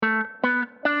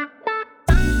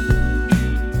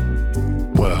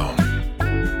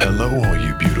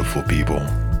beautiful people.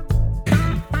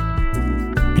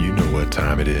 You know what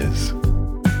time it is.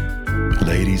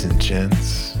 Ladies and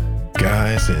gents,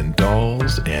 guys and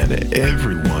dolls, and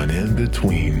everyone in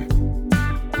between.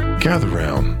 Gather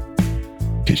round.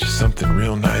 Get you something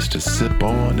real nice to sip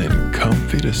on and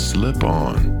comfy to slip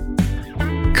on.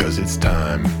 'Cause it's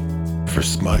time for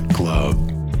Smut Club.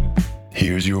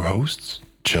 Here's your hosts,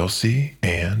 Chelsea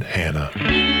and Hannah.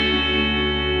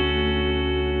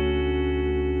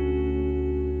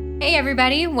 Hey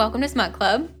everybody, welcome to Smut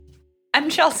Club. I'm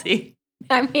Chelsea.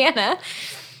 I'm Hannah.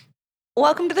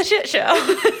 Welcome to the shit show.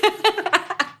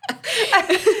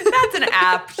 That's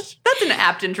an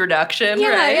apt introduction, Yeah,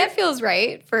 right? that feels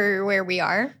right for where we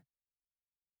are.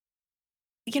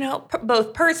 You know,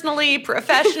 both personally,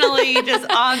 professionally, just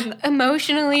on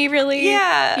Emotionally, really.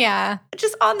 Yeah. Yeah.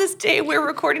 Just on this day we're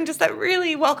recording, just that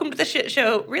really welcome to the shit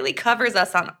show really covers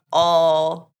us on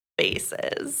all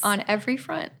bases. On every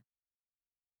front.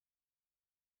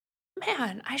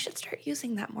 Man, I should start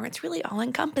using that more. It's really all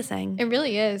encompassing. It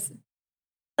really is.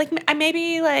 Like, I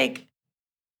maybe like,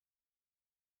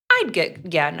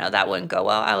 that wouldn't go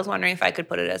well. I was wondering if I could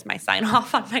put it as my sign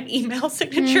off on my email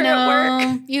signature at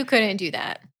work. You couldn't do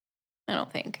that. I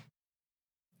don't think.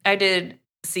 I did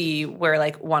see where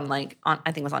I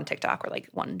think it was on TikTok, where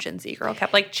one Gen Z girl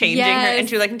kept changing her, and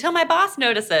she was like, until my boss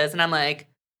notices. And I'm like,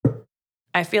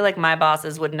 I feel like my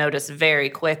bosses would notice very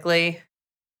quickly.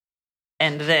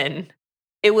 And then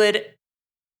it would,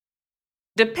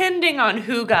 depending on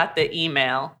who got the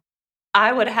email,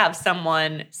 I would have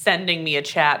someone sending me a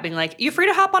chat being like, you free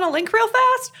to hop on a link real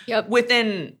fast? Yep.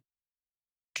 Within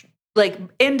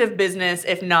end of business,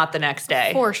 if not the next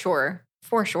day. For sure.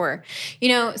 For sure.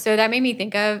 So that made me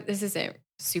think of, this isn't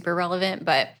super relevant,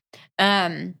 but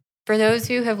for those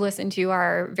who have listened to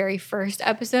our very first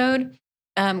episode,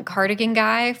 Cardigan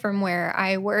guy from where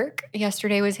I work,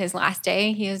 yesterday was his last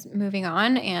day. He is moving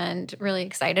on and really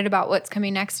excited about what's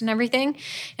coming next and everything.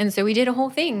 And so we did a whole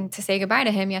thing to say goodbye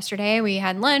to him yesterday. We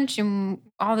had lunch and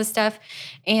all this stuff.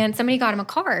 And somebody got him a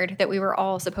card that we were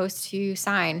all supposed to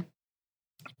sign.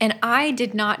 And I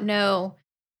did not know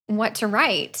what to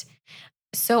write.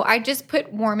 So I just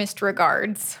put warmest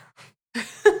regards.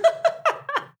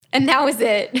 And that was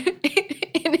it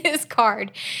in his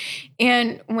card.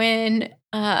 And when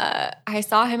I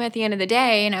saw him at the end of the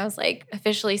day and I was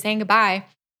officially saying goodbye,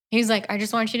 he was like, I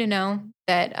just want you to know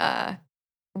that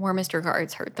warmest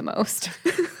regards hurt the most.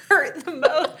 Hurt the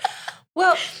most.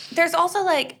 Well, there's also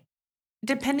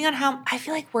depending on how, I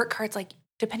feel like work cards,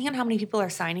 depending on how many people are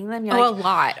signing them. You're a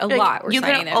lot. We're you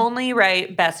signing can them. only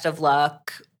write best of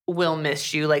luck, will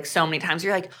miss you so many times.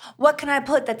 You're like, what can I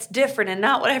put that's different and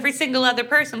not what every single other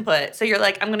person put? So you're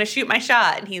like, I'm going to shoot my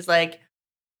shot. And he's like,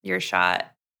 your shot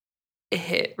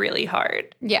hit really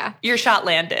hard. Yeah. Your shot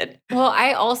landed. Well,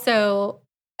 I also,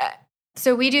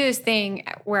 so we do this thing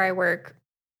where I work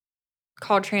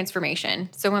called transformation.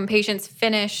 So when patients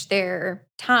finish their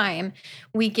time,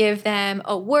 we give them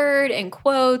a word and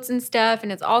quotes and stuff,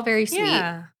 and it's all very sweet.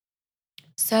 Yeah.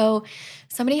 So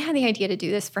somebody had the idea to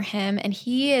do this for him, and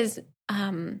he is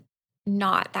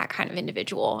not that kind of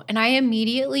individual. And I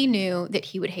immediately knew that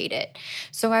he would hate it.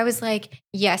 So I was like,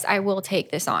 yes, I will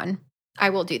take this on. I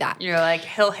will do that. You're like,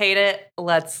 he'll hate it.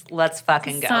 Let's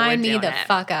fucking go. Sign me the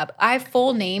fuck up. I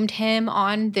full named him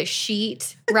on the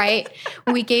sheet, right?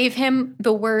 We gave him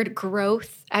the word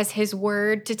growth as his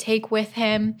word to take with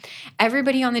him.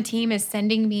 Everybody on the team is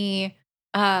sending me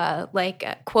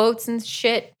quotes and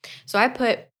shit. So I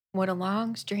put, what a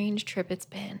long, strange trip it's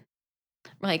been,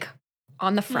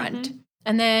 on the front. Mm-hmm.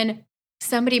 And then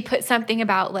somebody put something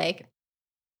about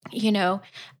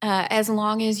as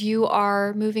long as you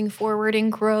are moving forward in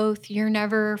growth, you're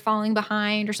never falling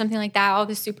behind or something like that. All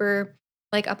this super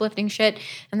uplifting shit.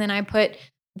 And then I put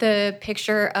the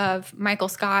picture of Michael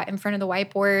Scott in front of the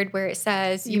whiteboard where it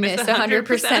says, you miss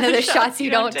 100% of the shots you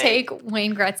don't take.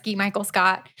 Wayne Gretzky, Michael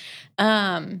Scott.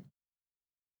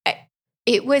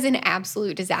 It was an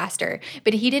absolute disaster,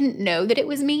 but he didn't know that it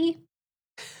was me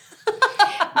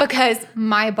because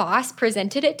my boss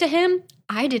presented it to him.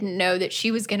 I didn't know that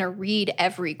she was going to read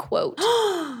every quote.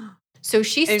 So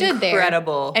she stood there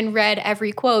and read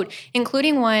every quote,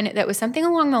 including one that was something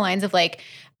along the lines of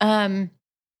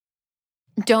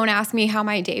don't ask me how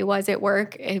my day was at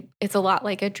work. It's a lot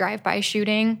like a drive-by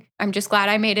shooting. I'm just glad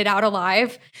I made it out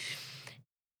alive.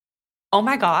 Oh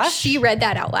my gosh. She read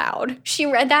that out loud.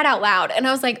 And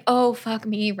I was like, oh, fuck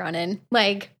me running.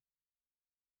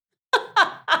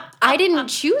 I didn't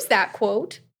choose that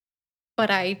quote, but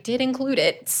I did include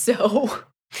it. So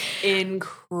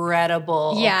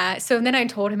incredible. Yeah. So then I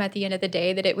told him at the end of the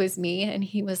day that it was me. And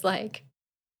he was like,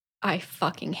 I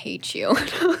fucking hate you.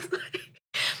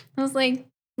 I was like,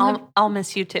 I'll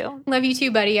miss you too. Love you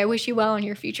too, buddy. I wish you well in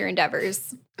your future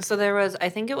endeavors. So there was, I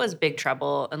think it was Big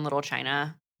Trouble in Little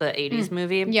China, the 80s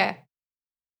movie. Yeah.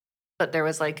 But there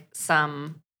was like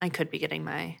some, I could be getting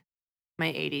my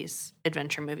 80s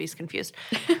adventure movies confused.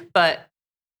 But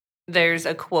there's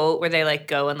a quote where they like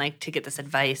go and like to get this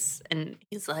advice. And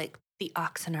he's like, the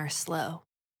oxen are slow,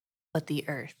 but the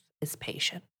earth is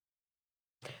patient.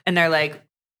 And they're like,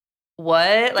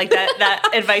 what? Like that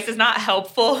advice is not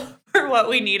helpful for what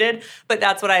we needed. But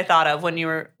that's what I thought of when you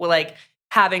were like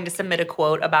having to submit a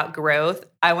quote about growth.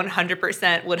 I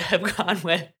 100% would have gone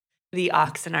with the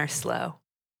oxen are slow,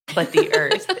 but the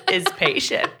earth is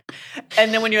patient.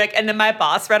 And then when you're like, and then my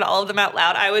boss read all of them out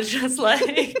loud, I was just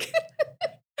like,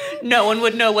 no one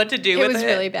would know what to do with it. It was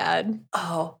really bad.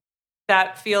 Oh,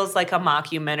 that feels like a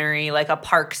mockumentary, like a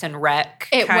Parks and Rec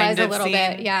It kind was a of little scene.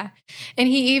 bit, yeah. And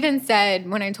he even said,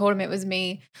 when I told him it was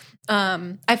me,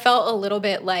 I felt a little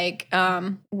bit like,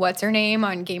 what's her name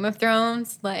on Game of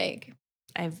Thrones? Like,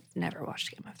 I've never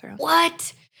watched Game of Thrones.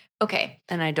 what? Okay.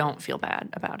 And I don't feel bad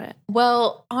about it.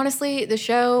 Well, honestly, the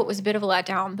show was a bit of a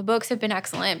letdown. The books have been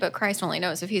excellent, but Christ only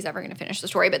knows if he's ever going to finish the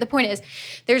story. But the point is,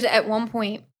 there's at one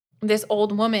point, this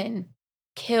old woman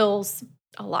kills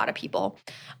a lot of people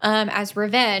as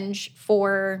revenge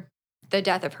for the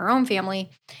death of her own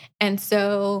family. And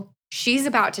so she's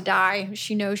about to die.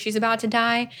 She knows she's about to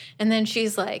die. And then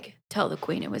she's like, tell the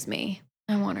queen it was me.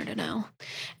 I want her to know.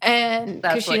 And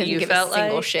That's because she what doesn't you give felt a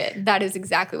single like? shit. That is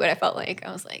exactly what I felt like.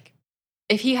 I was like,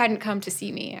 if he hadn't come to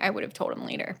see me, I would have told him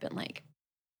later, been like,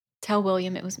 tell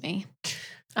William it was me.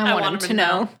 I want him to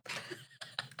know.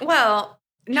 Well,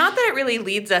 not that it really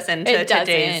leads us into It doesn't.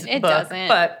 today's It book, doesn't.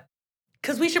 but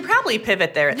because we should probably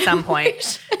pivot there at some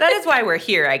point. That is why we're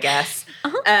here, I guess.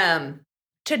 Uh-huh.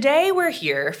 Today we're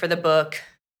here for the book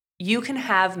You Can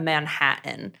Have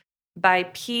Manhattan by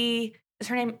P. Is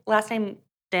her last name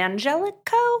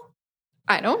D'Angelico?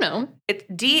 I don't know. It's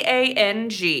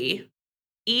D'Angelico.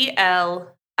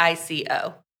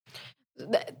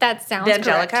 That sounds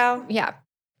D'Angelico? correct. Yeah.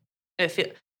 It feels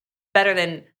better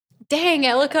than Dang,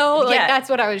 Elico. Like, Yeah. that's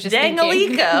what I was just thinking.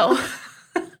 Dangalico.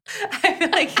 I feel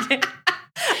like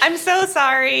I'm so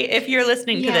sorry if you're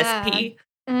listening to Yeah. this, P.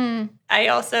 Mm.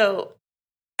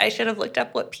 I should have looked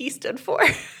up what P stood for.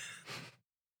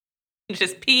 It's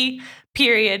just P,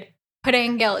 period,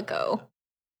 Pedangelico.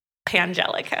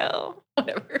 Pangelico,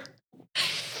 Whatever.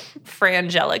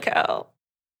 Frangelico.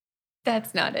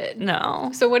 That's not it. No.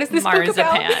 So what is this book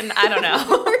about? Marzipan. I don't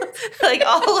know. Like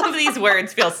all of these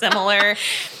words feel similar,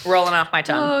 rolling off my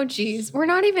tongue. Oh, geez. We're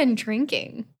not even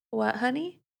drinking. What,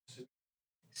 honey?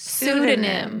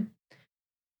 Pseudonym.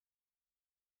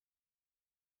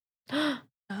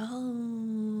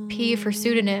 Oh. P for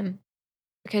pseudonym.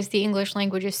 Because the English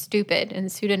language is stupid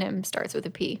and pseudonym starts with a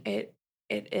P. It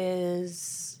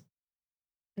is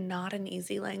not an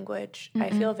easy language. I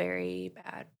Mm-mm. feel very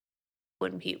bad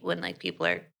when people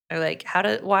are like,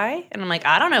 why? And I'm like,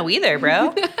 I don't know either,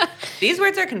 bro. These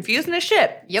words are confusing as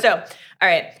shit. Yep. So, all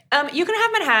right. You Can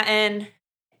Have Manhattan.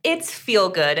 It's feel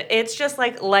good. It's just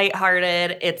like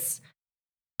lighthearted. It's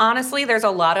honestly, there's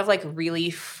a lot of like really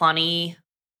funny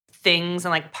things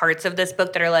and like parts of this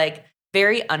book that are like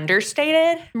very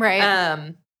understated.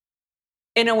 Right.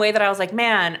 In a way that I was like,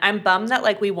 man, I'm bummed that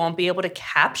like we won't be able to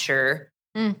capture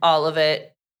all of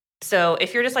it. So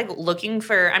if you're just like looking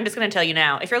for, I'm just going to tell you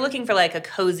now, if you're looking for like a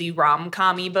cozy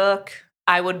rom-com-y book,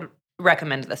 I would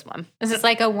recommend this one. Is this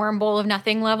like a worm bowl of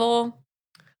nothing level?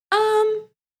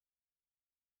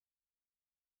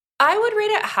 I would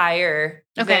rate it higher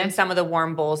Okay. than some of the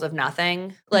warm bowls of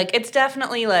nothing. Like it's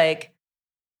definitely like,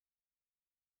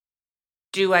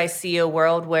 do I see a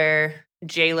world where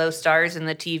J-Lo stars in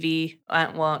the TV?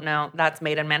 Well, no, that's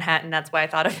Made in Manhattan. That's why I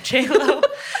thought of J-Lo.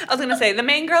 I was going to say the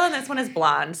main girl in this one is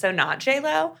blonde, so not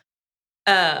J-Lo.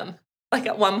 Like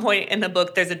at one point in the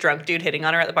book, there's a drunk dude hitting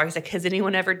on her at the bar. He's like, has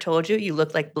anyone ever told you you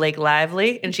look like Blake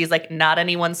Lively? And she's like, not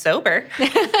anyone sober.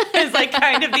 It's like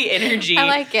kind of the energy I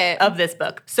like it. of this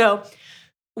book. So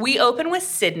we open with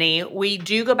Sydney. We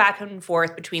do go back and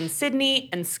forth between Sydney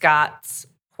and Scott's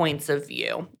points of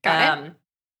view. Got it.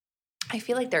 I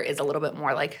feel like there is a little bit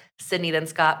more like Sydney than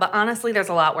Scott, but honestly, there's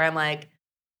a lot where I'm like,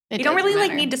 It you don't really doesn't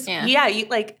like matter. need to, you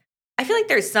like, I feel like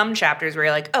there's some chapters where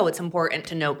you're like, oh, it's important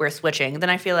to note we're switching. Then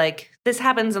I feel like this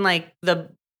happens in like the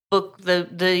book, the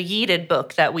Yeated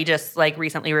book that we just like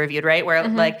recently reviewed, right? Where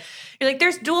Mhm. like, you're like,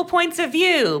 there's dual points of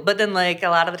view, but then like a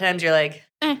lot of the times you're like,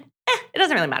 it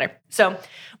doesn't really matter. So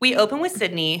we open with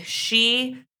Sydney.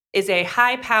 She is a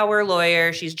high power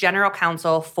lawyer. She's general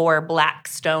counsel for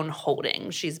Blackstone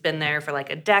Holdings. She's been there for like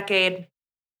a decade.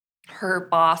 Her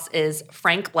boss is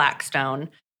Frank Blackstone.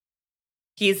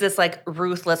 he's this like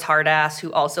ruthless hard ass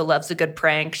who also loves a good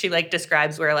prank. She like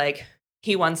describes where like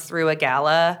he once threw a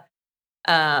gala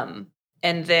and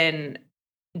then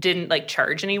didn't like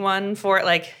charge anyone for it.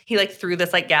 Like he like threw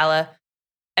this like gala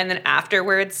and then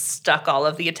afterwards stuck all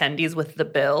of the attendees with the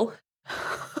bill.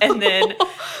 And then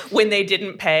when they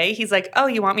didn't pay, he's like, oh,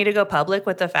 you want me to go public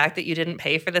with the fact that you didn't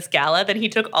pay for this gala? Then he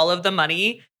took all of the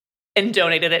money and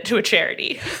donated it to a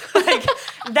charity. Like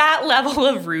that level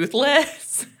of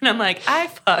ruthless. And I'm like, I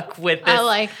fuck with this. I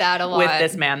like that a lot. With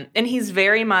this man. And he's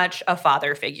very much a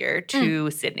father figure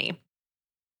to Sydney.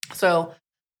 So,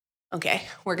 okay,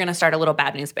 we're going to start a little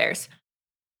bad news bears.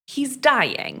 He's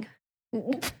dying.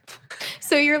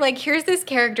 So you're like, here's this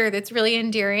character that's really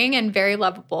endearing and very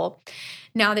lovable.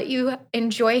 Now that you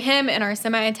enjoy him and are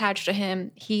semi-attached to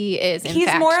him, he is in He's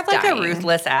fact more of like dying. a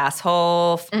ruthless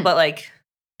asshole, but like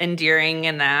endearing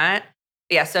in that.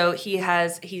 Yeah, so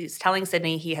he's telling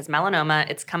Sydney he has melanoma.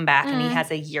 It's come back and he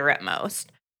has a year at most.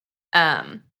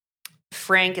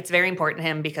 Frank, it's very important to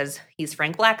him because he's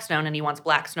Frank Blackstone and he wants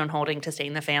Blackstone Holding to stay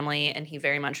in the family and he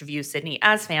very much views Sydney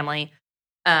as family.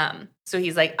 So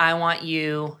he's like, I want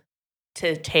you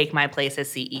to take my place as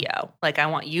CEO. Like, I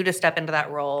want you to step into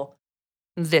that role.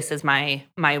 This is my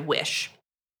wish.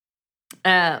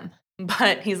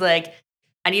 But he's like,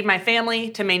 I need my family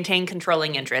to maintain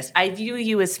controlling interest. I view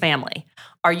you as family.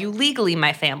 Are you legally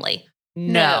my family?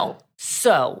 No.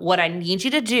 So what I need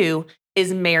you to do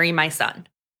is marry my son.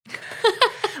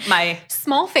 My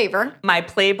small favor. My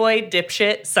Playboy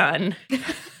dipshit son,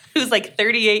 who's like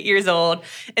 38 years old.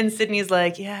 And Sydney's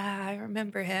like, yeah, I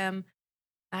remember him.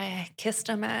 I kissed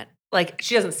him at, like,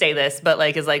 she doesn't say this, but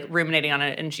like is like ruminating on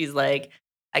it. And she's like,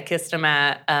 I kissed him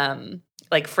at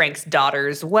like Frank's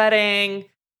daughter's wedding.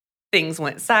 Things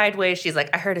went sideways. She's like,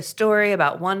 I heard a story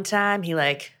about one time he'll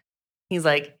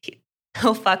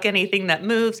fuck anything that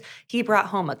moves. He brought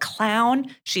home a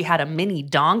clown. She had a mini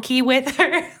donkey with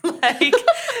her. Like,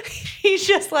 he's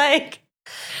just like,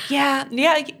 yeah,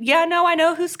 no, I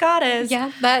know who Scott is.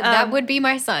 Yeah, that would be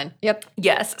my son. Yep.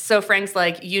 Yes. So Frank's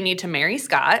like, you need to marry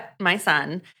Scott, my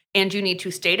son, and you need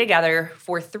to stay together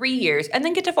for 3 years and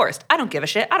then get divorced. I don't give a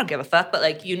shit. I don't give a fuck. But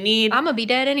like, I'm going to be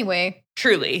dead anyway.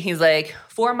 Truly. He's like,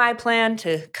 for my plan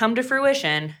to come to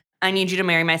fruition, I need you to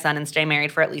marry my son and stay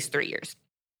married for at least 3 years.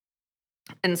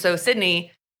 And so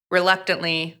Sydney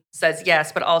reluctantly says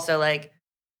yes, but also like,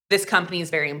 this company is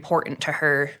very important to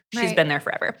her. She's been there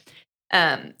forever.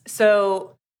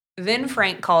 So then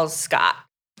Frank calls Scott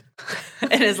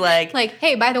and is like,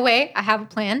 hey, by the way, I have a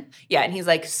plan. Yeah. And he's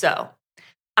like, so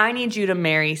I need you to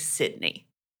marry Sydney.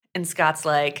 And Scott's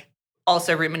like,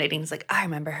 also ruminating. He's like, I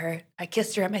remember her. I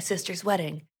kissed her at my sister's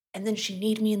wedding. And then she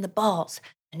kneed me in the balls.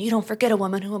 And you don't forget a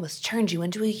woman who almost turned you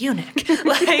into a eunuch.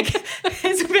 Like,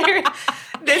 this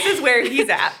is where he's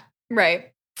at.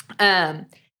 Right. And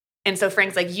so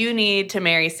Frank's like, you need to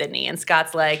marry Sydney. And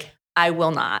Scott's like, I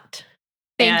will not.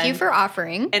 Thank you for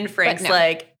offering. And Frank's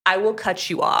like, I will cut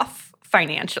you off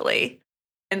financially.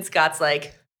 And Scott's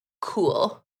like,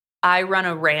 cool. I run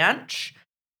a ranch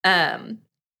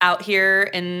out here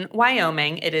in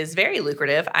Wyoming. It is very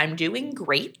lucrative. I'm doing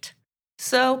great.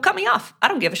 So cut me off. I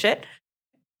don't give a shit.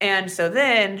 And so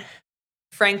then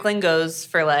Franklin goes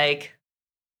for like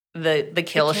the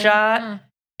kill shot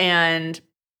and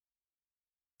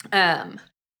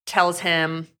tells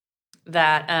him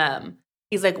that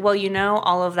he's like, well, you know,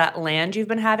 all of that land you've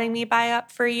been having me buy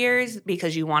up for years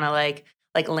because you want to like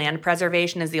land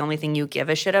preservation is the only thing you give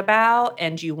a shit about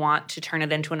and you want to turn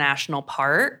it into a national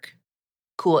park.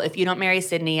 Cool. If you don't marry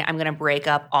Sydney, I'm going to break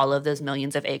up all of those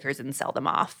millions of acres and sell them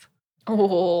off.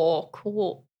 Oh,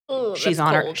 cool. Ugh, she's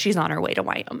on her way to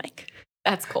Wyoming.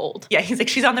 That's cold. Yeah, he's like,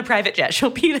 she's on the private jet. She'll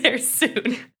be there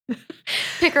soon.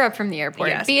 Pick her up from the airport.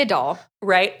 Yes. Be a doll.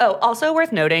 Right. Oh, also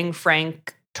worth noting,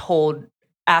 Frank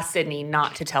asked Sydney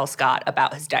not to tell Scott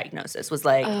about his diagnosis. Was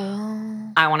like,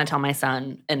 I want to tell my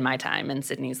son in my time. And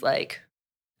Sydney's like,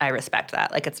 I respect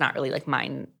that. Like, it's not really like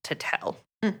mine to tell.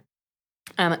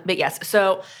 But yes,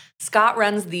 so Scott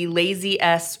runs the Lazy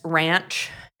S Ranch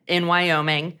in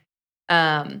Wyoming.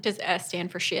 Does S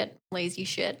stand for shit? Lazy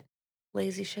shit?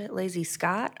 Lazy shit? Lazy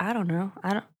Scott? I don't know.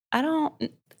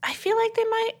 I feel like they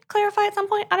might clarify at some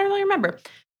point. I don't really remember.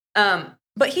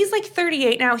 But he's like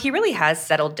 38 now. He really has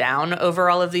settled down over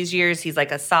all of these years. He's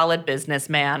like a solid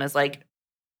businessman, is like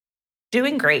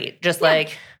doing great.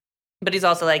 But he's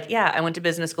also like, yeah, I went to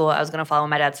business school. I was going to follow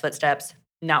my dad's footsteps.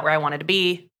 Not where I wanted to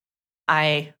be.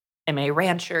 I am a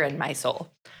rancher in my soul.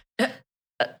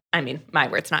 I mean, my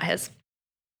words, not his.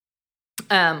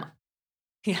 Yeah,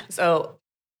 so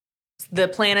the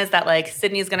plan is that like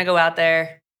Sydney's going to go out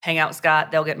there, hang out with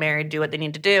Scott. They'll get married, do what they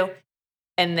need to do.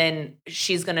 And then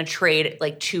she's going to trade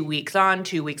like 2 weeks on,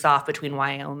 2 weeks off between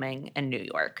Wyoming and New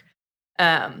York.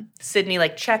 Sydney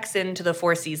like checks into the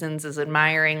Four Seasons, is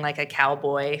admiring like a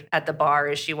cowboy at the bar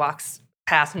as she walks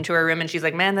past into her room. And she's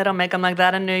like, man, they don't make them like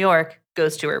that in New York.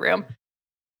 Goes to her room.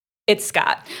 It's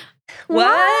Scott.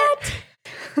 What?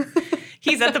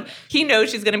 He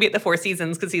knows she's going to be at the Four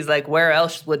Seasons because he's like, where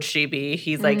else would she be?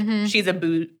 He's like, she's a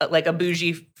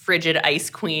bougie, frigid ice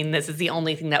queen. This is the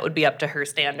only thing that would be up to her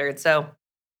standard. So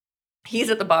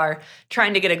he's at the bar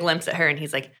trying to get a glimpse at her. And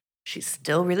he's like, she's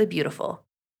still really beautiful.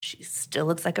 She still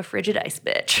looks like a frigid ice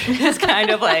bitch. It's kind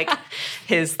of like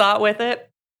his thought with it.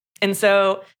 And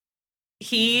so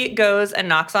he goes and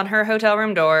knocks on her hotel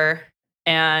room door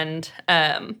and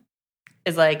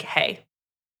is like, hey,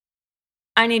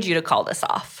 I need you to call this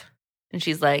off. And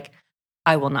she's like,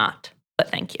 I will not, but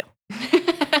thank you.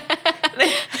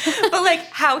 But like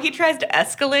how he tries to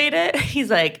escalate it, he's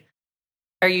like,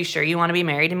 are you sure you want to be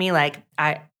married to me? Like,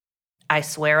 I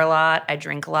swear a lot. I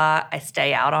drink a lot. I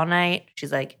stay out all night.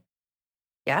 She's like,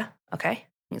 yeah, okay.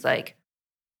 He's like,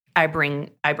 I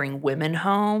bring women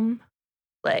home.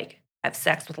 Like, I have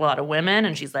sex with a lot of women.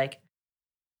 And she's like,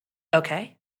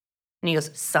 okay. And he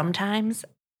goes, sometimes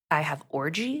I have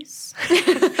orgies.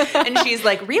 And she's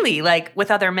like, really? Like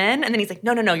with other men? And then he's like,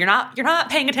 no, you're not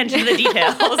paying attention to the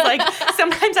details. Like,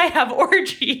 sometimes I have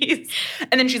orgies.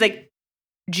 And then she's like,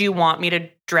 do you want me to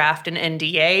draft an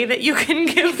NDA that you can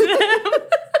give them?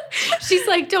 She's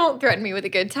like, don't threaten me with a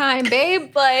good time,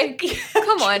 babe. Like,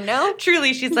 come on, no.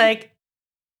 Truly, she's like,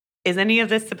 is any of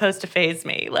this supposed to faze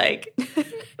me? Like,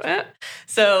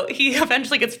 so he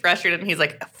eventually gets frustrated and he's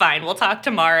like, fine, we'll talk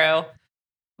tomorrow.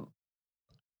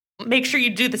 Make sure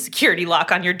you do the security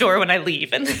lock on your door when I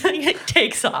leave. And then he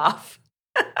takes off.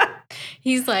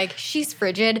 He's like, she's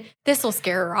frigid. This will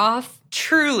scare her off.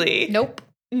 Truly. Nope.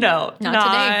 No,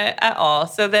 not today at all.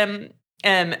 So then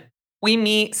we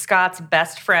meet Scott's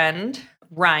best friend,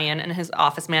 Ryan, and his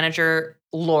office manager,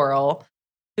 Laurel,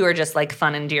 who are just like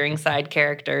fun, endearing side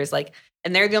characters. Like,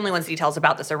 and they're the only ones he tells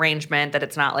about this arrangement, that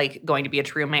it's not like going to be a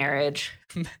true marriage.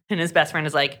 And his best friend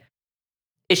is like,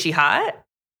 is she hot?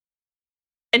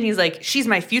 And he's like, she's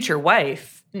my future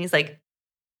wife. And he's like,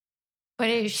 but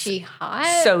is she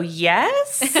hot? so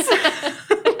yes.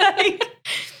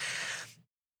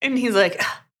 And he's like,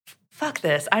 fuck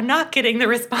this. I'm not getting the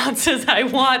responses I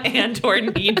want and or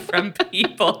need from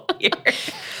people here.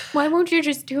 Why won't you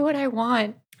just do what I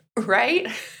want? Right?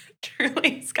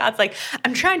 Truly, Scott's like,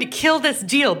 I'm trying to kill this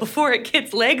deal before it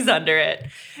gets legs under it.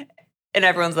 And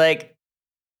everyone's like,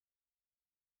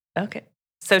 okay.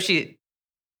 So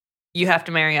you have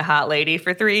to marry a hot lady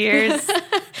for 3 years?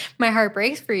 My heart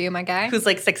breaks for you, my guy. Who's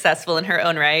like successful in her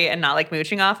own right and not like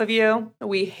mooching off of you?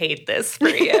 We hate this for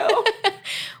you.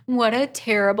 What a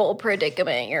terrible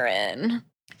predicament you're in.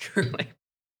 Truly.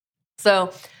 So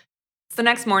it's the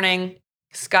next morning.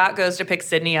 Scott goes to pick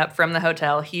Sydney up from the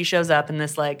hotel. He shows up in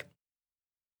this like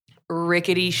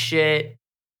rickety shit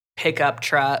pickup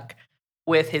truck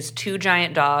with his 2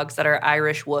 giant dogs that are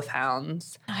Irish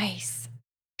wolfhounds. Nice.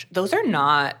 Those are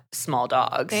not small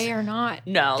dogs. They are not.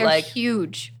 No, they're like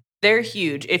huge. They're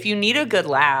huge. If you need a good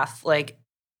laugh, like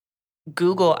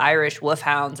Google Irish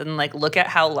wolfhounds and like look at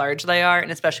how large they are,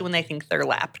 and especially when they think they're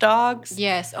lap dogs.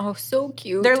 Yes. Oh, so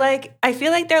cute. They're like, I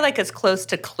feel like they're like as close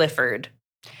to Clifford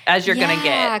as you're gonna get.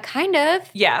 Yeah, kind of.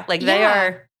 Yeah, like they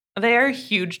are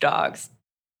huge dogs.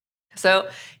 So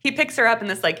he picks her up in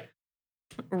this like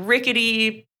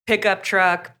rickety pickup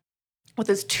truck with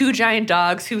his 2 giant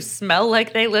dogs who smell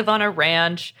like they live on a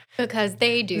ranch. Because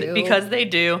they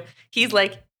do. He's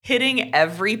like hitting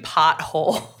every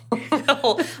pothole.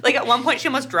 Like at one point she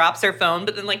almost drops her phone,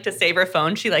 but then like to save her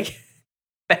phone, she like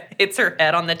hits her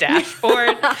head on the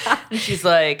dashboard. And she's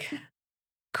like,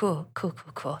 cool.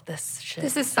 This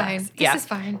is fine. This is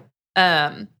fine.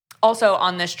 Also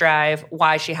on this drive,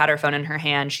 why she had her phone in her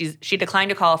hand, she declined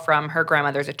to call from her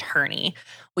grandmother's attorney.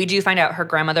 We do find out her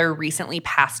grandmother recently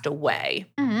passed away.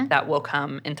 Mm-hmm. That will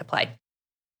come into play.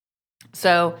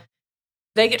 So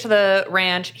they get to the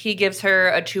ranch. He gives her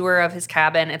a tour of his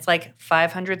cabin. It's like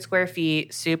 500 square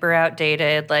feet, super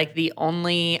outdated. Like the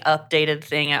only updated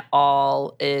thing at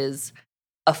all is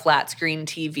a flat screen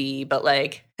TV, but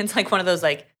like it's like one of those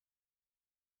like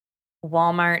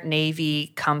Walmart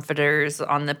Navy comforters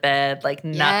on the bed, like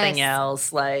nothing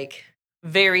else, like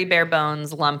very bare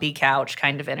bones, lumpy couch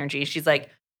kind of energy. She's like,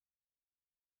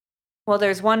 well,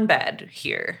 there's one bed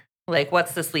here. Like,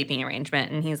 what's the sleeping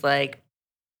arrangement? And he's like,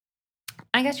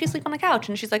 I guess you sleep on the couch.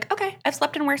 And she's like, okay, I've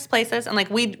slept in worse places. And like,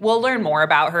 we'll learn more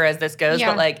about her as this goes.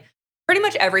 Yeah. But like pretty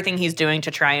much everything he's doing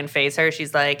to try and phase her,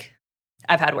 she's like,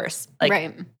 I've had worse. Like,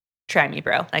 right. try me,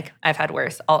 bro. Like, I've had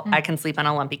worse. I can sleep on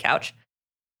a lumpy couch.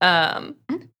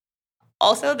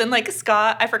 Also, then, like,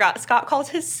 Scott calls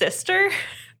his sister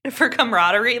for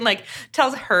camaraderie and, like,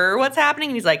 tells her what's happening.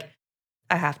 And he's like,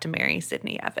 I have to marry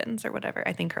Sydney Evans or whatever.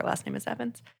 I think her last name is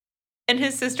Evans. And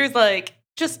his sister's like,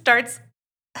 just starts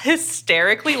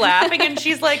hysterically laughing. And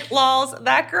she's like, lols,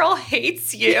 that girl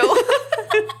hates you.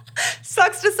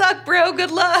 Sucks to suck, bro.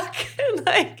 Good luck. And,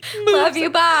 like, love you,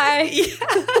 bye. Yeah.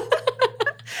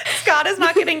 Scott is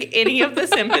not getting any of the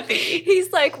sympathy.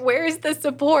 He's like, where's the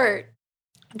support?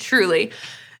 Truly.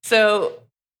 So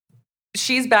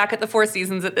she's back at the Four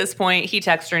Seasons at this point. He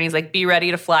texts her and he's like, be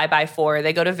ready to fly by 4.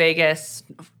 They go to Vegas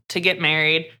to get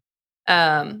married.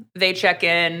 They check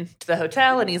in to the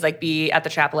hotel and he's like, be at the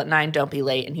chapel at 9. Don't be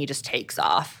late. And he just takes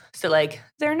off. So, like,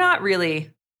 they're not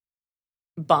really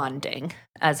bonding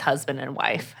as husband and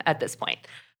wife at this point.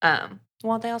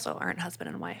 Well, they also aren't husband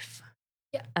and wife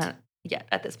yet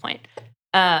at this point.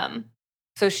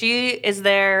 So she is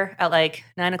there at like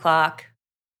 9 o'clock.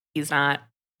 He's not.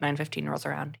 9:15 rolls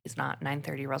around. He's not.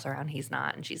 9:30 rolls around. He's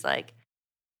not. And she's like,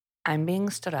 I'm being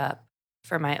stood up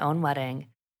for my own wedding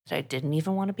that I didn't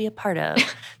even want to be a part of,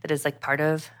 that is like part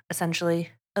of essentially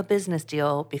a business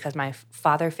deal because my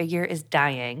father figure is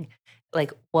dying.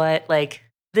 Like, what? Like,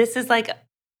 this is like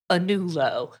a new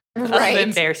low of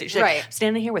embarrassing. She's like,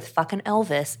 standing here with fucking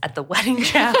Elvis at the wedding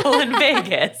chapel in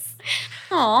Vegas.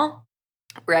 Aw.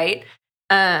 Right?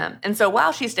 And so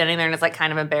while she's standing there and is like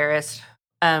kind of embarrassed,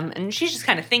 and she's just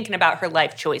kind of thinking about her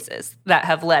life choices that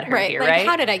have led her here, like, right?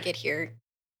 How did I get here?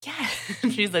 Yeah.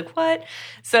 She's like, what?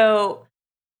 So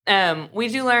we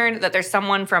do learn that there's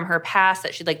someone from her past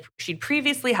that she'd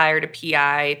previously hired a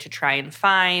PI to try and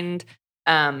find.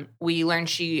 We learned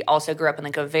she also grew up in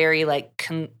like a very like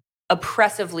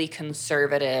oppressively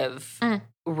conservative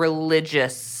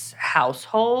religious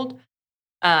household.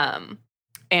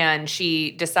 And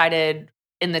she decided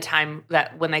in the time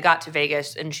that when they got to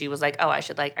Vegas and she was like, oh,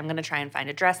 I'm going to try and find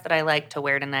a dress that I like to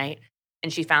wear tonight.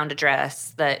 And she found a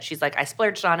dress that she's like, I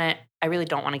splurged on it. I really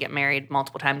don't want to get married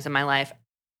multiple times in my life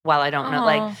while I don't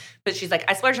know. But she's like,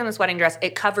 I splurged on this wedding dress.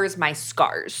 It covers my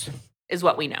scars is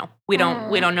what we know. We don't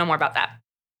know more about that.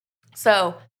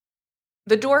 So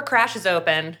the door crashes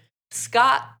open.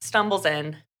 Scott stumbles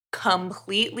in,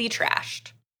 completely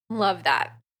trashed. Love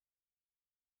that.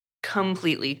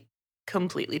 Completely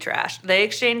trashed. They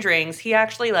exchange rings. He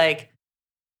actually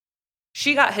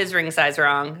she got his ring size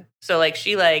wrong. So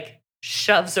she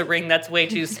shoves a ring that's way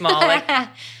too small.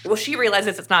 Well, she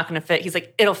realizes it's not going to fit. He's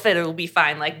like, it'll fit. It'll be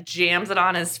fine. Jams it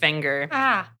on his finger.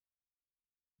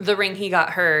 The ring he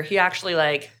got her, he actually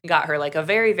got her a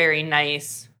very, very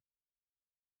nice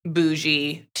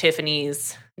bougie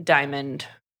Tiffany's diamond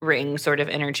ring sort of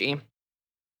energy.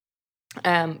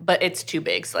 But it's too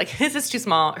big. So his is too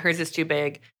small. Hers is too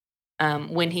big.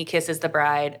 When he kisses the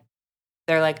bride,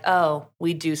 they're like, oh,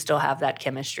 we do still have that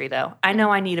chemistry though. I know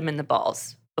I need him in the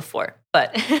balls before,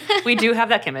 but we do have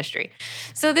that chemistry.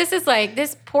 So this is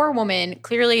this poor woman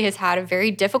clearly has had a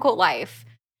very difficult life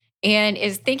and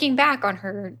is thinking back on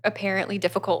her apparently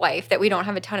difficult life that we don't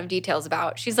have a ton of details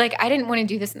about. She's like, I didn't want to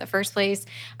do this in the first place.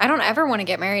 I don't ever want to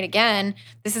get married again.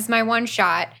 This is my one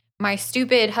shot. My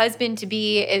stupid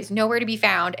husband-to-be is nowhere to be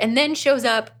found. And then shows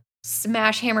up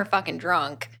smash hammer fucking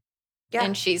drunk. Yeah.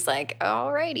 And she's like,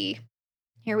 alrighty,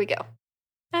 here we go.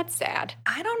 That's sad.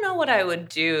 I don't know what I would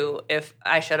do if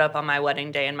I showed up on my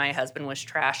wedding day and my husband was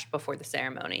trashed before the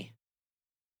ceremony.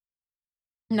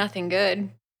 Nothing good.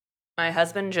 My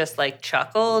husband just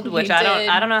chuckled, which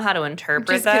I don't know how to interpret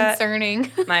just that.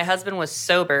 Concerning. My husband was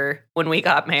sober when we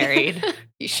got married.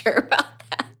 You sure about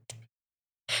that?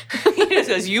 He just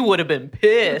goes, you would have been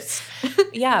pissed.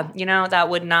 Yeah, that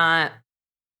would not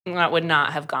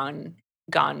have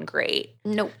gone great.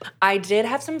 Nope. I did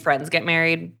have some friends get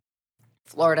married.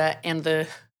 Florida, and the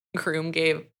groom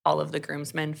gave all of the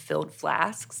groomsmen filled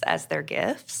flasks as their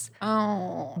gifts.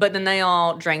 Oh. But then they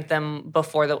all drank them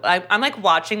before I'm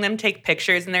watching them take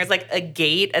pictures, and there's a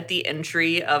gate at the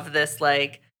entry of this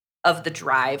of the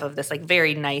drive of this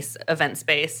very nice event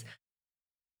space.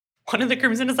 One of the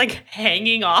groomsmen is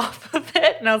hanging off of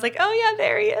it, and I was like, oh yeah,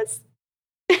 there he is.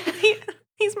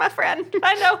 He's my friend.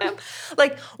 I know him.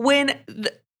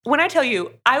 When I tell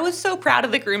you, I was so proud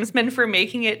of the groomsmen for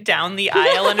making it down the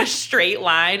aisle in a straight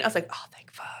line. I was like, oh,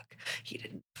 thank fuck. He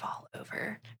didn't fall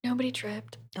over. Nobody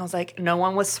tripped. I was like, no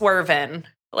one was swerving.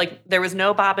 There was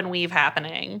no bob and weave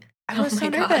happening. I was so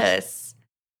nervous.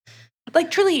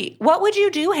 Truly, what would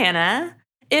you do, Hannah,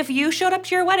 if you showed up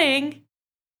to your wedding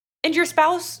and your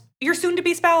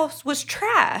soon-to-be spouse was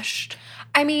trashed?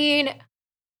 I mean,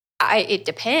 It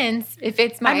depends. If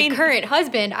it's my current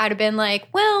husband, I'd have been like,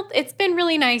 well, it's been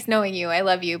really nice knowing you. I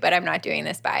love you, but I'm not doing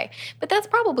this. Bye. But that's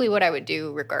probably what I would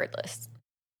do regardless.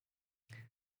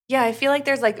 Yeah, I feel like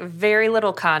there's like very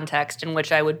little context in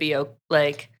which I would be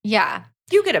like, yeah,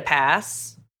 you get a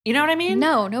pass. You know what I mean?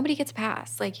 No, nobody gets a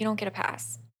pass. Like, you don't get a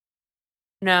pass.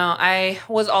 No, I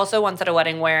was also once at a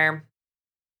wedding where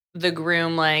the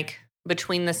groom, like,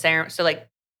 between the ceremony, so like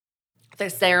the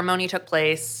ceremony took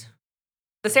place.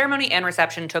 The ceremony and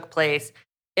reception took place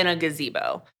in a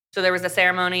gazebo. So there was a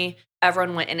ceremony,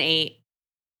 everyone went and ate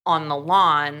on the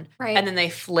lawn, right. And then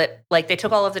they flipped, like they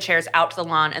took all of the chairs out to the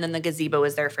lawn, and then the gazebo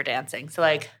was there for dancing. So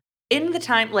like in the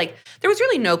time, like there was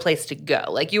really no place to go.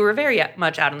 Like you were very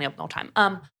much out in the open all the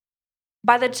time.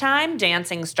 By the time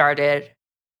dancing started,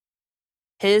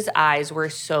 his eyes were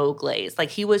so glazed. Like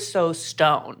he was so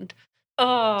stoned.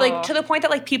 Oh. Like to the point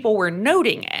that like people were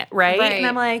noting it, right? And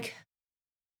I'm like,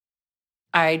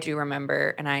 I do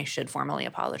remember, and I should formally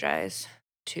apologize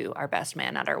to our best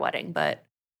man at our wedding, but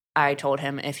I told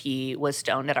him if he was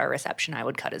stoned at our reception, I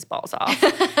would cut his balls off.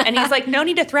 And he's like, no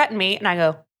need to threaten me. And I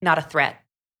go, not a threat.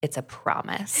 It's a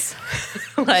promise.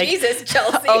 Like, Jesus,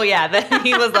 Chelsea. Oh, yeah. Then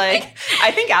he was like,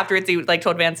 I think afterwards he like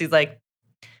told Vance, he's like,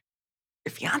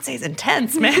 your fiance's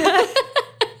intense, man.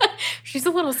 She's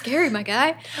a little scary, my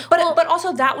guy. But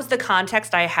also that was the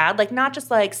context I had. Like, not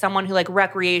just like someone who like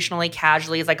recreationally,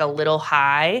 casually is like a little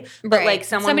high, but like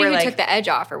somebody who like, took the edge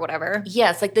off or whatever.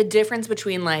 Yes, like the difference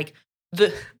between like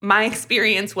my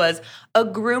experience was a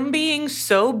groom being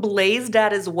so blazed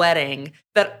at his wedding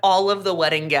that all of the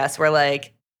wedding guests were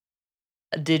like,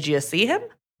 did you see him?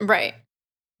 Right.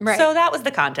 Right. So that was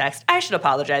the context. I should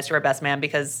apologize to our best man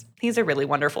because he's a really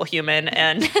wonderful human,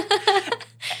 and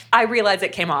I realize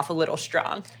it came off a little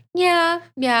strong. Yeah,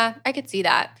 I could see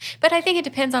that. But I think it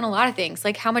depends on a lot of things.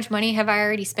 Like, how much money have I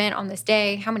already spent on this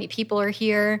day? How many people are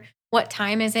here? What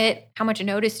time is it? How much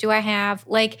notice do I have?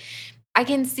 Like,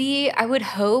 I would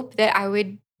hope that I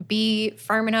would be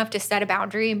firm enough to set a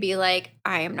boundary and be like,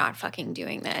 I am not fucking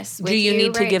doing this. Do you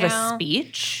need to give now. a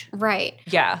speech? Right.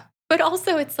 Yeah. But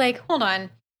also it's like, hold on.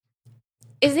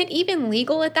 Is it even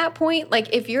legal at that point?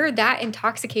 Like, if you're that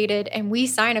intoxicated and we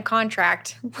sign a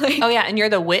contract, like, oh yeah, and you're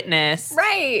the witness.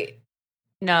 Right.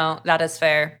 No, that is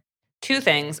fair. Two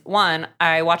things. One,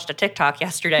 I watched a TikTok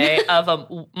yesterday of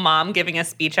a mom giving a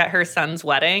speech at her son's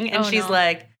wedding, and she's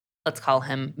like, let's call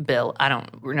him Bill. I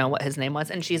don't know what his name was.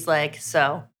 And she's like,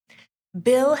 so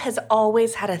Bill has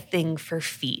always had a thing for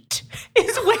feet,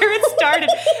 is where it started.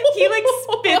 He like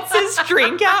spits his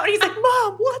drink out and he's like,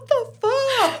 Mom, what the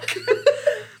fuck?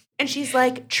 And she's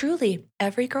like, truly,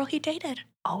 every girl he dated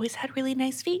always had really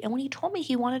nice feet. And when he told me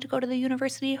he wanted to go to the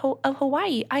University of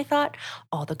Hawaii, I thought,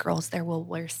 all the girls there will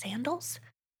wear sandals.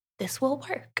 This will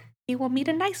work. He will meet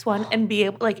a nice one and be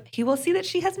able, like, he will see that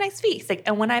she has nice feet. He's like,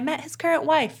 and when I met his current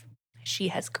wife, she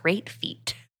has great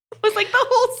feet. It was like the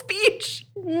whole speech.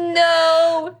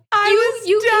 No.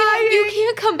 You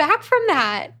can't come back from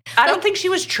that. I don't think she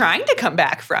was trying to come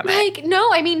back from it. Like,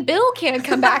 no, I mean, Bill can't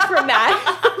come back from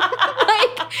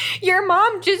that. Like, your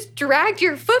mom just dragged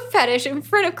your foot fetish in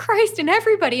front of Christ and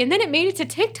everybody, and then it made it to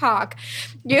TikTok.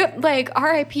 Yep, like,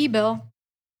 R.I.P. Bill.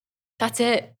 That's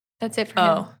it. That's it for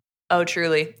him. Oh,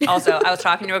 truly. Also, I was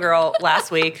talking to a girl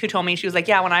last week who told me, she was like,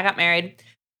 yeah, when I got married,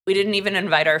 we didn't even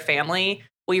invite our family.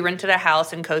 We rented a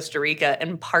house in Costa Rica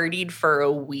and partied for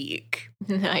a week.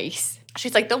 Nice.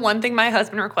 She's like, the one thing my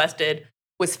husband requested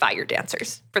was fire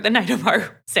dancers for the night of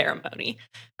our ceremony.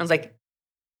 I was like,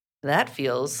 that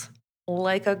feels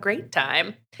like a great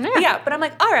time. Yeah, but I'm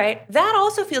like, all right, that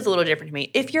also feels a little different to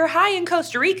me. If you're high in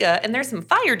Costa Rica and there's some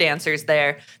fire dancers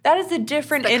there, that is a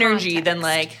different energy than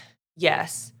like,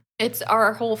 yes. It's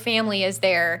our whole family is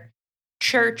there.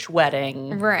 Church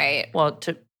wedding. Right. Well,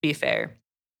 to be fair,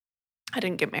 I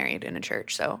didn't get married in a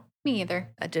church, so. Me either.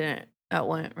 That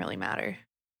wouldn't really matter.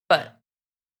 But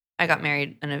I got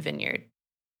married in a vineyard.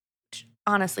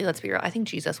 Honestly, let's be real. I think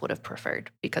Jesus would have preferred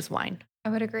because wine. I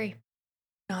would agree.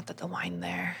 Not that the wine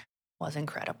there was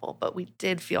incredible, but we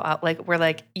did feel out like we're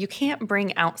like, you can't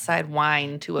bring outside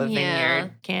wine to a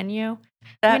vineyard, can you?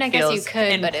 That I guess you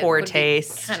could, in but poor it would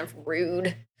taste. Be kind of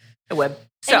rude. It would.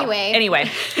 So, anyway.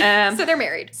 So they're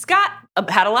married. Scott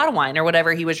had a lot of wine or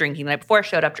whatever he was drinking the night before,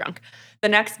 showed up drunk. The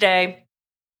next day,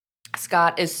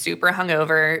 Scott is super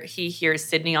hungover. He hears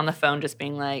Sydney on the phone just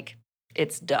being like,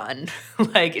 it's done.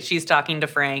 Like, she's talking to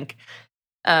Frank.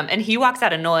 And he walks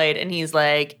out annoyed and he's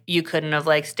like, you couldn't have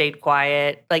like stayed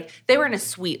quiet. Like, they were in a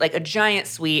suite, like a giant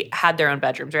suite, had their own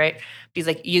bedrooms, right? He's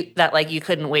like, you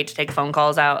couldn't wait to take phone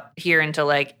calls out here until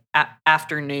like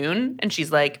afternoon. And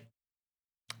she's like,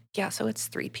 yeah, so it's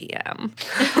 3 p.m.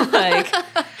 Like,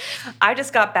 I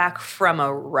just got back from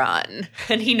a run.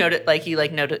 And he noted,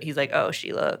 he's like, oh,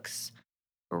 she looks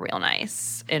real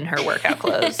nice in her workout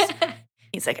clothes.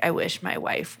 He's like, I wish my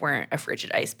wife weren't a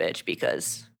frigid ice bitch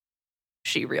because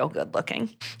she real good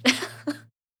looking.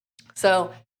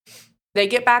 So they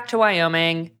get back to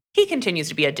Wyoming. He continues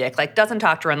to be a dick, like doesn't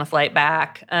talk to her on the flight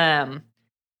back.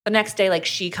 The next day, like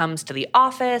she comes to the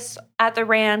office at the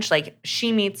ranch. Like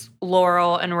she meets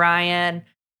Laurel and Ryan.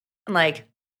 And like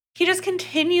he just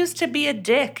continues to be a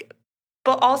dick.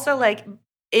 But also like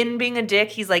in being a dick,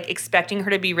 he's like expecting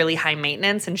her to be really high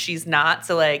maintenance and she's not.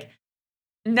 So like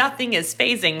nothing is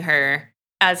phasing her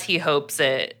as he hopes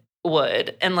it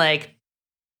would. And like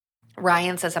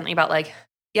Ryan says something about like,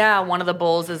 yeah, one of the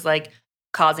bulls is like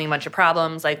causing a bunch of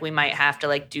problems. Like we might have to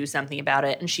like do something about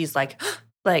it. And she's like,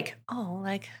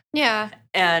 yeah.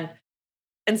 And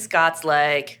Scott's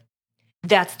like,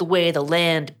 that's the way of the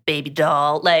land, baby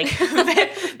doll. Like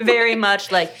very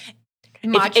much like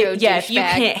macho. If you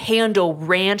can't handle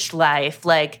ranch life,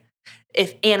 like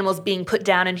if animals being put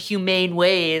down in humane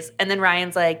ways. And then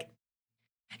Ryan's like,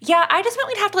 yeah, I just meant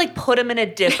we'd have to like put him in a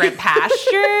different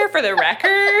pasture for the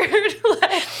record.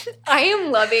 Like, I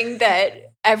am loving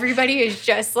that everybody is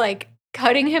just like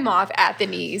cutting him off at the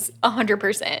knees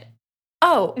 100%.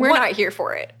 Oh, we're not here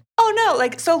for it. Oh, no.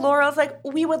 Like, so Laurel's like,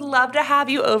 we would love to have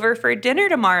you over for dinner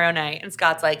tomorrow night. And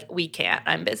Scott's like, we can't.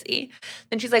 I'm busy.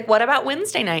 Then she's like, what about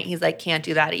Wednesday night? He's like, can't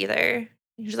do that either.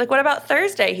 She's like, what about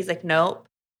Thursday? He's like, nope.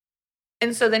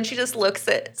 And so then she just looks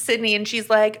at Sydney and she's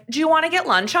like, do you want to get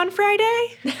lunch on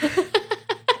Friday?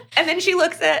 And then she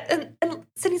looks at, and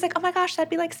Sydney's like, oh my gosh, that'd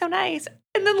be like so nice.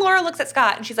 And then Laura looks at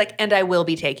Scott and she's like, and I will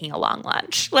be taking a long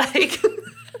lunch. Like,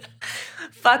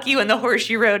 fuck you and the horse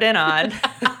you rode in on.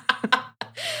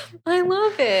 I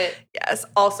love it. Yes.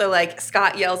 Also, like,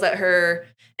 Scott yells at her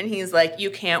and he's like, you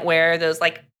can't wear those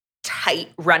like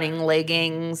tight running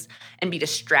leggings and be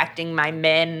distracting my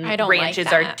men. I don't Ranches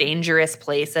like that. Are dangerous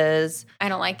places. I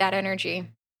don't like that energy.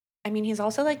 I mean, he's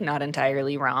also like not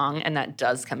entirely wrong, and that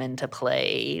does come into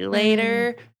play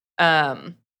later.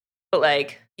 But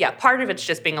like, yeah, part of it's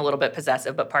just being a little bit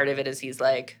possessive, but part of it is he's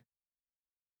like,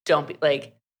 don't be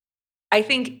like, I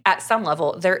think at some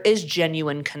level there is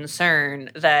genuine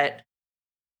concern that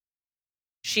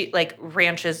she like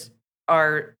ranches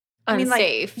are Unsafe. I mean,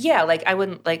 like, yeah, like I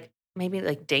wouldn't like maybe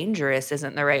like dangerous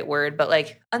isn't the right word, but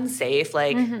like unsafe.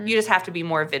 Like you just have to be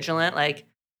more vigilant. Like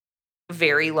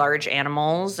very large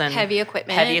animals and heavy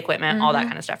equipment, all that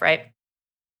kind of stuff, right?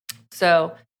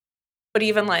 So, but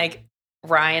even like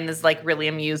Ryan is like really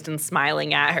amused and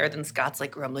smiling at her. Then Scott's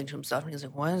like grumbling to himself and he's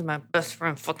like, why is my best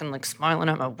friend fucking like smiling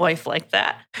at my wife like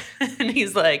that? And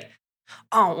he's like,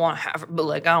 I don't want to have her, but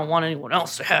like I don't want anyone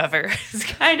else to have her. It's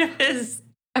kind of his.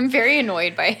 I'm very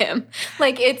annoyed by him.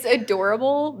 Like it's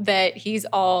adorable that he's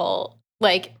all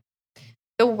like,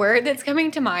 the word that's coming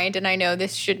to mind, and I know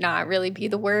this should not really be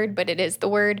the word, but it is the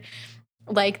word,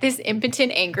 like this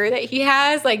impotent anger that he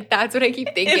has. Like that's what I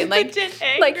keep thinking.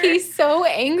 Like he's so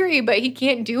angry, but he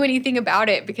can't do anything about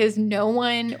it because no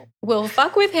one will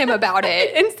fuck with him about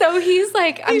it. And so he's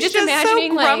like, I'm just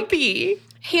imagining so grumpy. like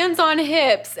hands on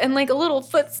hips and like a little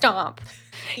foot stomp.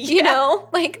 You know,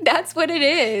 like that's what it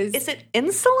is. Is it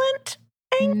insolent?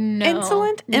 No,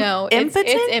 insolent? No, impotent?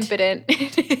 It's impotent.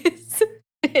 It is.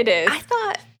 It is. I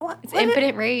thought it's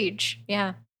impotent rage.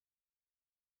 Yeah.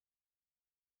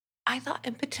 I thought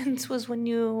impotence was when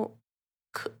you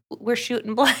were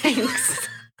shooting blanks.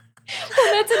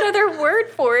 Well, that's another word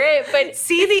for it. But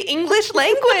see the English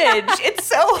language. It's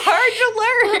so hard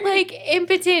to learn. But like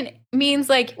impotent means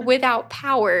like without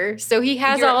power. So he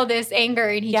has all this anger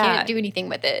and he can't do anything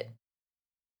with it.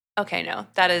 Okay, no,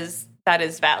 that is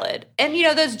valid. And you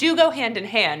know, those do go hand in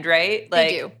hand, right? Like,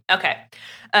 they do. Okay.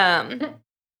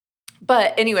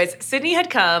 But anyways, Sydney had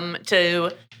come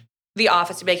to the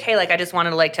office to be like, hey, like, I just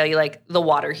wanted to like tell you like the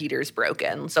water heater's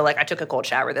broken. So like I took a cold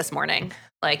shower this morning.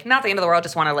 Like not the end of the world,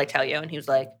 just wanted to like tell you. And he was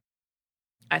like,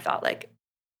 I thought like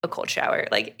a cold shower.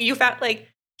 Like you found like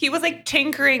he was like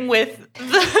tinkering with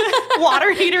the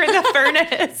water heater in the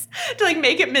furnace to like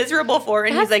make it miserable for her.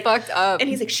 And That's he's like fucked up. And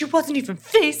he's like, she wasn't even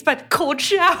faced by the cold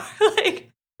shower.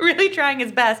 Like really trying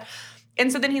his best. And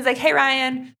so then he's like, hey,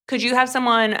 Ryan, could you have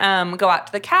someone go out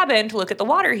to the cabin to look at the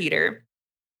water heater?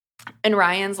 And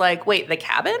Ryan's like, wait, the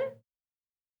cabin?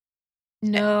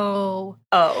 No.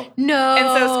 Oh. No.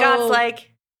 And so Scott's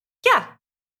like, yeah,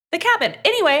 the cabin.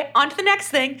 Anyway, on to the next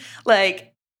thing.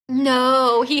 Like,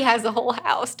 no, he has a whole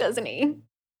house, doesn't he?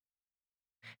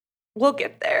 We'll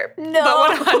get there. No.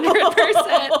 But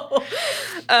 100%.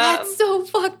 That's so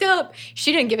fucked fucked up.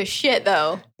 She didn't give a shit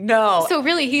though. No. So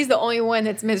really, he's the only one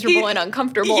that's miserable and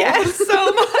uncomfortable. Yes,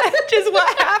 so much is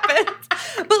what happened.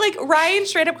 But like Ryan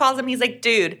straight up calls him. He's like,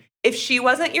 dude, if she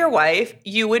wasn't your wife,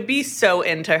 you would be so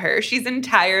into her. She's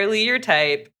entirely your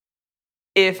type.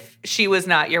 If she was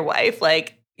not your wife,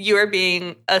 like you are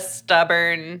being a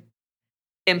stubborn,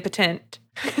 impotent,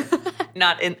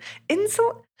 not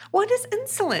insolent. What does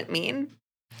insolent mean?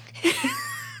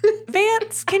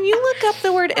 Vance, can you look up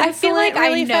the word insolent? I feel like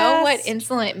really I know fast? what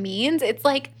insolent means. It's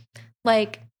like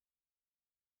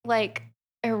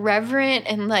irreverent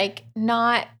and like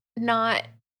not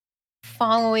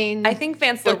following. I think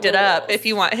Vance the looked it up rules. if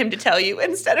you want him to tell you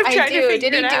instead of I trying to do. figure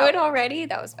Did he it do out. it already?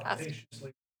 That was fast.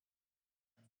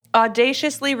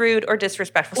 Audaciously rude or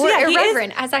disrespectful. Or So yeah, he is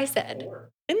irreverent, as I said.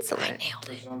 I insolent. nailed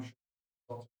it.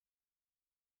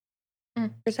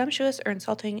 Presumptuous or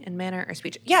insulting in manner or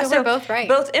speech. Yeah, So we're both right.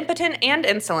 Both impotent and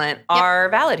insolent are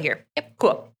valid here. Yep.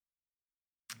 Cool.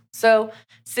 So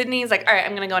Sydney's like, all right,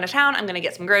 I'm going to go into town. I'm going to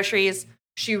get some groceries.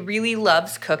 She really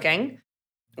loves cooking.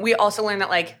 We also learned that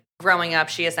like growing up,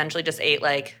 she essentially just ate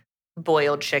like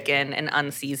boiled chicken and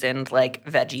unseasoned like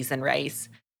veggies and rice.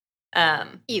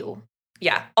 Ew.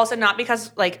 Yeah. Also not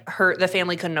because like the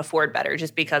family couldn't afford better,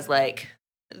 just because like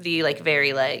the like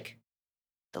very like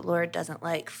the Lord doesn't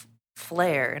like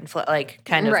flair and like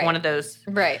kind of Right. one of those.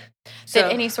 Right. So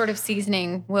That any sort of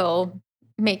seasoning will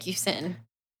make you sin.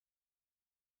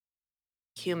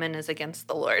 human is against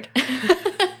the Lord.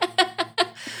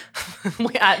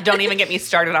 Don't even get me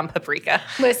started on paprika.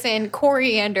 Listen,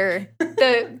 coriander.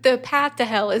 The path to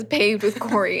hell is paved with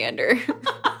coriander.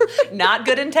 Not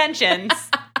good intentions.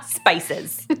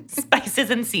 Spices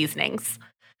and seasonings.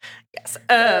 Yes.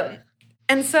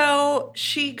 And so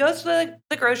she goes to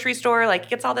the grocery store, like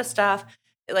gets all this stuff,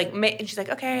 like and she's like,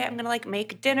 okay, I'm gonna like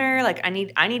make dinner. Like I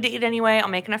need to eat anyway. I'll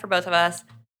make enough for both of us.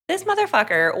 This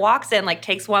motherfucker walks in, like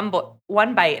takes one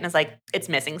bite and is like, it's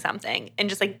missing something, and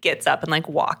just like gets up and like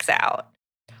walks out.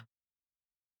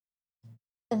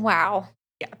 Wow.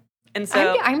 And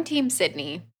so I'm Team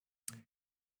Sydney.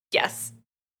 yes,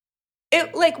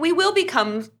 it like we will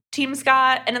become Team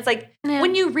Scott, and it's like Yeah.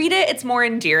 when you read it, it's more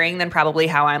endearing than probably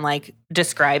how I'm like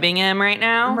describing him right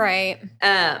now. Right.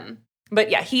 But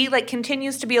yeah, he like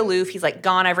continues to be aloof. He's like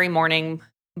gone every morning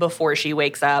before she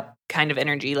wakes up, kind of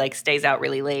energy, like stays out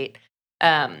really late.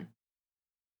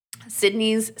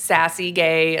 Sydney's sassy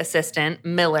gay assistant,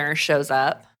 Miller, shows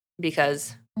up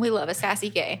because We love a sassy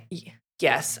gay.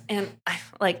 yes, and I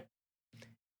like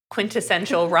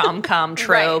quintessential rom-com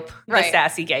trope, right. the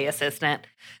sassy gay assistant.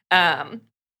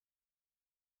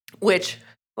 Which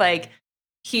like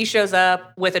he shows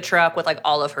up with a truck with like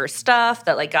all of her stuff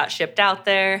that like got shipped out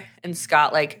there, and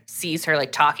Scott like sees her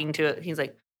like talking to it. He's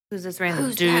like, "Who's this random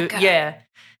Who's dude?" that guy? Yeah,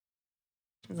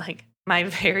 he's like my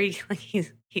very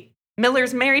like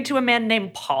Miller's married to a man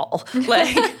named Paul.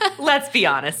 Like, let's be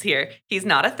honest here, he's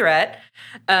not a threat.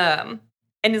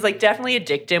 And is like definitely a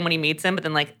dick to him when he meets him, but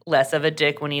then like less of a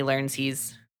dick when he learns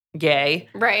he's gay.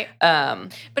 Right. Um,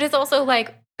 But it's also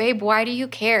like, babe, why do you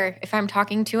care if I'm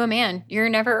talking to a man? You're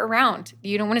never around.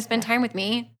 You don't want to spend time with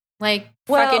me. Like,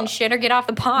 Well, fucking shit or get off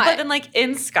the pot. But then, like,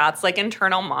 in Scott's, like,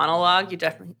 internal monologue, you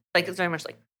definitely, like, it's very much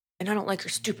like, and I don't like her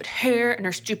stupid hair and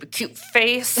her stupid cute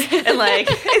face. And, like,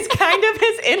 it's kind of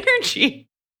his energy.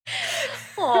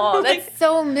 Oh, that's Like,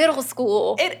 so middle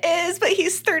school. it is, but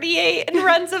he's 38 and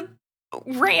runs a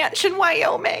ranch in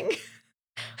Wyoming.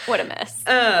 What a mess.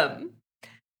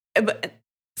 But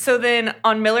so then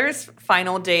on Miller's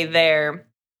final day there,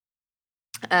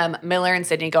 Miller and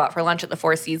Sydney go out for lunch at the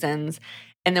Four Seasons.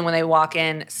 And then when they walk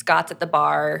in, Scott's at the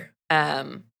bar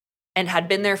and had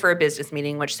been there for a business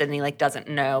meeting, which Sydney like doesn't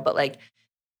know, but like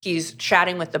he's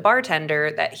chatting with the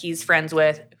bartender that he's friends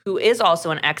with, who is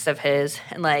also an ex of his,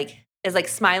 and like is like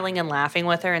smiling and laughing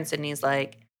with her. And Sydney's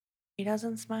like, he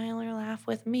doesn't smile or laugh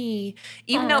with me,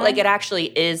 even though like it actually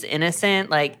is innocent.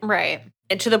 Like, Right.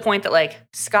 and to the point that like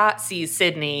Scott sees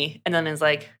Sydney and then is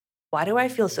like, why do I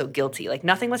feel so guilty? Like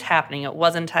nothing was happening. It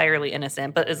was entirely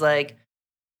innocent, but is like,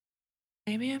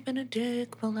 maybe I've been a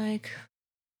dick, but like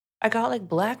I got like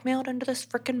blackmailed into this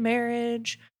freaking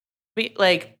marriage.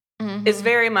 Like Mhm. it's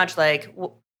very much like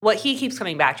what he keeps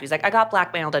coming back to. He's like, I got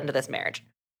blackmailed into this marriage.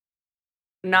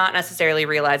 Not necessarily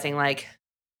realizing like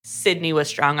Sydney was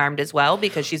strong-armed as well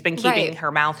because she's been keeping Right.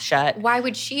 her mouth shut. Why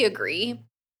would she agree?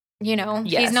 You know,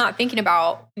 Yes. he's not thinking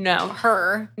about No.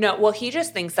 her. No, well, he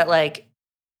just thinks that like,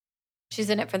 She's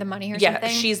in it for the money or yeah, something.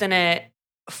 she's in it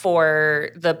for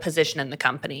the position in the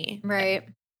company right.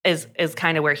 is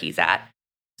kind of where he's at.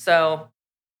 So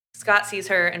Scott sees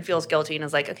her and feels guilty and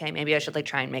is like, okay, maybe I should like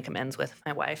try and make amends with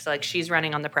my wife. So like she's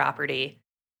running on the property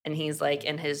and he's like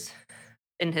in his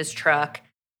in his truck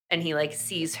and he like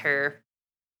sees her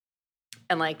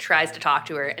and like tries to talk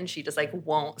to her and she just like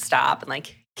won't stop and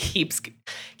like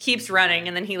keeps running.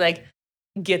 And then he like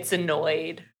gets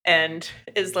annoyed and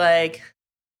is like,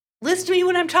 listen to me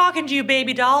when I'm talking to you,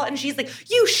 baby doll. And she's like,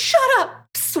 you shut up,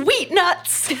 sweet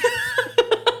nuts.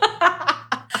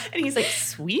 And he's like,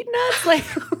 sweet nuts? Like,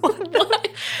 what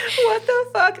the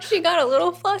fuck? She got a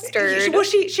little flustered. Well,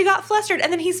 she got flustered.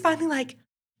 And then he's finally like,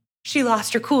 she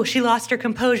lost her cool. She lost her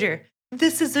composure.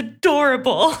 This is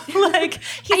adorable. Like,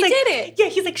 I did it. Yeah,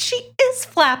 he's like, she is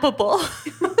flappable.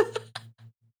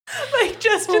 Like,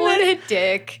 just in what a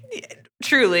dick.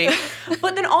 Truly.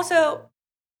 But then also,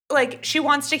 like, she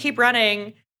wants to keep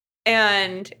running.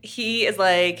 And he is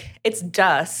like, it's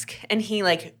dusk. And he,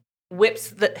 like,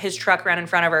 whips his truck around in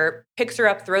front of her, picks her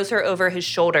up, throws her over his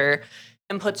shoulder,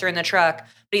 and puts her in the truck.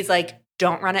 But he's like,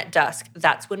 don't run at dusk.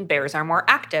 That's when bears are more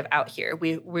active out here.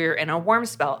 We're in a warm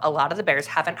spell. A lot of the bears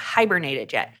haven't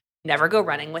hibernated yet. Never go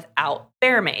running without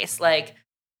bear mace. Like,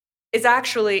 it's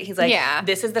actually, he's like,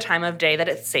 this is the time of day that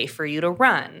it's safe for you to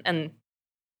run. And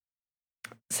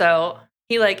so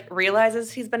he, like,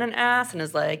 realizes he's been an ass and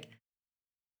is like,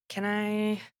 can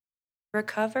I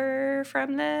recover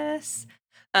from this?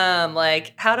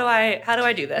 Like, how do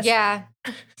I do this? Yeah.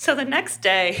 So the next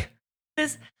day,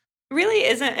 this really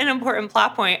isn't an important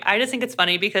plot point. I just think it's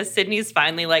funny because Sydney's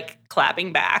finally like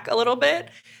clapping back a little bit.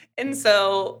 And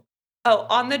so,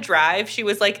 on the drive, she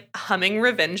was like humming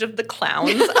Revenge of the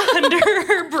Clowns under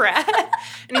her breath.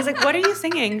 And he's like, what are you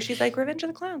singing? She's like, Revenge of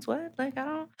the Clowns. What? Like, I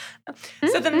don't know.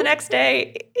 So then the next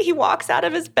day, he walks out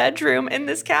of his bedroom in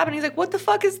this cabin. He's like, what the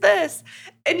fuck is this?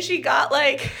 And she got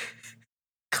like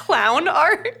clown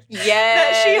art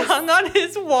that she hung on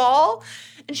his wall.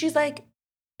 And she's like,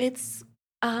 it's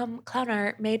clown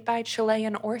art made by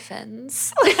Chilean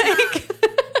orphans. Like,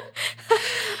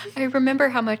 I remember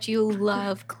how much you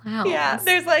love clowns. Yeah,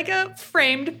 there's like a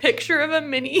framed picture of a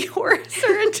mini horse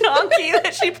or a donkey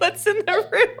that she puts in the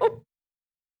room.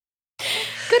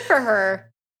 Good for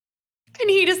her. And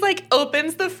he just like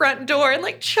opens the front door and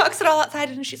like chucks it all outside.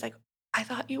 And she's like, I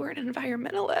thought you were an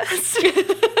environmentalist.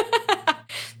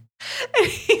 And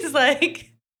he's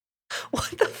like,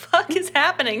 what the fuck is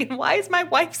happening? And why is my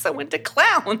wife so into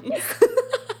clowns?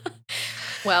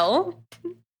 Well,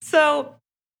 so,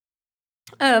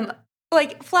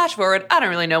 like, flash forward, I don't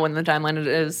really know when the timeline it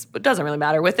is, but it doesn't really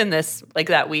matter. Within this, like,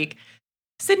 that week,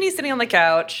 Sydney's sitting on the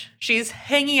couch. She's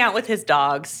hanging out with his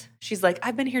dogs. She's like,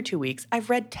 I've been here 2 weeks. I've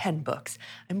read 10 books.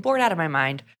 I'm bored out of my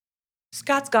mind.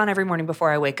 Scott's gone every morning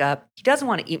before I wake up. He doesn't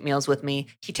want to eat meals with me.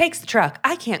 He takes the truck.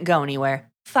 I can't go anywhere.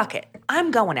 Fuck it. I'm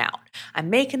going out.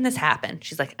 I'm making this happen.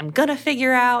 She's like, I'm going to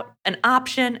figure out an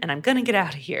option and I'm going to get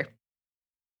out of here.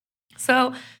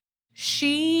 So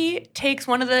she takes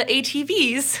one of the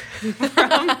ATVs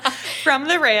from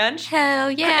the ranch.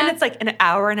 Hell yeah. And it's like an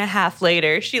hour and a half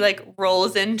later, she like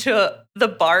rolls into the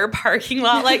bar parking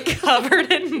lot, like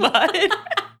covered in mud.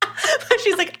 But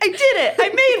she's like, I did it. I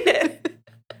made it.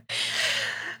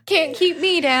 Can't keep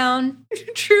me down.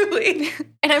 Truly.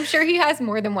 And I'm sure he has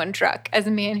more than one truck. As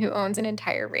a man who owns an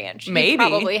entire ranch, maybe. He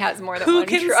probably has more than Who one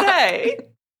truck. Who can say?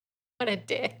 What a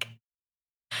dick.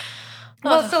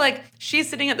 Well, so like she's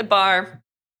sitting at the bar,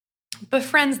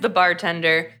 befriends the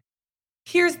bartender.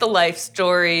 Here's the life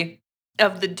story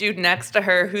of the dude next to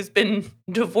her who's been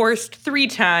divorced 3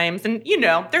 times. And, you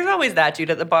know, there's always that dude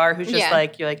at the bar who's just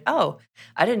like, you're like, oh,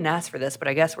 I didn't ask for this, but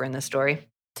I guess we're in this story.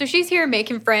 So she's here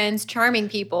making friends, charming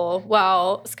people,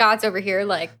 while Scott's over here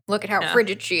like, look at how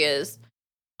frigid she is.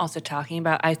 Also talking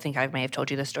about, I think I may have told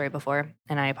you this story before,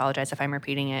 and I apologize if I'm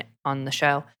repeating it on the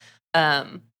show,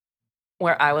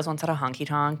 where I was once at a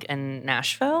honky-tonk in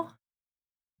Nashville.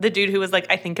 The dude who was like,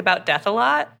 I think about death a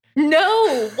lot.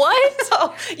 No, what?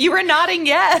 Oh, you were nodding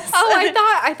yes. Oh,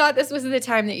 I thought this was the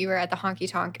time that you were at the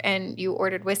honky-tonk and you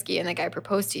ordered whiskey and the guy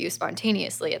proposed to you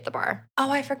spontaneously at the bar.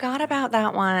 Oh, I forgot about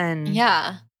that one.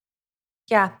 Yeah.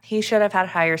 Yeah, he should have had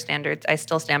higher standards. I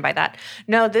still stand by that.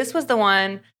 No, this was the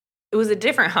one. It was a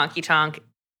different honky-tonk.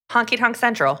 Honky-tonk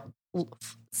Central.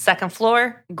 2nd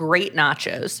floor, great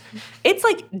nachos. It's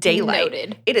like daylight.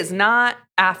 Noted. It is not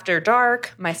after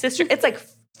dark. My sister, it's like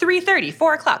 3:30,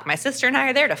 4 o'clock. My sister and I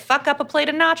are there to fuck up a plate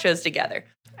of nachos together.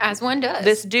 As one does.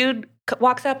 This dude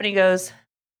walks up and he goes,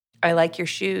 I like your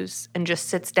shoes, and just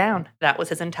sits down. That was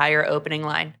his entire opening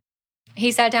line.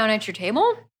 He sat down at your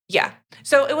table? Yeah.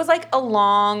 So it was like a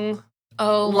long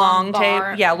bar.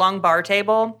 table. Yeah, long bar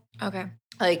table. Okay.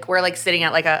 Like we're like sitting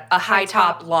at like a high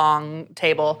top long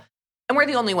table, and we're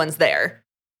the only ones there.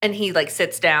 And he like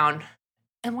sits down,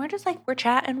 and we're just like, we're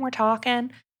chatting, we're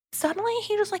talking. Suddenly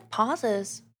he just like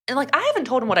pauses And like, I haven't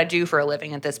told him what I do for a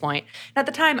living at this point. And at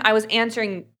the time, I was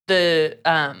answering the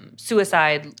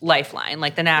suicide lifeline,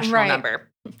 like the national number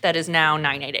that is now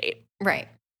 988. Right.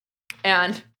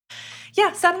 And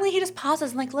yeah, suddenly he just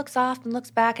pauses and like looks off and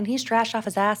looks back, and he's trashed off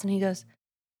his ass, and he goes,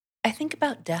 I think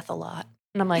about death a lot.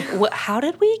 And I'm like, what? How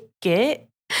did we get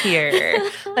here?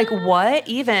 Like, what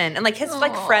even? And like his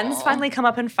like friends finally come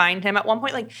up and find him. At one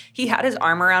point, like he had his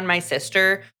arm around my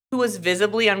sister, who was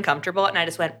visibly uncomfortable, and I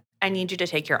just went, I need you to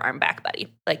take your arm back,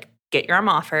 buddy. Like, get your arm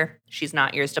off her. She's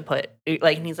not yours to put.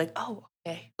 Like, and he's like, oh,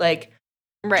 okay. Like,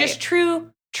 just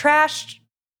true trashed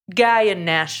guy in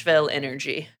Nashville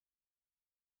energy.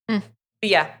 But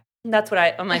yeah, that's what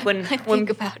I'm like when I think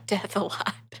about death a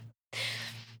lot.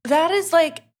 That is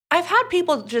like, I've had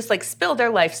people just like spill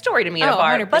their life story to me at a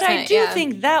bar, but I do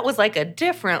think that was like a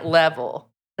different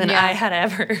level than I had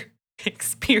ever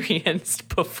experienced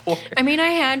before. I mean, I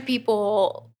had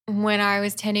people when I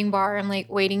was tending bar and like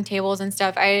waiting tables and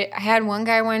stuff. I had one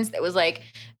guy once that was like,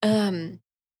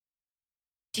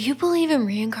 do you believe in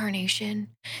reincarnation?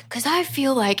 Because I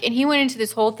feel like, and he went into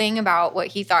this whole thing about what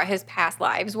he thought his past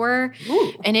lives were.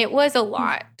 Ooh. And it was a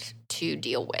lot to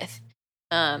deal with.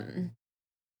 And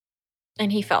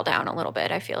he fell down a little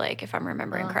bit, I feel like, if I'm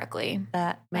remembering correctly.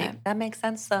 That makes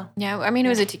sense, though. Yeah, I mean, it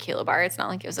was a tequila bar. It's not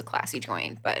like it was a classy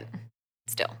joint, but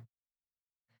still.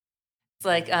 It's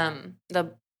like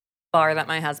the bar that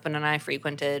my husband and I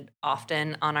frequented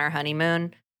often on our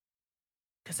honeymoon,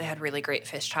 because they had really great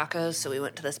fish tacos. So we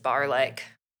went to this bar, like,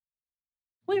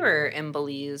 we were in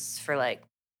Belize for like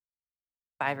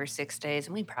 5 or 6 days,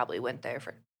 and we probably went there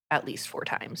for at least 4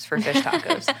 times for fish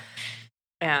tacos.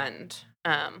 And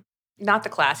not the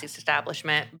classiest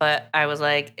establishment, but I was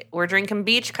like, we're drinking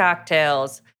beach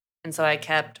cocktails. And so I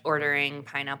kept ordering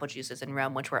pineapple juices and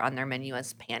rum, which were on their menu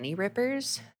as panty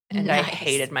rippers. And I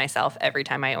hated myself every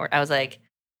time I ordered. I was like,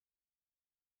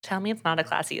 tell me it's not a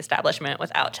classy establishment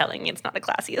without telling me it's not a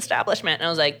classy establishment. And I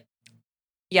was like,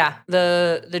 yeah,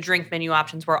 the drink menu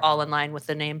options were all in line with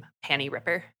the name Panty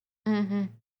Ripper. Mm-hmm.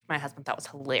 My husband thought it was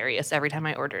hilarious every time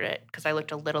I ordered it because I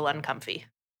looked a little uncomfy.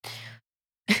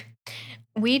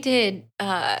 We did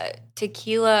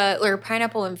tequila or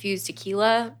pineapple infused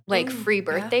tequila, like free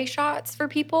birthday shots for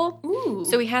people. Ooh.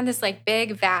 So we had this like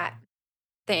big vat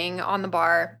thing on the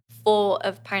bar full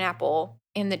of pineapple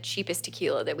and the cheapest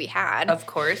tequila that we had. Of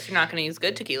course, you're not going to use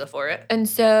good tequila for it. And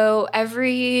so I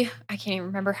can't even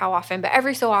remember how often, but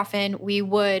every so often we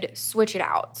would switch it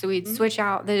out. So we'd switch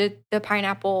out the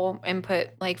pineapple and put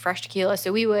like fresh tequila.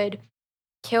 So we would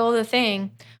kill the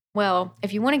thing. Well,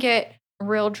 if you want to get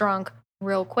real drunk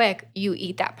real quick, you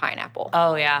eat that pineapple.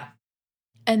 Oh, yeah.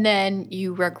 And then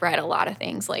you regret a lot of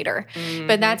things later. Mm-hmm.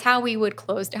 But that's how we would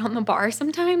close down the bar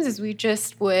sometimes, is we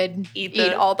just would eat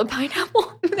all the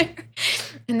pineapple there.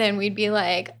 And then we'd be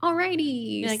like,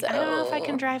 alrighty. Like, I don't know if I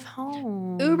can drive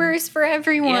home. Uber's for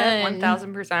everyone. Yeah,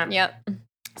 1,000%. Yep.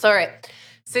 So, all right.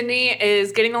 Sydney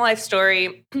is getting the life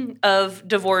story of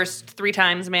divorced 3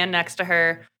 times, man next to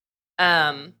her.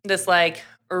 This, like,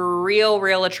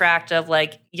 real attractive,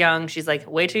 like young. She's like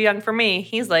way too young for me.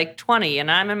 He's like 20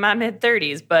 and I'm in my mid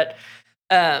 30s. But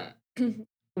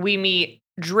we meet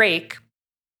Drake,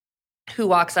 who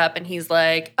walks up and he's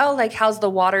like, oh, like, how's the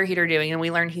water heater doing? And we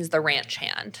learn he's the ranch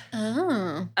hand.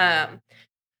 Oh.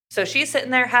 So she's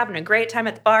sitting there having a great time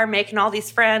at the bar, making all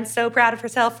these friends, so proud of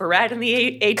herself for riding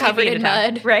the ATV. Covered in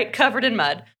mud. Right, covered in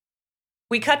mud.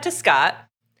 We cut to Scott.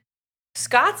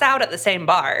 Scott's out at the same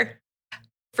bar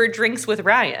for drinks with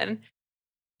Ryan.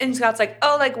 And Scott's like,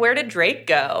 oh, like, where did Drake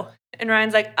go? And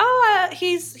Ryan's like, oh,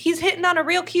 he's hitting on a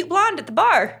real cute blonde at the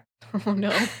bar. Oh,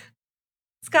 no.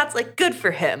 Scott's like, good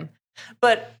for him.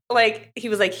 But, like, he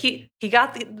was like, he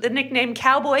got the nickname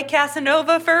Cowboy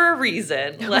Casanova for a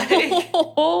reason. Like,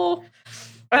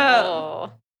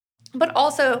 But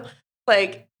also,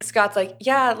 like, Scott's like,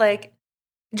 yeah, like,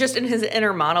 just in his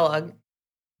inner monologue,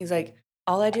 he's like,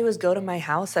 all I do is go to my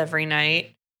house every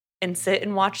night and sit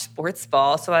and watch sports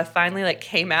ball. So I finally, like,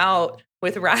 came out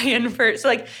with Ryan first. So,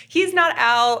 like, he's not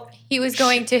out. He was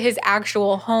going to his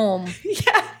actual home.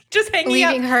 Yeah, just hanging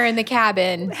out. Leaving her in the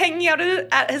cabin. Hanging out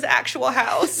at his actual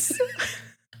house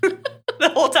the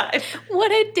whole time.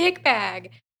 What a dick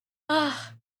bag.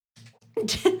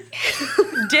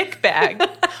 Dick bag.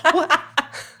 What?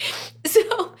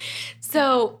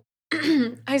 So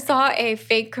I saw a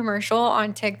fake commercial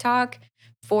on TikTok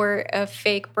for a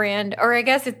fake brand, or I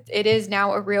guess it is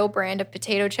now a real brand of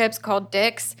potato chips called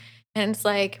Dicks. And it's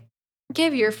like,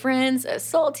 give your friends a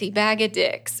salty bag of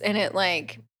dicks. And it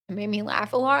made me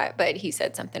laugh a lot, but he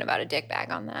said something about a dick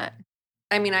bag on that.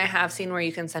 I mean, I have seen where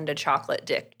you can send a chocolate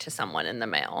dick to someone in the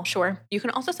mail. Sure. You can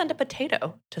also send a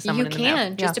potato to someone in the mail. You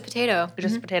can. Just a potato.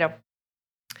 Just a potato.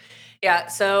 Yeah,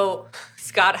 so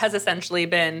Scott has essentially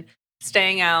been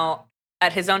staying out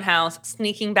at his own house,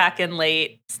 sneaking back in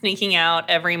late, sneaking out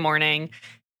every morning,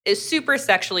 is super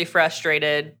sexually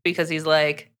frustrated because he's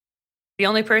like, the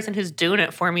only person who's doing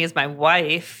it for me is my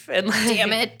wife. And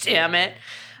like, damn it.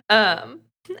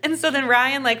 And so then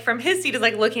Ryan, like from his seat, is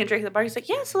like looking at Drake at the bar. He's like,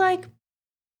 yeah, so like,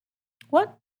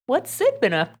 what's Sid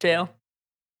been up to?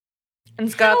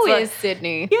 And Scott's How like, is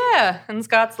Sydney? yeah. And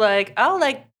Scott's like, oh,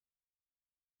 like,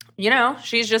 you know,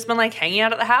 she's just been like hanging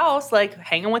out at the house, like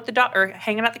hanging with the dog or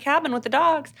hanging at the cabin with the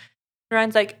dogs. And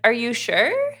Ryan's like, are you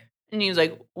sure? And he's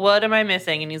like, what am I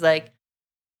missing? And he's like,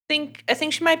 I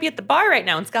think she might be at the bar right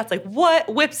now. And Scott's like,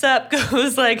 what? Whips up,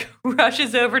 goes like,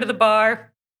 rushes over to the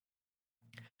bar,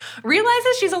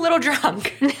 realizes she's a little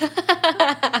drunk,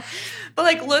 but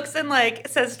like looks and like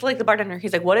says to like the bartender,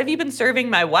 he's like, what have you been serving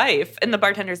my wife? And the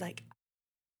bartender's like,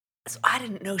 so I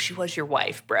didn't know she was your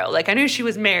wife, bro. Like I knew she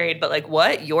was married, but like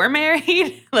what? You're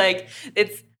married? Like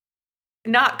it's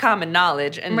not common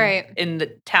knowledge in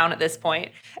the town at this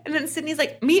point. And then Sydney's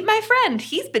like, meet my friend.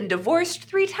 He's been divorced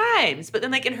 3 times. But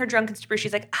then like in her drunken stupor,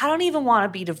 she's like, I don't even want to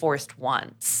be divorced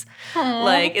once. Aww.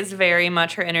 Like it's very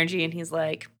much her energy. And he's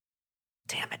like,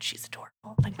 damn it, she's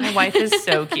adorable. Like my wife is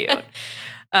so cute.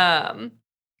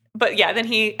 But yeah, then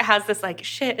he has this like,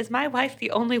 shit, is my wife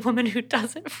the only woman who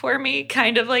does it for me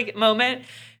kind of like moment.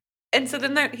 And so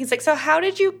then he's like, so how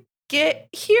did you get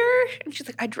here? And she's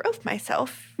like, I drove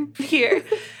myself here.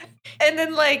 And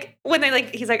then like when they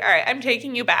like, he's like, all right, I'm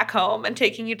taking you back home and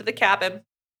taking you to the cabin.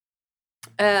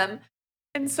 And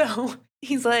so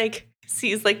he's like,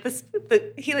 sees like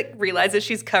he like realizes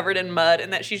she's covered in mud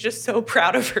and that she's just so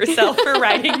proud of herself for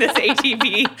riding this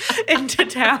ATV into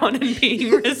town and being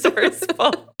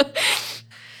resourceful.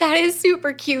 That is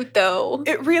super cute though.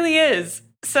 It really is.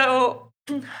 So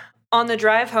on the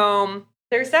drive home,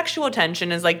 their sexual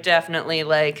tension is like definitely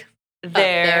like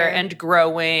there and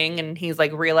growing. And he's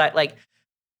like they're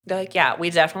like, yeah, we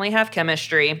definitely have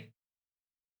chemistry.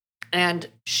 And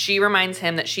she reminds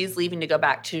him that she's leaving to go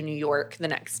back to New York the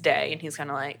next day. And he's kind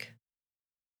of like,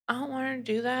 I don't want her to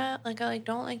do that. Like, I like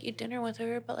don't like eat dinner with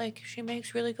her, but like she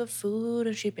makes really good food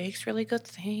and she bakes really good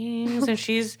things and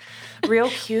she's real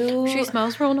cute. She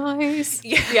smells real nice.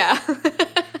 Yeah.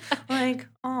 Like,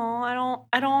 oh, I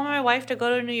don't want my wife to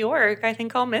go to New York. I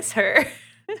think I'll miss her.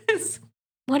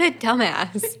 What a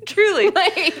dumbass. Truly.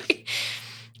 Like,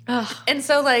 and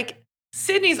so like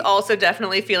Sydney's also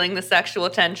definitely feeling the sexual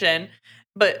tension,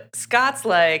 but Scott's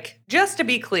like, just to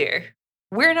be clear,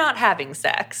 we're not having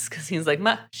sex. Because he's like,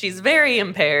 she's very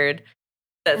impaired.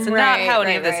 That's not how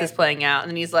any of this is playing out.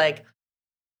 And he's like,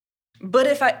 but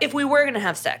if we were going to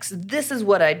have sex, this is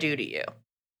what I do to you.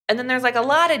 And then there's like a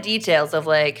lot of details of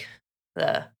like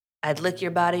I'd lick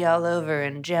your body all over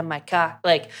and jam my cock.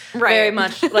 Like very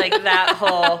much like that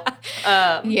whole.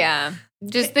 Yeah.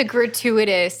 Just the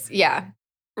gratuitous. Yeah.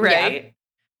 Right. Yeah.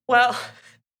 Well,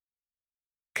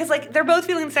 because like they're both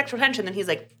feeling sexual tension. Then he's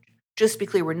like, just to be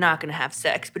clear, we're not going to have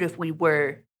sex. But if we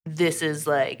were, this is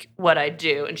like what I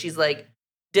do. And she's like,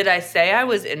 did I say I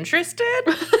was interested?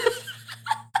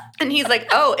 And he's like,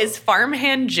 oh, is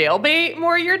farmhand jailbait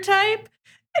more your type?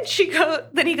 And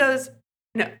then he goes,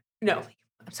 no,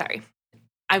 I'm sorry.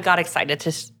 I got excited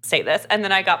to say this. And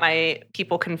then I got my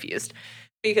people confused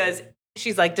because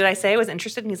she's like, did I say I was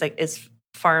interested? And he's like, is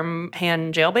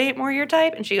farmhand jailbait more your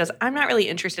type? And she goes, I'm not really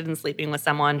interested in sleeping with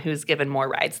someone who's given more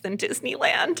rides than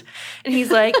Disneyland. And he's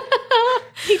like,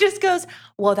 he just goes,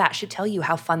 well, that should tell you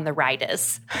how fun the ride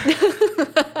is.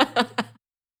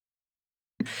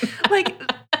 Like,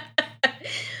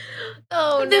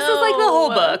 oh, this is like the whole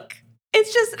book.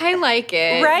 It's just, I like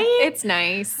it. Right? It's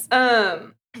nice.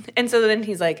 And so then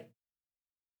he's like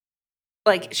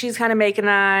she's kind of making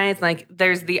eyes. Like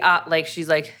there's the, like, she's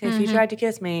like, if he tried to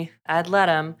kiss me, I'd let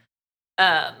him.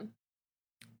 And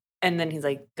then he's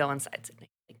like, go inside, Sydney.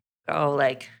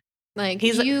 Like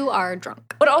you are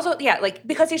drunk. But also, yeah, like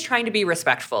because he's trying to be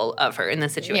respectful of her in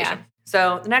this situation. Yeah.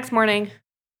 So the next morning,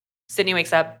 Sydney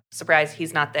wakes up, surprise,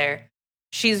 he's not there.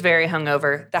 She's very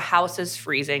hungover. The house is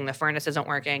freezing. The furnace isn't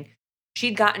working.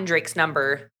 She'd gotten Drake's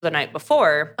number the night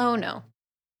before. Oh, no.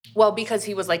 Well, because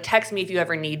he was like, text me if you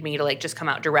ever need me to like just come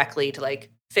out directly to like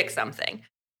fix something.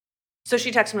 So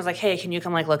she texted him, was like, hey, can you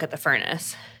come like look at the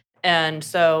furnace? And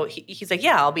so he's like,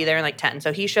 yeah, I'll be there in like 10.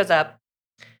 So he shows up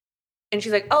and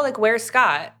she's like, oh, like, where's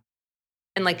Scott?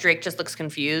 And like Drake just looks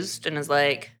confused and is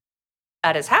like,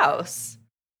 at his house.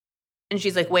 And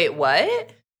she's like, wait,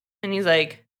 what? And he's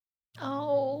like,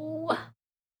 oh,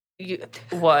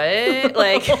 what?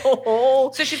 Like,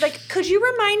 so she's like, could you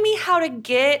remind me how to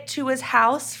get to his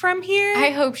house from here?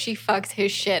 I hope she fucks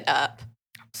his shit up.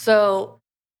 So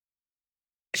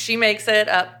she makes it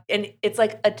up, and it's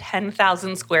like a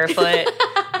 10,000 square foot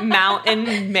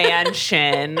mountain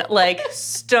mansion, like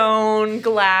stone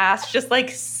glass, just like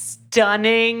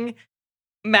stunning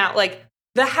like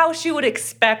the house you would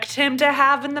expect him to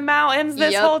have in the mountains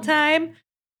this whole time.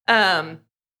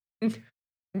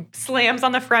 Slams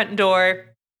on the front door.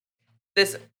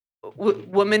 This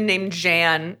woman named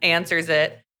Jan answers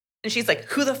it, and she's like,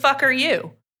 "Who the fuck are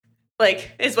you?"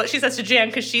 Like, is what she says to Jan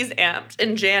because she's amped.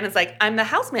 And Jan is like, "I'm the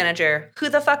house manager. Who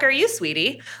the fuck are you,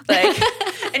 sweetie?" Like,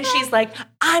 and she's like,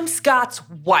 "I'm Scott's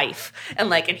wife." And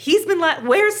like, and he's been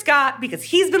where's Scott? Because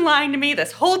he's been lying to me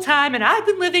this whole time. And I've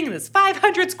been living in this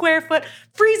 500 square foot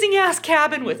freezing ass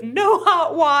cabin with no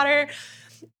hot water.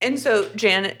 And so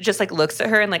Jan just like looks at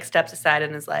her and like steps aside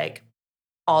and is like,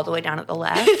 all the way down at the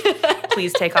left,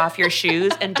 please take off your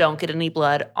shoes and don't get any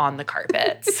blood on the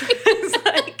carpets. It's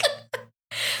like,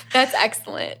 that's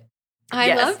excellent.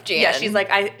 I love Jan. Yeah, she's like,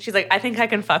 I think I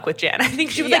can fuck with Jan. I think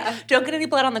she was like, don't get any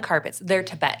blood on the carpets. They're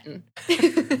Tibetan.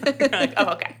 You're like,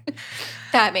 oh, okay.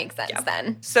 That makes sense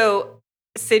then. So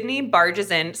Sydney barges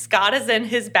in. Scott is in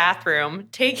his bathroom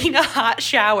taking a hot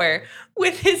shower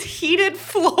with his heated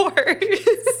floors.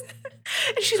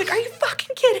 And she's like, are you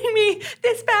fucking kidding me?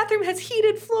 This bathroom has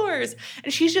heated floors.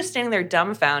 And she's just standing there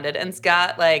dumbfounded. And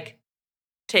Scott like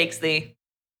takes the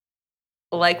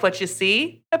like what you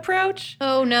see approach.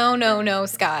 Oh, no,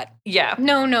 Scott. Yeah.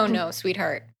 No,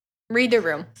 sweetheart. Read the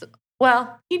room.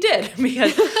 Well, he did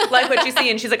because like what you see.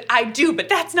 And she's like, I do, but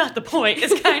that's not the point.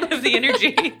 Is kind of the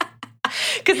energy.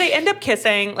 Because they end up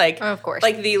kissing, like, oh, of course.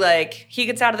 Like he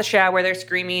gets out of the shower, they're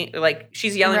screaming, like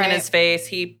she's yelling in his face.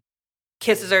 He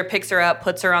kisses her, picks her up,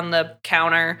 puts her on the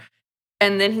counter.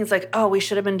 And then he's like, oh, we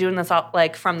should have been doing this all,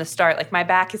 like from the start. Like my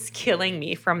back is killing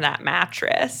me from that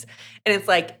mattress. And it's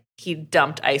like he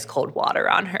dumped ice cold water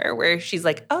on her where she's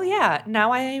like, oh yeah,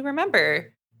 now I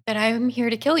remember. That I'm here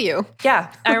to kill you.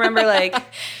 Yeah. I remember like,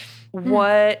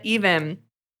 what even?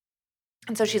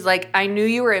 And so she's like, I knew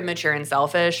you were immature and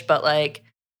selfish, but like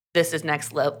this is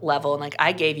next level. And like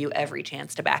I gave you every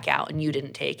chance to back out and you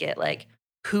didn't take it. Like,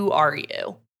 who are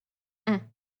you?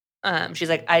 She's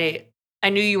like, I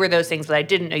knew you were those things, but I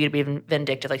didn't know you'd be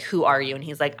vindictive. Like, who are you? And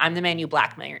he's like, I'm the man you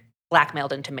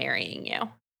blackmailed into marrying you.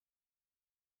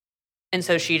 And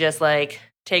so she just like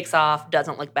takes off,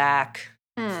 doesn't look back,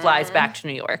 flies back to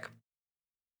New York.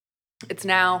 It's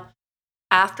now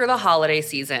after the holiday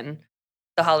season.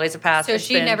 The holidays have passed. So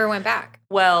she never went back.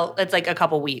 Well, it's like a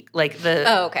couple weeks. Like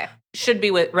okay. Should be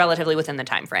relatively within the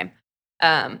time frame.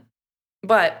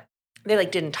 But they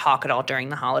like didn't talk at all during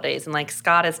the holidays, and like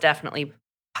Scott is definitely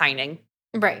pining.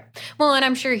 Right. Well, and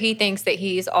I'm sure he thinks that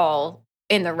he's all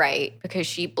in the right because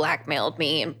she blackmailed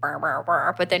me and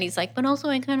but then he's like, but also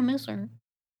I kind of miss her.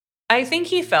 I think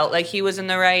he felt like he was in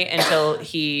the right until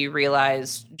he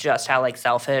realized just how like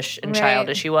selfish and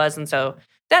childish he was, and so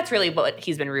that's really what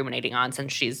he's been ruminating on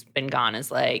since she's been gone.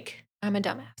 Is like, I'm a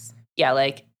dumbass. Yeah,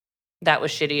 like that was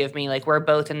shitty of me. Like we're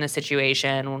both in this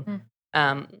situation.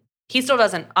 He still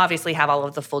doesn't obviously have all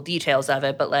of the full details of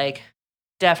it, but like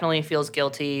definitely feels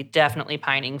guilty, definitely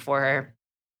pining for her.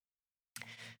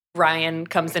 Ryan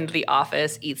comes into the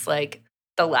office, eats like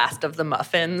the last of the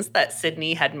muffins that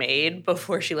Sydney had made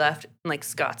before she left. And like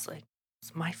Scott's like,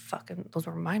 those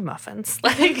were my muffins.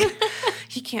 Like,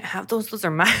 he can't have those. Those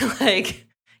are my, like,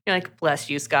 you're like, bless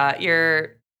you, Scott.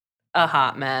 You're a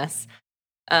hot mess.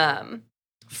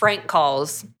 Frank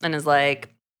calls and is like,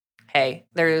 hey,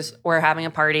 we're having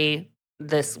a party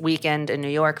this weekend in New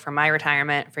York for my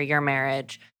retirement, for your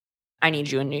marriage. I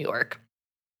need you in New York.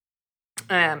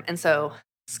 And so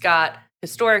Scott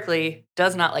historically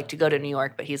does not like to go to New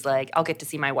York, but he's like, I'll get to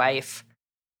see my wife.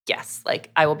 Yes, like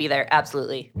I will be there.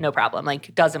 Absolutely. No problem.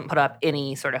 Like doesn't put up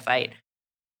any sort of fight.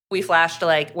 We flash to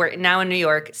like, we're now in New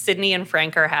York. Sydney and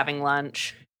Frank are having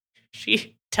lunch.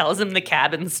 She tells him the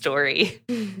cabin story.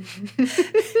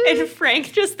 And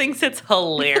Frank just thinks it's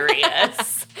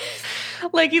hilarious.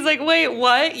 Like, he's like, wait,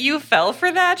 what? You fell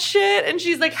for that shit? And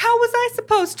she's like, how was I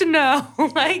supposed to know?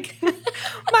 Like,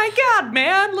 my God,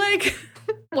 man. Like,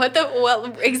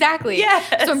 well, exactly.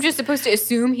 Yes. So I'm just supposed to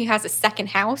assume he has a second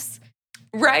house?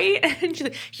 Right? And she's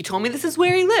like, he told me this is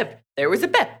where he lived. There was a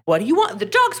bed. What do you want? The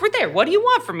dogs were there. What do you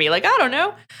want from me? Like, I don't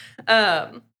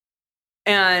know.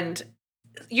 And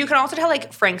you can also tell,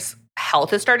 like, Frank's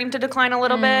health is starting to decline a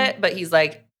little bit, but he's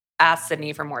like, ask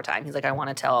Sydney for more time. He's like, I want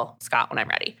to tell Scott when I'm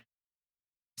ready.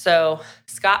 So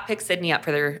Scott picks Sydney up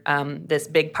for their this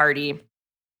big party,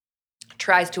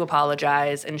 tries to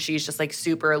apologize, and she's just like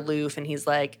super aloof. And he's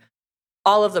like,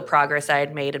 all of the progress I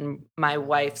had made in my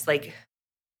wife's like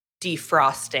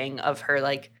defrosting of her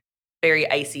like very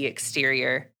icy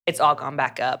exterior, it's all gone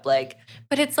back up. Like,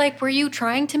 but it's like, were you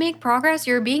trying to make progress?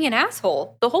 You're being an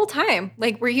asshole the whole time.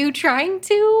 Like, were you trying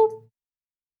to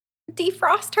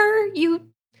defrost her? You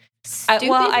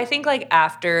stupid. I think like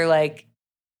after like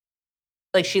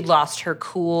she'd lost her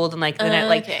cool and like then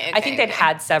I think they'd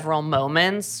had several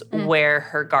moments where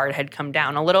her guard had come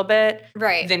down a little bit.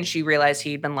 Right. Then she realized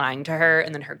he'd been lying to her,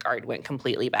 and then her guard went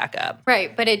completely back up.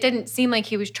 Right. But it didn't seem like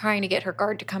he was trying to get her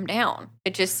guard to come down.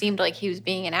 It just seemed like he was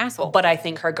being an asshole. But I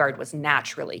think her guard was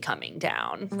naturally coming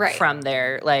down right. from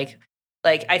there. Like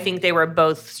I think they were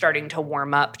both starting to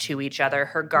warm up to each other.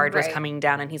 Her guard was coming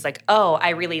down, and he's like, oh,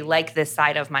 I really like this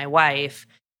side of my wife.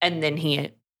 And then he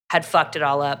had fucked it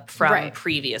all up from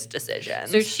previous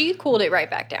decisions. So she cooled it right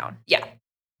back down. Yeah.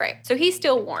 Right. So he's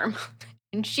still warm,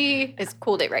 and she has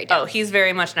cooled it right down. Oh, he's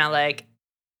very much now like,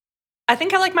 I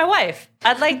think I like my wife.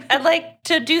 I'd like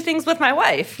to do things with my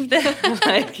wife.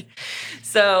 Like,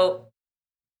 so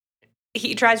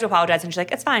he tries to apologize, and she's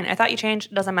like, it's fine. I thought you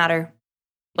changed. It doesn't matter.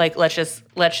 Like, let's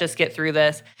just get through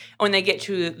this. And when they get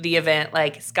to the event,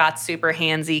 like, Scott's super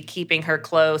handsy, keeping her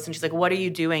close. And she's like, what are you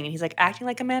doing? And he's like, acting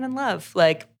like a man in love.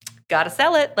 Like, gotta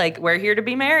sell it. Like, we're here to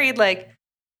be married. Like,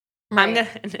 I'm going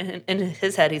to, in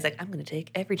his head, he's like, I'm going to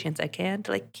take every chance I can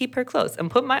to, like, keep her close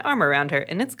and put my arm around her.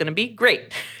 And it's going to be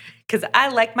great because I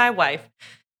like my wife.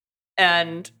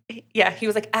 And yeah, he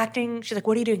was like acting. She's like,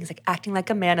 what are you doing? He's like, acting like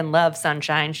a man in love,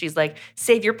 sunshine. She's like,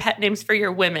 save your pet names for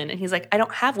your women. And he's like, I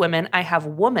don't have women. I have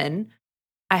woman.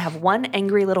 I have one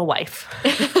angry little wife.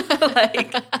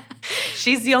 Like,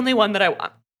 she's the only one that I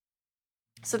want.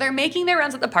 So they're making their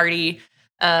rounds at the party.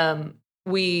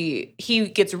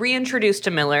 He gets reintroduced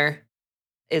to Miller,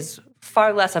 is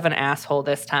far less of an asshole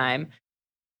this time.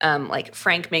 Like,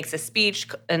 Frank makes a speech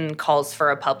and calls for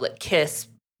a public kiss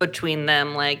between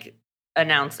them, like,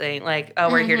 announcing, like,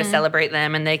 oh, we're here to celebrate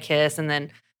them, and they kiss. And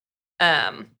then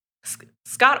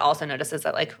Scott also notices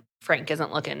that, like, Frank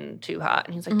isn't looking too hot.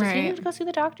 And he's like, does he need to go see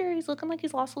the doctor? He's looking like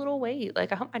he's lost a little weight.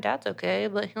 Like, I hope my dad's okay.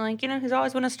 But, like, he's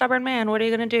always been a stubborn man. What are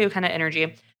you going to do? Kind of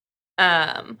energy.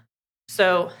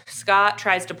 So Scott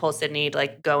tries to pull Sydney to,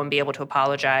 like, go and be able to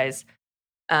apologize.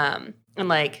 And,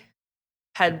 like,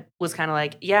 was kind of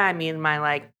like, yeah, I mean, my,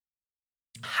 like,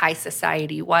 high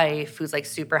society wife who's, like,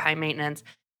 super high maintenance.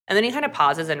 And then he kind of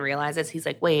pauses and realizes, he's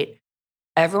like, wait,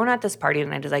 everyone at this party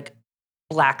tonight is, like,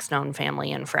 Blackstone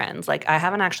family and friends. Like, I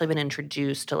haven't actually been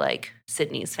introduced to, like,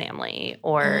 Sydney's family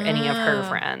or any of her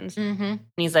friends. And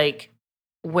he's like,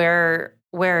 where's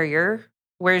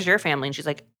your family? And she's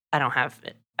like, I don't have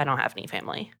any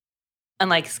family. And,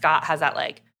 like, Scott has that,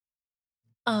 like,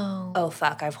 oh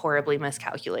fuck, I've horribly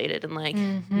miscalculated and, like,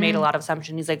 made a lot of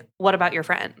assumptions. He's like, what about your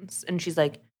friends? And she's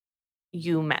like,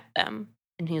 you met them.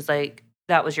 And he's like,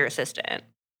 that was your assistant.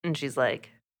 And she's like,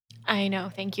 I know.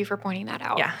 Thank you for pointing that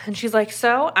out. Yeah. And she's like,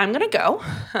 so I'm going to go.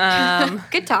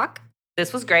 Good talk.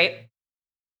 This was great.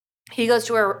 He goes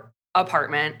to her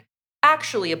apartment,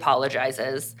 actually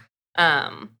apologizes,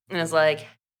 and is like,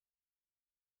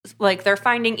 they're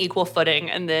finding equal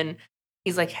footing. And then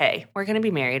he's like, hey, we're going to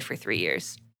be married for 3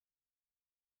 years.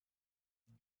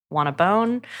 Want a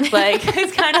bone? Like,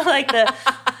 it's kind of like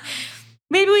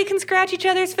maybe we can scratch each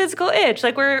other's physical itch.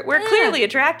 Like, we're clearly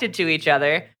attracted to each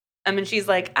other. And she's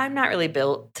like, I'm not really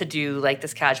built to do, like,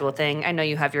 this casual thing. I know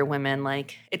you have your women.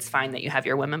 Like, it's fine that you have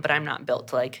your women, but I'm not built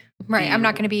to, like. Right. I'm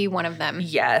not going to be one of them.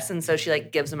 Yes. And so she,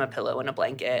 like, gives him a pillow and a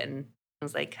blanket and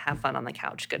was like, have fun on the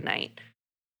couch. Good night.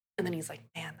 And then he's like,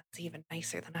 man, that's even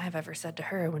nicer than I've ever said to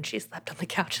her when she slept on the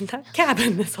couch in that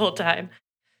cabin this whole time.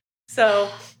 So,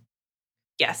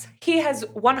 yes, he has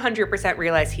 100%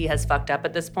 realized he has fucked up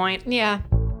at this point. Yeah.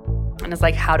 And it's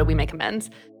like, how do we make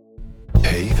amends?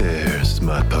 Hey there,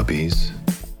 smut puppies.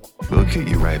 We'll get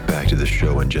you right back to the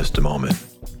show in just a moment.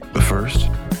 But first,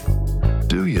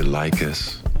 do you like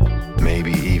us?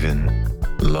 Maybe even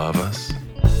love us?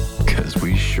 'Cause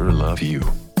we sure love you.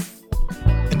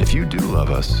 And if you do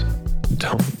love us,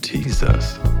 don't tease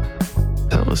us.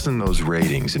 Tell us in those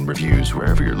ratings and reviews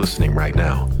wherever you're listening right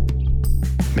now.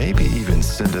 Maybe even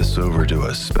send us over to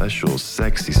a special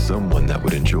sexy someone that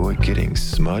would enjoy getting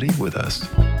smutty with us.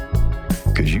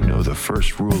 'Cause you know the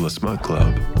first rule of Smut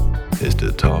Club is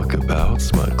to talk about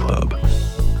Smut Club.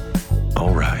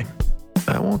 All right,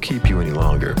 I won't keep you any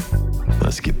longer.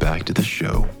 Let's get back to the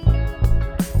show.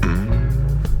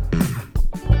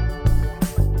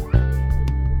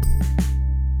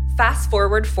 Fast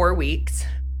forward 4 weeks,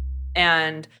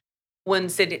 and when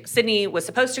Sydney was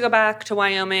supposed to go back to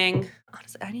Wyoming,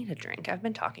 honestly, I need a drink. I've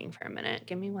been talking for a minute.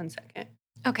 Give me 1 second.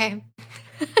 Okay.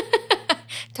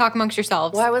 Talk amongst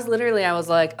yourselves. Well, I was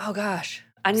like, oh gosh,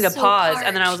 I need to pause.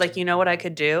 And then I was like, you know what I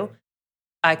could do?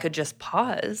 I could just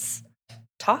pause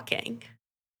talking.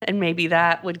 And maybe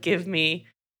that would give me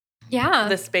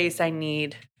the space I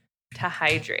need to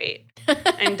hydrate.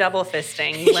 I'm double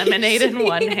fisting lemonade in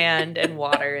one hand and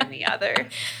water in the other.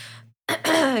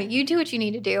 You do what you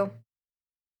need to do.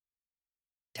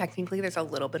 Technically, there's a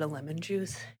little bit of lemon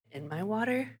juice in my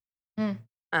water. Mm.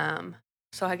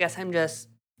 So I guess I'm just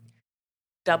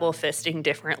double fisting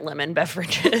different lemon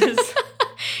beverages.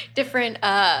 Different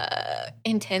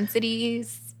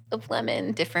intensities of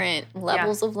lemon, different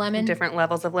levels of lemon. Different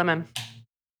levels of lemon.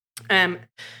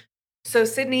 So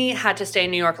Sydney had to stay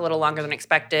in New York a little longer than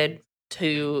expected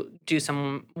to do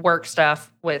some work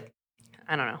stuff with,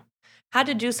 I don't know, had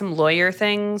to do some lawyer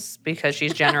things because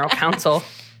she's general counsel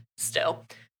still.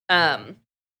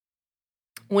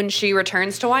 When she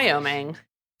returns to Wyoming,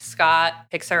 Scott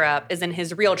picks her up, is in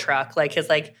his real truck, like his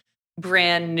like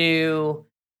brand new,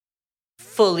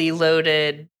 fully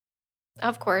loaded,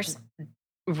 of course,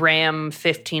 Ram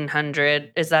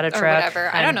 1500. Is that a truck? Or whatever.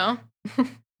 I don't know.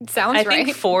 It sounds right. I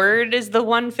think Ford is the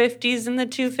 150s and the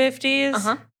 250s.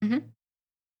 Uh-huh. Mm-hmm.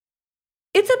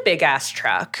 It's a big ass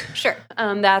truck. Sure.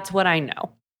 That's what I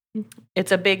know.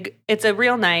 It's a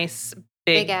real nice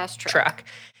big ass truck.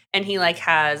 And he like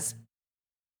has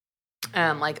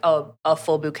like a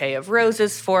full bouquet of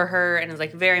roses for her and is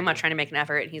like very much trying to make an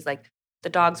effort. And he's like, the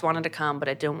dogs wanted to come, but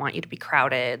I didn't want you to be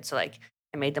crowded. So like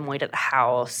I made them wait at the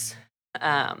house.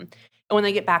 And when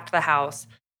they get back to the house,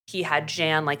 he had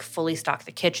Jan like fully stock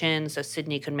the kitchen so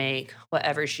Sydney could make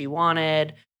whatever she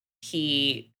wanted.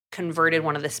 He converted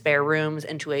one of the spare rooms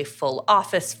into a full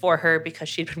office for her because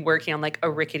she'd been working on like a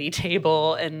rickety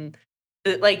table and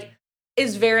like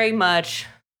is very much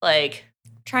like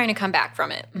trying to come back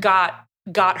from it.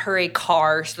 Got her a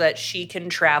car so that she can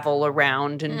travel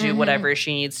around and do whatever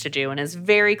she needs to do and is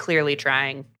very clearly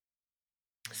trying.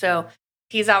 So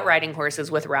he's out riding horses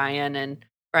with Ryan and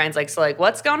Ryan's like, so like,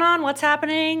 what's going on? What's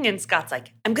happening? And Scott's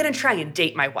like, I'm going to try and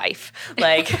date my wife.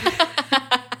 Like,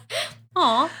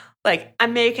 aw. Like,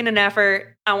 I'm making an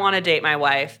effort. I want to date my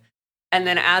wife. And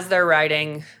then as they're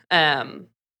riding, they're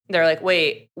like,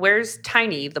 wait, where's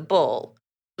Tiny, the bull,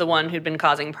 the one who'd been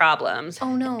causing problems?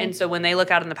 Oh, no. And so when they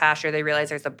look out in the pasture, they realize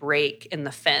there's a break in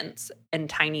the fence and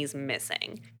Tiny's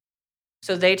missing.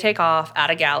 So they take off at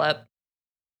a gallop,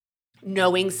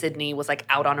 knowing Sydney was like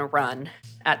out on a run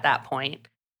at that point.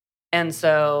 And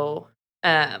so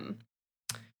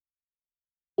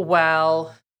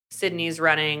while Sydney's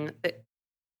running,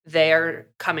 they're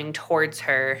coming towards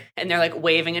her and they're like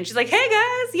waving and she's like, hey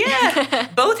guys, yeah,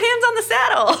 both hands on the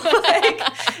saddle. Like,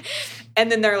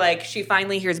 and then they're like, she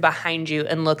finally hears behind you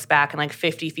and looks back and like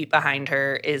 50 feet behind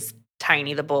her is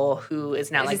Tiny the bull, who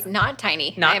is now like not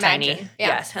tiny. Not tiny. Yeah.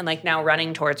 Yes. And like now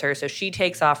running towards her. So she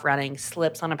takes off running,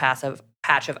 slips on a patch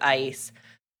of ice,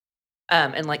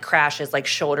 and like crashes like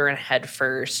shoulder and head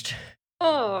first.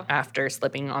 Oh. After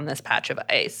slipping on this patch of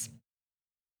ice.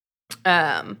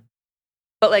 But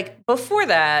like before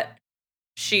that,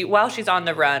 while she's on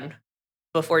the run,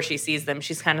 before she sees them,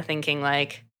 she's kind of thinking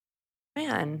like,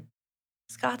 man,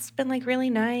 Scott's been like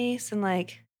really nice and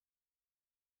like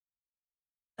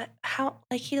how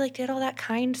like he like did all that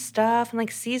kind stuff and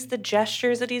like sees the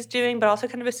gestures that he's doing, but also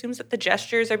kind of assumes that the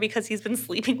gestures are because he's been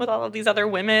sleeping with all of these other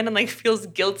women and like feels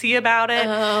guilty about it.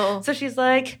 Oh. So she's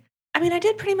like, I mean, I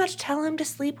did pretty much tell him to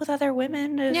sleep with other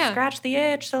women to scratch the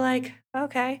itch. So like,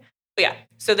 okay. But yeah.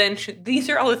 So then these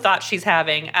are all the thoughts she's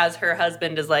having as her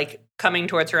husband is like coming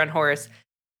towards her on horse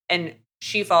and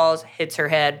she falls, hits her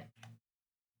head.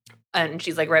 And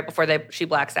she's like, right before she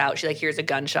blacks out, she like hears a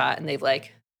gunshot and they've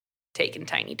like taken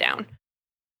Tiny down.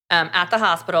 At the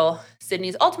hospital,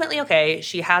 Sydney's ultimately okay.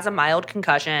 She has a mild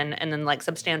concussion and then like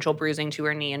substantial bruising to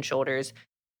her knee and shoulders.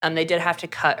 They did have to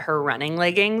cut her running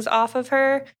leggings off of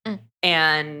her.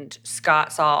 And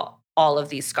Scott saw all of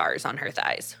these scars on her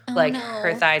thighs. Oh, like no.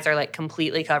 her thighs are like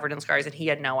completely covered in scars and he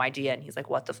had no idea. And he's like,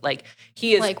 what the, like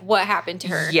he is like what happened to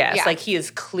her? Yes. Yeah. Like he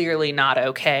is clearly not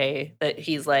okay. That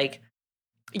he's like,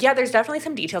 yeah, there's definitely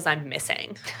some details I'm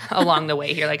missing along the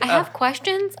way here. Like I have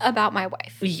questions about my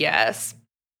wife. Yes.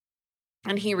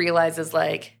 And he realizes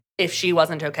like, if she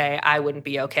wasn't okay, I wouldn't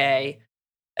be okay.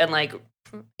 And like,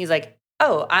 he's like,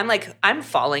 oh, I'm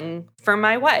falling for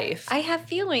my wife. I have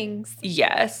feelings.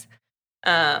 Yes.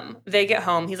 They get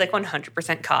home. He's like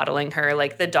 100% coddling her.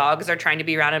 Like the dogs are trying to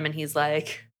be around him and he's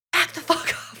like, back the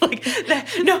fuck up. Like,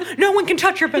 no one can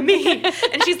touch her but me.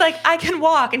 And she's like, I can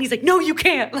walk. And he's like, no, you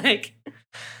can't. Like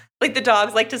the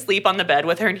dogs like to sleep on the bed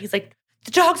with her. And he's like, the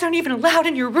dogs aren't even allowed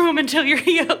in your room until you're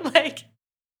healed. Like,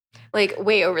 Like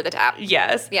way over the top.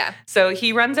 Yes. Yeah. So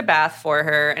he runs a bath for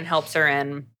her and helps her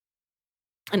in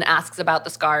and asks about the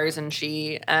scars. And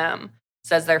she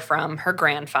says they're from her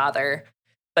grandfather,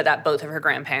 but that both of her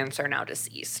grandparents are now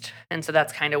deceased. And so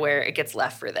that's kind of where it gets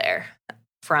left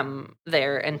from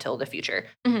there until the future.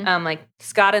 Mhm. Like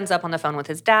Scott ends up on the phone with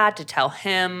his dad to tell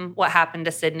him what happened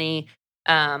to Sydney.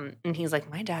 And he's like,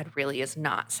 my dad really is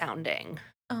not sounding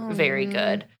very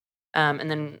good. And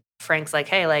then Frank's like,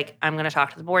 hey, like, I'm going to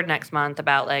talk to the board next month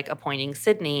about like appointing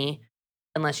Sydney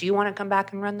unless you want to come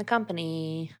back and run the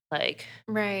company. Like,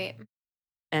 Right.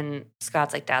 and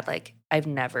Scott's like, Dad, like,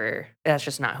 that's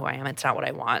just not who I am. It's not what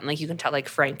I want. And like, you can tell like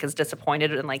Frank is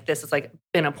disappointed. And like, this has like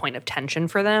been a point of tension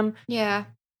for them. Yeah.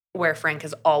 Where Frank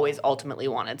has always ultimately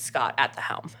wanted Scott at the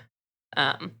helm.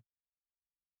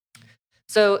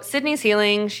 So Sydney's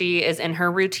healing. She is in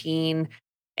her routine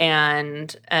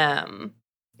and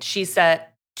she's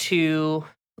set to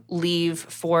leave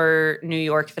for New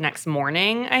York the next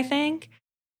morning, I think.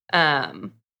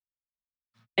 And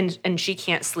she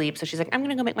can't sleep. So she's like, I'm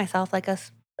going to go make myself like a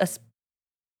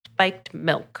spiked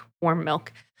milk, warm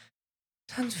milk.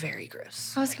 Sounds very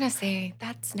gross. I was going to say,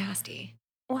 that's nasty.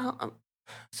 Well,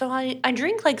 so I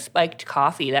drink like spiked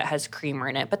coffee that has creamer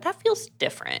in it, but that feels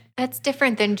different. That's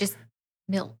different than just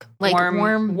milk. Like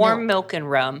warm milk and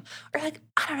rum. Or like,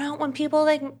 I don't know, when people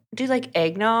like do like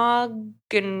eggnog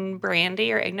and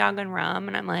brandy or eggnog and rum,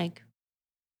 and I'm like,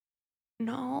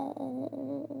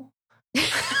 no.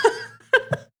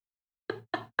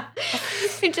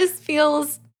 It just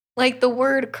feels like the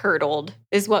word curdled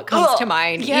is what comes to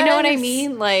mind. Yes. You know what I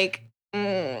mean? Like,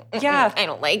 yeah. I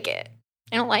don't like it.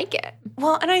 I don't like it.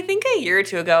 Well, and I think a year or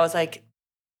two ago, I was like,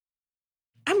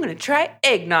 I'm going to try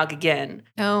eggnog again.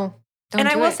 No. And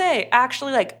I will say,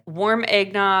 actually, like warm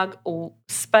eggnog,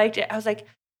 spiked it. I was like,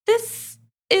 this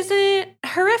isn't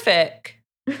horrific.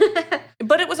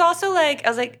 But it was also like, I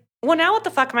was like, well, now what the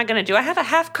fuck am I going to do? I have a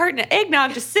half carton of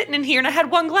eggnog just sitting in here and I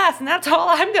had one glass and that's all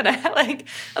I'm going to have. Like, I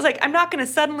was like, I'm not going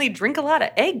to suddenly drink a lot of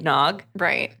eggnog.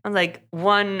 Right. I was like,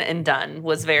 one and done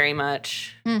was very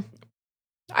much.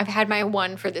 I've had my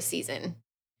one for the season.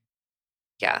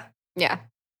 Yeah. Yeah.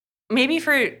 Maybe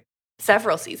for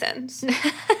several seasons.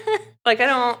 Like, I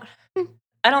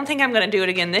don't think I'm going to do it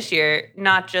again this year,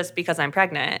 not just because I'm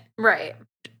pregnant. Right.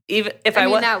 Even if I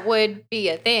was, that would be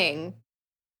a thing.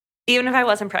 Even if I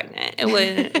wasn't pregnant,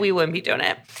 we wouldn't be doing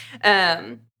it.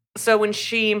 So when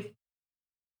she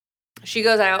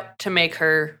goes out to make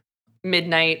her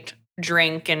midnight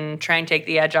drink and try and take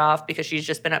the edge off because she's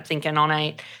just been up thinking all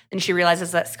night, and she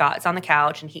realizes that Scott's on the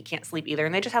couch and he can't sleep either,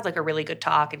 and they just have like a really good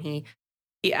talk, and he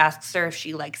asks her if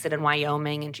she likes it in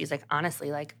Wyoming, and she's like,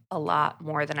 honestly, like a lot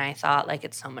more than I thought. Like,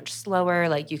 it's so much slower.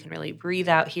 Like, you can really breathe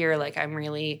out here. Like, I'm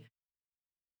really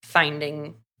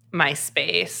finding my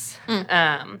space.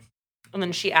 And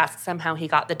then she asks him how he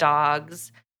got the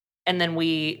dogs. And then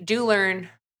we do learn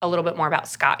a little bit more about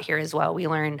Scott here as well. We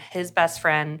learn his best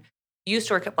friend used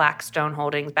to work at Blackstone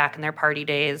Holdings back in their party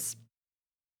days,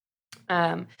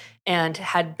 and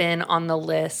had been on the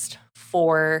list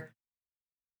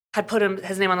had put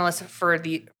his name on the list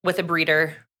with a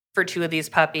breeder for 2 of these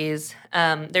puppies.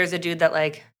 There's a dude that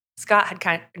like Scott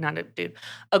had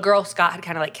a girl Scott had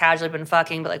kind of like casually been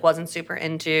fucking, but like wasn't super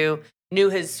into, knew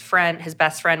his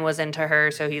best friend was into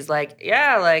her. So he's like,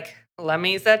 yeah, like, let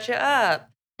me set you up.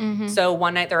 Mm-hmm. So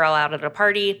one night they're all out at a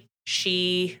party.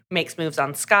 She makes moves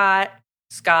on Scott.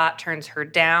 Scott turns her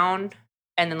down.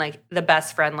 And then like the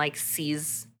best friend like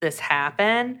sees this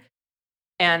happen.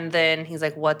 And then he's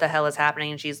like, what the hell is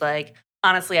happening? And she's like,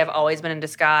 honestly, I've always been into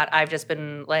Scott. I've just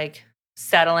been like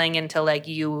settling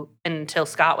until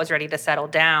Scott was ready to settle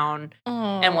down.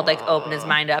 Aww. And would like open his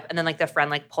mind up. And then like the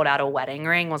friend like pulled out a wedding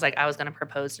ring, was like, I was going to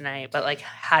propose tonight, but like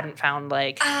hadn't found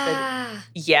like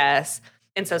yes.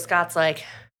 And so Scott's like,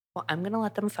 well, I'm going to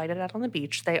let them fight it out on the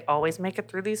beach. They always make it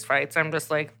through these fights. I'm just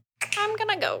like, I'm going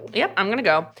to go. Yep, I'm going to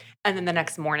go. And then the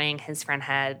next morning, his friend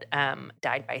had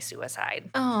died by suicide.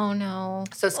 Oh, no.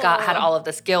 So Scott had all of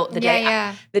this guilt. The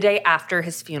day after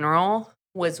his funeral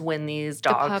was when these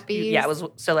dogs. The puppies? Yeah, it was.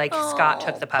 So like Scott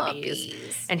took the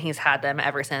puppies. And he's had them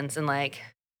ever since. And like,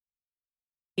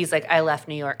 he's like, I left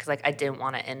New York because like I didn't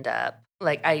want to end up,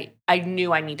 like I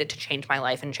knew I needed to change my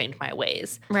life and change my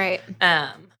ways. Right.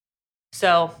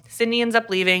 So Sydney ends up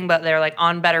leaving, but they're like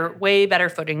on way better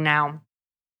footing now.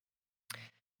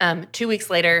 2 weeks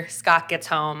later, Scott gets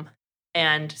home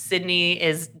and Sydney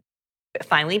is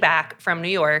finally back from New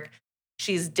York.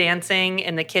 She's dancing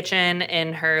in the kitchen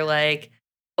in her like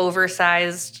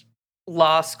oversized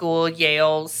law school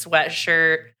Yale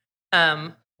sweatshirt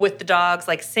with the dogs,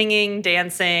 like singing,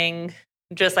 dancing,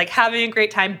 just like having a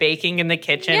great time baking in the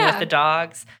kitchen with the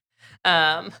dogs.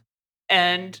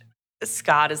 And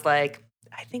Scott is like,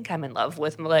 I think I'm in love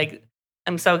with, like,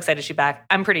 I'm so excited she's back.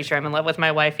 I'm pretty sure I'm in love with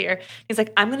my wife here. He's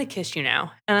like, I'm going to kiss you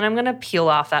now. And then I'm going to peel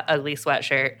off that ugly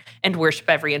sweatshirt and worship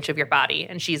every inch of your body.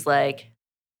 And she's like,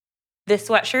 this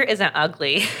sweatshirt isn't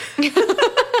ugly.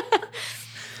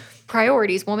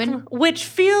 Priorities, woman. Which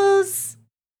feels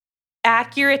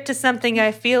accurate to something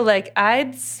I feel like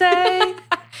I'd say.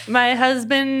 My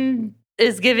husband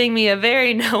is giving me a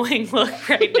very knowing look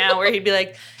right now where he'd be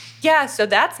like, yeah, so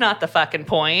that's not the fucking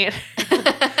point.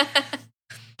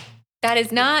 That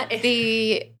is not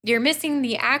you're missing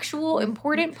the actual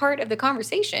important part of the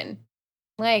conversation.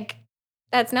 Like,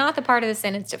 that's not the part of the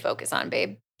sentence to focus on,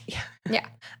 babe. Yeah.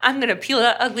 I'm going to peel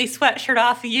that ugly sweatshirt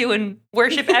off of you and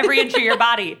worship every inch of your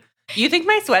body. You think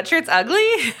my sweatshirt's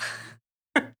ugly?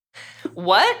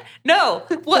 What? No.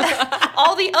 What?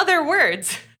 All the other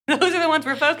words. Those are the ones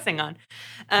we're focusing on.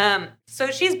 So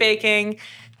she's baking.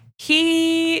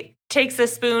 He takes a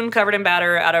spoon covered in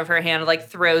batter out of her hand, like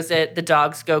throws it. The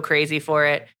dogs go crazy for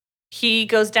it. He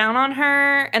goes down on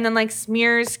her and then like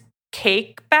smears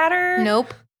cake batter.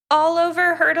 Nope. All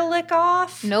over her to lick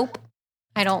off. Nope.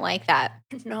 I don't like that.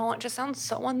 No, it just sounds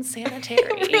so unsanitary.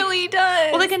 It really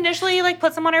does. Well, like initially he like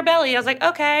puts them on her belly. I was like,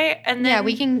 okay. And then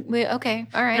okay.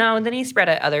 All right. No, and then he spread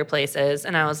it other places.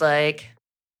 And I was like,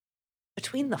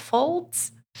 between the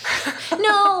folds?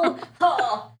 No.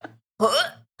 Oh.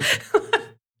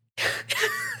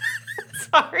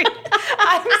 Sorry.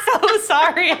 I'm so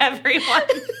sorry, everyone.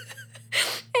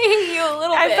 I hate you a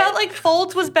little bit. I felt like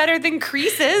folds was better than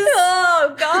creases.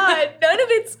 Oh, God. None of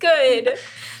it's good.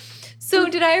 So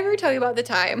did I ever tell you about the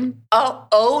time?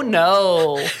 Oh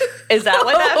no. Is that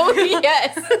what that Oh,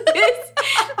 yes.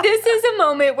 This is a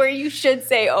moment where you should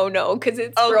say, oh, no, because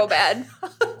it's real bad.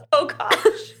 Oh,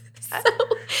 gosh.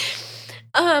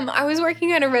 I was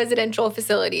working at a residential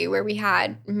facility where we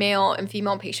had male and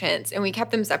female patients, and we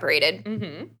kept them separated.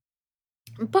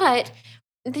 Mm-hmm. But,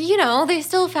 they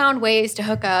still found ways to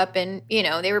hook up, and,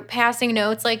 they were passing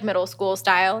notes like middle school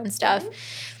style and stuff.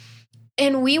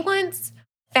 And we once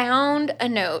found a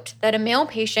note that a male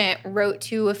patient wrote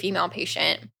to a female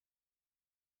patient.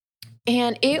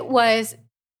 And it was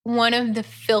one of the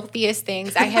filthiest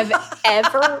things I have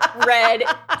ever read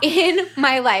in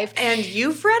my life. And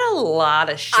you've read a lot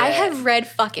of shit. I have read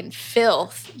fucking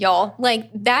filth, y'all. Like,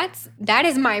 that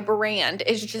is my brand,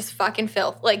 is just fucking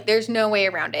filth. Like, there's no way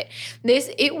around it.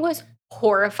 It was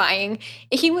horrifying.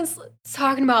 He was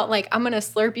talking about, like, I'm going to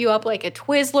slurp you up like a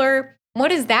Twizzler. What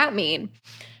does that mean?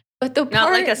 But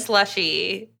not like a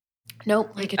slushie.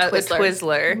 Nope, like a Twizzler. A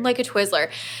Twizzler. Like a Twizzler.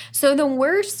 So the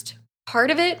worst part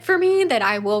of it for me that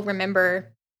I will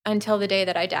remember until the day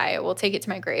that I die, I will take it to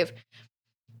my grave,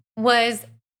 was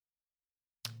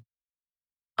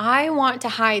I want to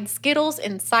hide Skittles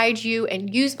inside you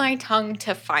and use my tongue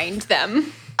to find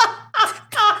them.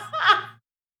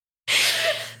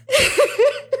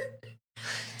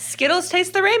 Skittles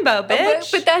taste the rainbow,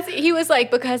 bitch. But he was like,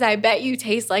 because I bet you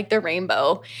taste like the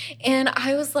rainbow. And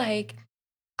I was like,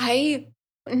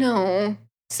 no.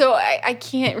 So I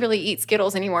can't really eat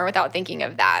Skittles anymore without thinking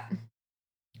of that.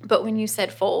 But when you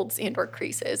said folds and or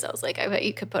creases, I was like, I bet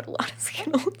you could put a lot of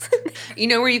Skittles in there. You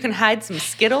know where you can hide some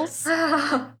Skittles?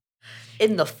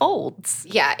 In the folds.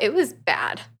 Yeah, it was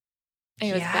bad.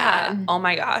 It was bad. Oh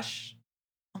my gosh.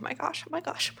 Oh my gosh. Oh my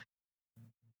gosh.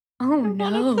 Oh, I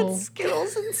no. want to put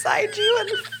Skittles inside you and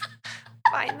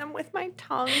find them with my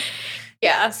tongue.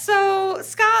 Yeah. So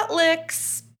Scott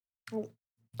licks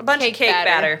a bunch of cake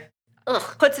batter.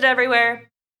 Ugh. Puts it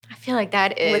everywhere. I feel like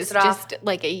that Licks is it off. just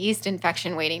like a yeast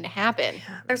infection waiting to happen.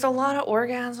 There's a lot of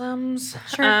orgasms.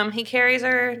 Sure. He carries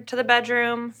her to the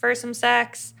bedroom for some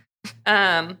sex.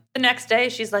 The next day,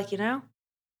 she's like, I'm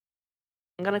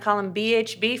going to call him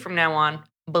BHB from now on.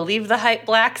 Believe the hype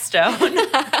Blackstone.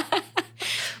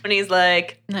 When he's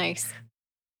like, Nice.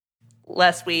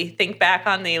 lest we think back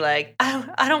on the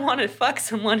I don't want to fuck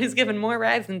someone who's given more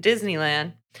rides than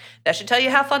Disneyland. That should tell you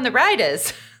how fun the ride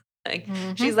is.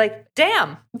 She's like,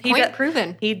 damn. Point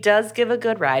proven. He does give a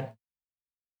good ride.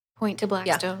 Point to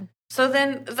Blackstone. So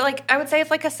then, I would say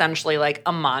it's essentially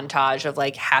a montage of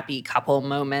happy couple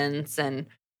moments and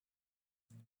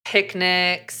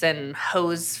picnics and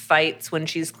hose fights when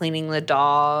she's cleaning the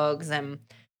dogs. And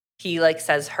he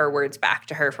says her words back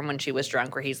to her from when she was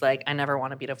drunk, where he's like, I never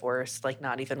want to be divorced,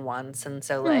 not even once. And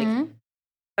so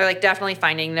they're definitely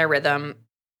finding their rhythm.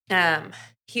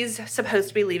 He's supposed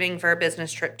to be leaving for a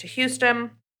business trip to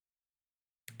Houston.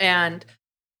 And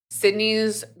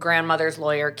Sydney's grandmother's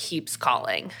lawyer keeps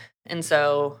calling. And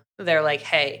so they're like,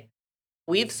 hey,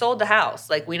 we've sold the house.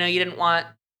 We know you didn't want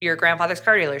your grandfather's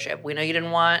car dealership. We know you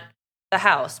didn't want the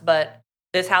house, but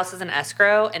this house is an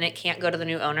escrow and it can't go to the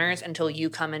new owners until you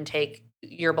come and take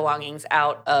your belongings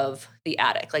out of the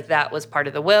attic. Like that was part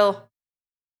of the will.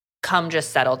 Come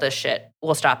just settle this shit.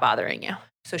 We'll stop bothering you.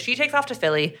 So she takes off to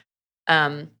Philly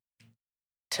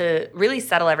to really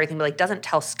settle everything, but like doesn't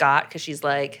tell Scott because she's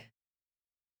like,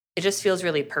 it just feels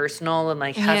really personal and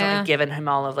like hasn't like, given him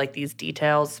all of like these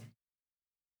details.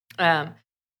 And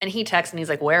he texts and he's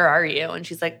like, where are you? And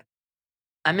she's like,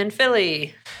 I'm in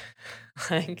Philly.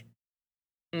 Like,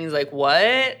 and he's like, what?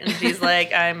 And she's like,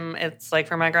 it's like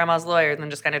for my grandma's lawyer, and then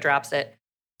just kind of drops it.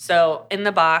 So in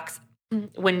the box,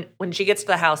 when she gets to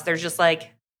the house, there's just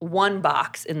like one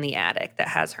box in the attic that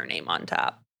has her name on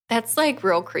top. That's like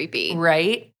real creepy.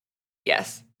 Right?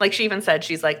 Yes. Like she even said,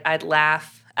 she's like, I'd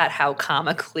laugh at how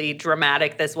comically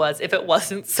dramatic this was if it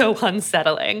wasn't so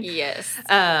unsettling. Yes.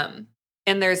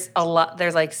 And there's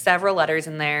like several letters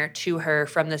in there to her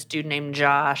from this dude named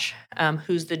Josh,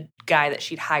 who's the guy that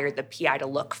she'd hired the PI to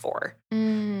look for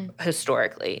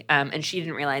historically. And she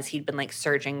didn't realize he'd been like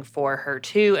searching for her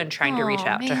too and trying to reach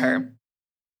out to her.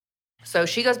 So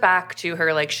she goes back to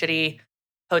her like shitty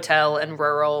hotel in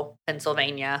rural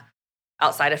Pennsylvania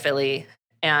outside of Philly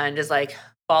and is like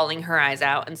bawling her eyes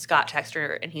out. And Scott texts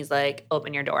her and he's like,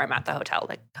 open your door. I'm at the hotel.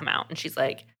 Like, come out. And she's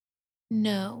like,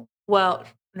 no. Well,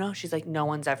 no, she's like, no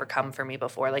one's ever come for me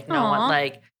before. Like,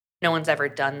 no one's ever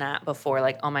done that before.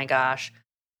 Like, oh my gosh,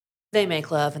 they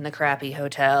make love in the crappy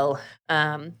hotel.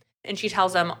 And she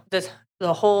tells them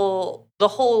the whole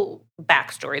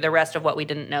backstory, the rest of what we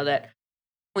didn't know, that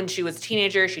when she was a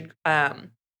teenager, she'd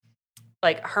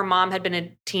like her mom had been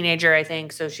a teenager, I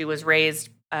think. So she was raised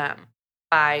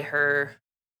by her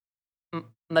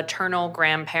maternal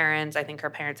grandparents. I think her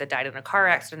parents had died in a car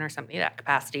accident or something in that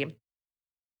capacity.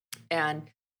 And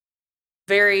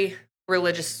very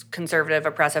religious, conservative,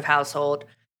 oppressive household.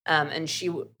 And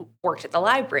she worked at the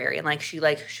library. And like she's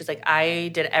like, I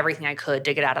did everything I could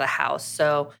to get out of the house.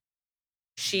 So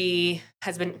she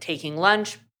has been taking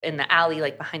lunch in the alley,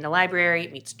 like behind the library,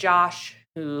 meets Josh,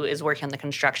 who is working on the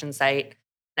construction site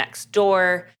next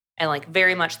door. And like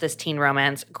very much this teen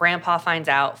romance. Grandpa finds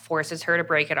out, forces her to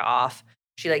break it off.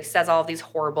 She like says all of these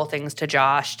horrible things to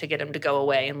Josh to get him to go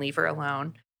away and leave her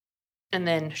alone. And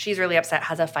then she's really upset,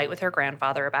 has a fight with her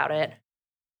grandfather about it.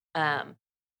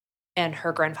 And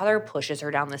her grandfather pushes her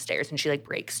down the stairs and she like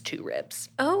breaks 2 ribs.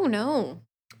 Oh no.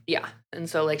 Yeah. And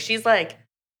so like she's like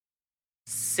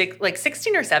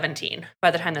 16 or 17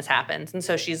 by the time this happens. And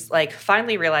so she's like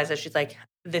finally realizes, she's like,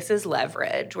 this is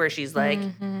leverage, where she's like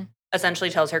essentially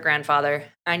tells her grandfather,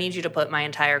 I need you to put my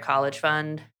entire college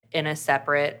fund in a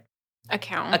separate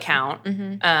account.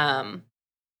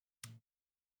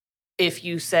 If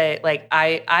you say, like,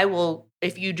 I will,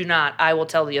 if you do not, I will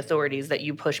tell the authorities that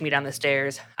you pushed me down the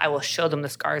stairs. I will show them the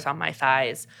scars on my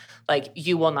thighs. Like,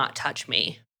 you will not touch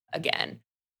me again.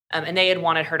 And they had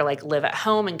wanted her to, like, live at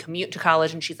home and commute to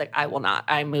college. And she's like, I will not.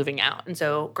 I'm moving out. And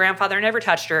so grandfather never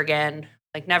touched her again,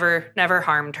 like, never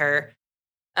harmed her.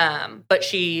 But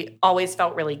she always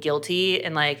felt really guilty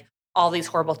and, like, all these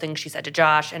horrible things she said to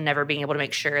Josh and never being able to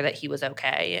make sure that he was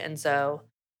okay. And so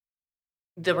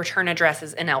the return address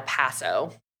is in El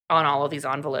Paso on all of these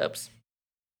envelopes.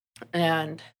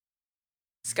 And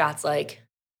Scott's like,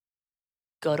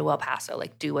 go to El Paso,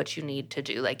 like, do what you need to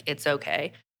do. Like, it's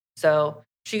okay. So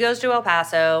she goes to El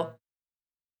Paso.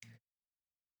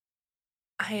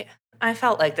 I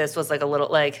felt like this was like a little,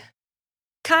 like,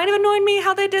 kind of annoyed me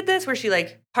how they did this, where she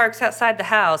like parks outside the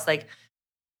house, like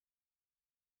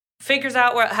figures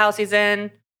out what house he's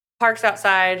in, parks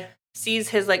outside, sees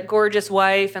his like gorgeous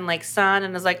wife and like son,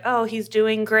 and is like, oh, he's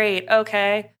doing great.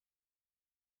 Okay.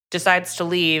 Decides to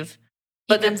leave.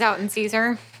 But comes out and sees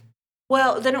her.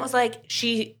 Well, then it was like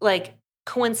she like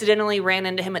coincidentally ran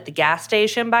into him at the gas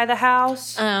station by the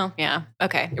house. Oh, yeah.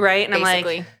 Okay. Right. And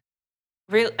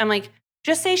I'm like,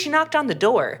 just say she knocked on the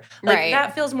door. Like, right.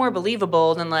 That feels more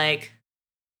believable than like,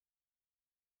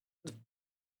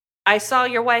 I saw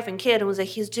your wife and kid and was like,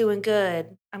 he's doing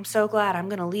good. I'm so glad. I'm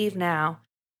going to leave now.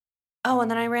 Oh,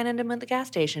 and then I ran into him at the gas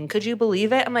station. Could you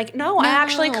believe it? I'm like, no, I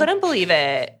actually couldn't believe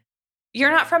it. You're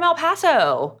not from El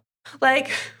Paso.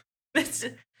 Like, this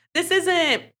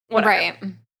isn't whatever.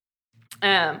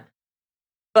 Right.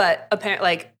 But apparently,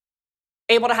 like,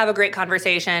 able to have a great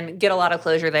conversation, get a lot of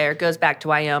closure there, goes back to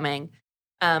Wyoming,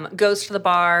 goes to the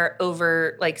bar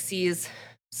over, like, sees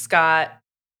Scott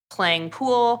playing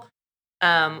pool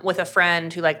with a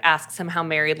friend who, like, asks him how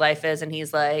married life is. And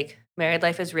he's like, married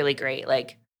life is really great.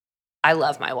 Like, I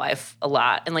love my wife a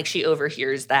lot. And, like, she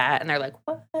overhears that. And they're like,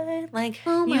 what? Like,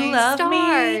 oh, you love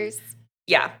stars. me?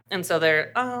 Yeah. And so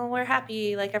they're, oh, we're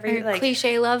happy. Like, every, like,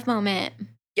 cliche love moment.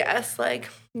 Yes. Like,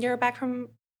 you're back from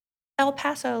El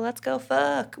Paso, let's go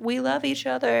fuck. We love each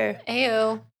other.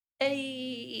 Ayo.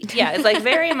 Hey. Yeah, it's like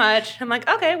very much, I'm like,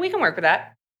 okay, we can work with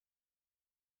that.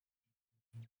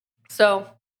 So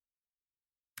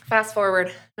fast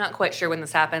forward, not quite sure when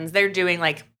this happens. They're doing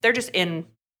like, they're just in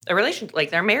a relationship.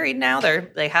 Like they're married now.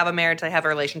 They have a marriage. They have a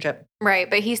relationship. Right.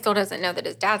 But he still doesn't know that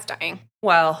his dad's dying.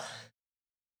 Well,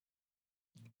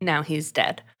 now he's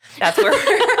dead. That's where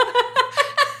we're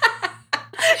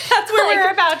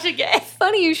about to get.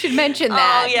 Funny you should mention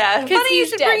that. Oh, yeah. Funny you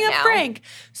should bring up now. Frank.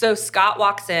 So Scott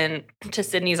walks in to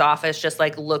Sydney's office, just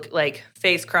like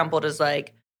face crumpled, as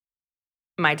like,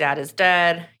 my dad is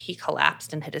dead. He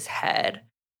collapsed and hit his head.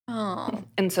 Oh.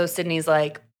 And so Sydney's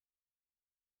like,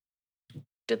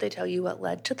 did they tell you what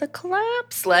led to the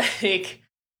collapse? Like,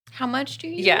 how much do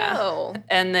you Yeah. know?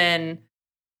 and then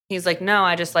he's like, no,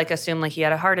 I just like assumed like he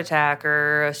had a heart attack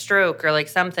or a stroke or like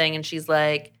something. And she's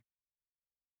like,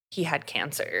 he had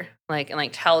cancer. Like, and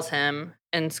like tells him.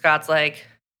 And Scott's like,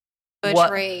 what?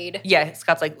 Betrayed. Yeah,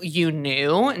 Scott's like, you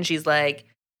knew? And she's like,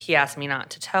 he asked me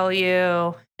not to tell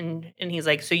you. And he's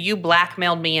like, so you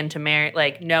blackmailed me into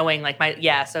like knowing like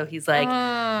so he's like,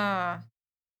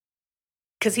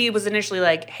 because he was initially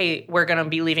like, hey, we're going to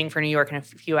be leaving for New York in a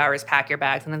few hours, pack your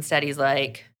bags. And instead he's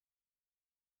like,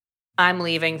 I'm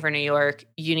leaving for New York.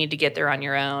 You need to get there on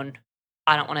your own.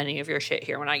 I don't want any of your shit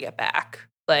here when I get back.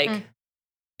 Like,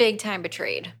 big time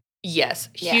betrayed. Yes,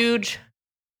 Yeah. huge,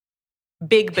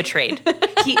 big betrayed.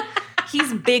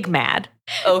 He's big mad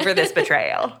over this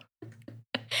betrayal.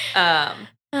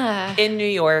 In New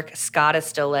York, Scott is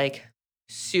still like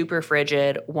super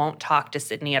frigid, won't talk to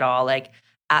Sydney at all. Like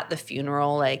at the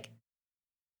funeral, like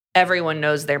everyone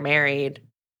knows they're married.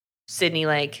 Sydney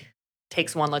like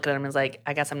takes one look at him and is like,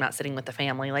 I guess I'm not sitting with the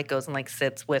family. Like goes and like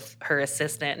sits with her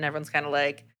assistant, and everyone's kind of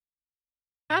like,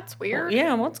 That's weird.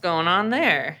 yeah, what's going on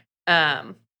there?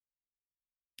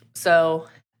 So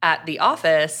at the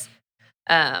office,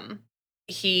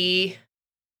 he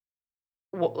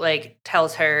like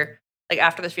tells her, like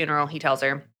after the funeral, he tells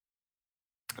her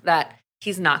that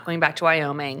he's not going back to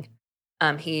Wyoming.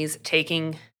 He's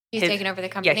taking over the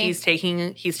company. Yeah, he's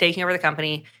taking over the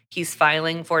company. He's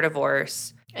filing for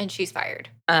divorce. And she's fired.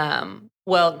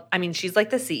 Well, I mean, she's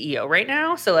like the CEO right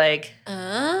now, so like,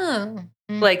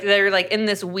 like they're like in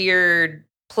this weird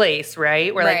place,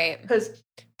 right? Where like, because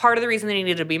part of the reason they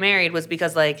needed to be married was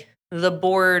because like the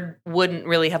board wouldn't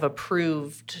really have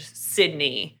approved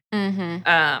Sydney.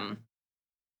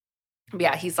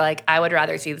 Yeah, he's like, I would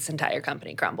rather see this entire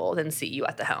company crumble than see you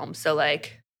at the helm. So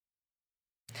like,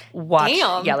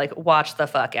 watch the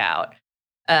fuck out.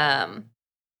 And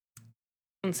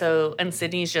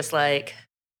Sydney's just like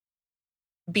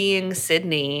being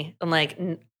Sydney and like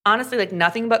honestly like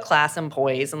nothing but class and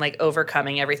poise and like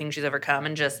overcoming everything she's overcome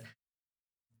and just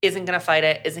isn't gonna fight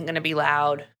it, isn't gonna be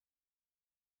loud.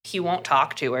 He won't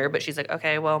talk to her, but she's like,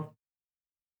 okay, well,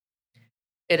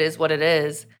 it is what it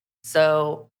is.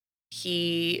 So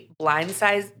he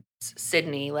blindsides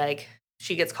Sydney. Like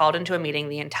she gets called into a meeting.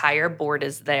 The entire board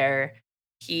is there.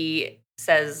 He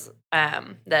says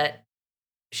that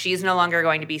she's no longer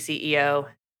going to be CEO.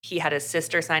 He had his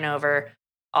sister sign over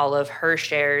all of her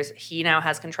shares. He now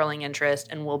has controlling interest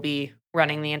and will be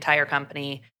running the entire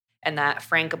company. And that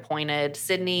Frank appointed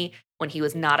Sydney when he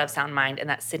was not of sound mind, and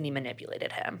that Sydney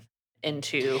manipulated him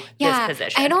into this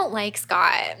position. I don't like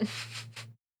Scott.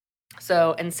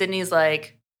 So, and Sydney's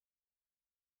like,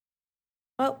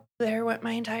 well, there went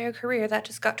my entire career. That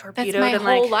just got torpedoed. That's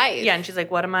my whole life. Yeah, and she's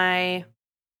like, I'm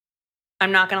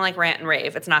not going to like rant and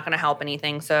rave. It's not going to help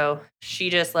anything. So she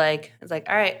just like is like,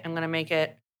 all right, I'm going to make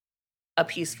it a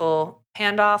peaceful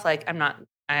handoff. Like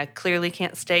I clearly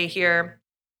can't stay here.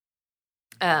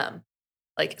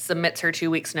 Like submits her 2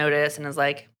 weeks notice and is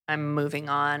like, I'm moving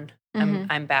on.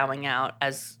 I'm bowing out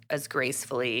as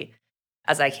gracefully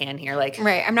as I can here. Like,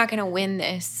 right. I'm not going to win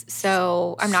this.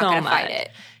 So I'm not going to fight it.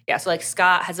 Yeah. So like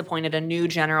Scott has appointed a new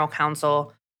general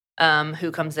counsel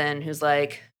who comes in, who's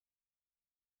like,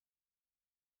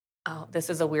 oh, this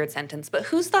is a weird sentence, but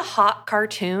who's the hot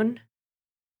cartoon?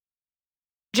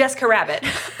 Jessica Rabbit.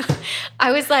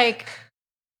 I was like,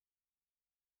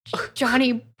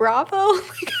 Johnny Bravo?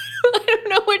 I don't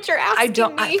know what you're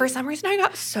asking me. For some reason, I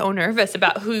got so nervous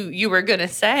about who you were going to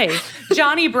say.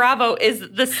 Johnny Bravo is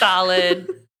the solid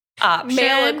option.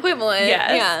 Male equivalent.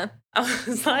 Yes. Yeah. I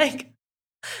was like,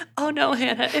 oh no,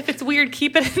 Hannah, if it's weird,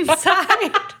 keep it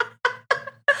inside.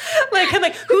 Like, I'm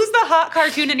like, who's the hot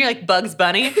cartoon? And you're like, Bugs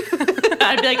Bunny.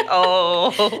 I'd be like,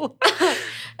 oh.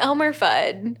 Elmer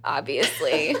Fudd,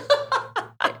 obviously.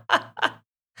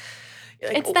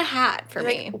 Like, it's the hat for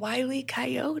me. Like, Wile E.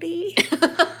 Coyote.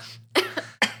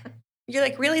 You're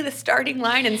like, really, the starting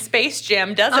line in Space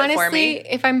Jam does Honestly, it for me.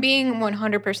 If I'm being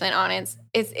 100% honest,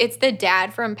 it's the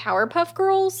dad from Powerpuff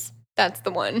Girls. That's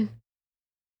the one.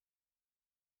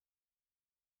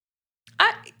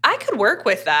 I could work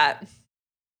with that.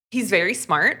 He's very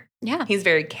smart. Yeah. He's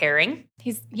very caring.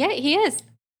 He is.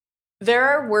 There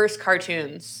are worse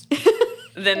cartoons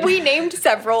than We named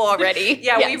several already.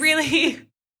 Yeah, Yes.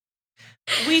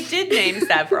 we did name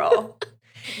several.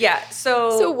 Yeah,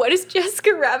 So what does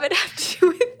Jessica Rabbit have to do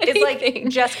with anything? it's like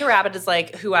Jessica Rabbit is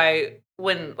like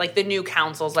when like the new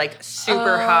counsel's like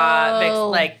super hot,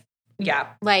 like yeah,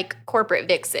 like corporate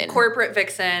vixen. Corporate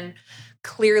vixen,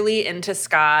 clearly into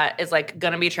Scott, is like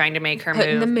gonna be trying to make her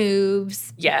Putting move. the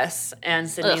moves. Yes, and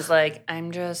Sydney's like,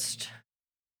 I'm just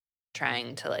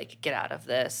trying to like get out of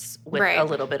this with a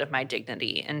little bit of my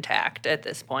dignity intact at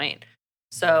this point.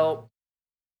 So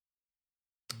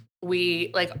we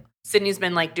like Sydney's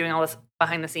been like doing all this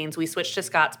behind the scenes. We switched to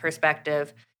Scott's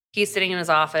perspective. He's sitting in his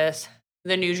office.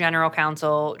 The new general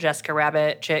counsel, Jessica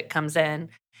Rabbit chick, comes in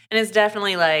and is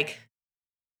definitely like,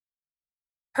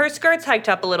 her skirt's hiked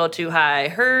up a little too high.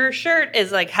 Her shirt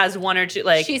is like has one or two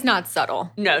like she's not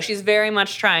subtle. No, she's very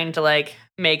much trying to like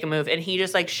make a move, and he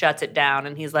just like shuts it down,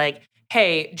 and he's like,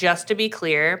 hey, just to be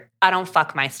clear, I don't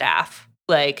fuck my staff.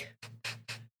 Like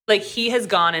he has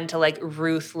gone into like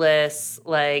ruthless,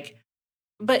 like,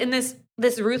 but in this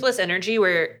ruthless energy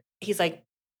where he's like,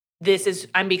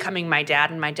 I'm becoming my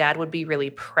dad, and my dad would be really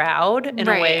proud in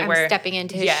a way where I'm stepping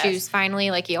into his shoes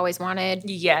finally, like he always wanted.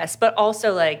 Yes, but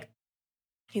also like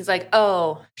he's like,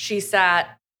 oh, she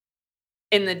sat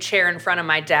in the chair in front of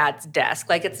my dad's desk.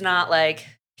 Like it's not like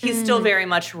he's still very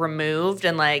much removed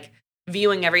and like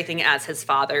viewing everything as his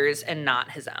father's and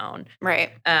not his own.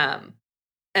 Right.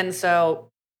 And so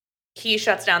he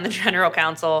shuts down the general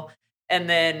counsel and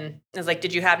then is like,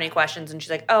 did you have any questions? And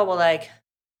she's like, oh, well, like,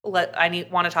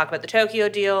 want to talk about the Tokyo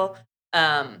deal.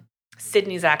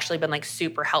 Sydney's actually been like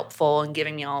super helpful and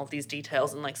giving me all of these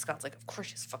details. And like, Scott's like, of course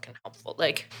she's fucking helpful.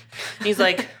 Like, he's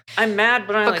like, I'm mad,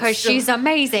 but I'm because she's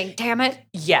amazing, damn it.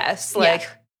 Yes. Like,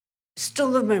 still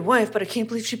love my wife, but I can't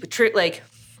believe she betrayed. Like,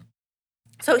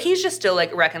 so he's just still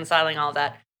like reconciling all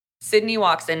that. Sydney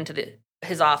walks into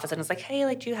his office and is like, hey,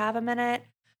 like, do you have a minute?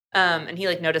 And he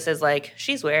like notices like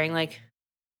she's wearing like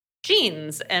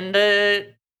jeans and a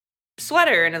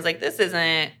sweater and is like, this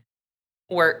isn't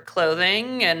work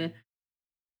clothing. And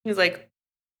he's like,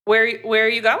 where are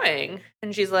you going?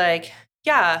 And she's like,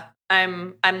 yeah,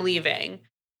 I'm leaving.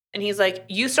 And he's like,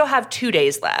 you still have 2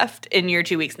 days left in your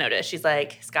 2 weeks notice. She's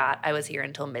like, Scott, I was here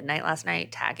until midnight last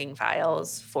night tagging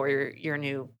files for your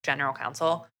new general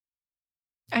counsel.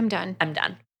 I'm done.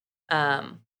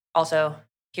 Also,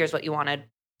 here's what you wanted.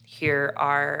 Here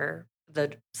are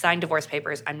the signed divorce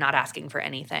papers. I'm not asking for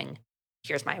anything.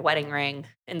 Here's my wedding ring.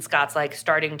 And Scott's like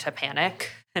starting to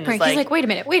panic. And he's like, wait a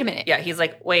minute. Yeah, he's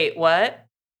like, wait, what?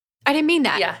 I didn't mean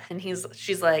that. Yeah, and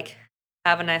she's like,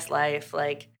 have a nice life.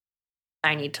 Like,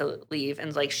 I need to leave.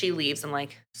 And like she leaves and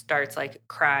like starts like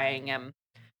crying and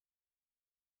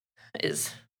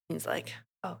he's like,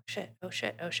 oh shit.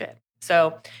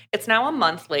 So it's now a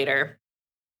month later.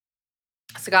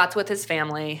 Scott's with his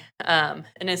family. And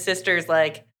his sister's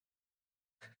like,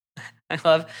 I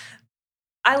love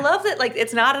that like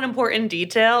it's not an important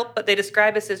detail, but they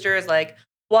describe his sister as like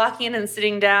walking in and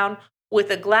sitting down with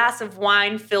a glass of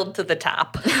wine filled to the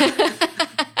top.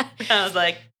 I was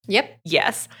like, yep.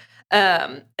 Yes.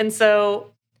 And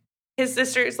so his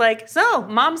sister's like, so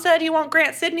mom said you won't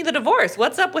grant Sydney the divorce.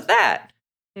 What's up with that?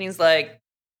 And he's like,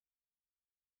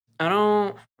 I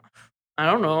don't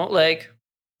know. Like,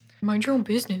 mind your own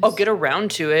business. I'll get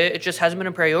around to it. It just hasn't been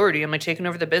a priority. I'm like taking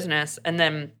over the business. And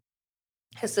then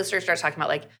his sister starts talking about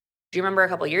like, do you remember a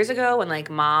couple years ago when like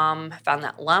mom found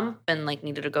that lump and like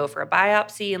needed to go for a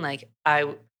biopsy and like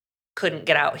I couldn't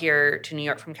get out here to New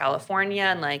York from California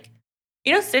and like,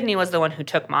 you know, Sydney was the one who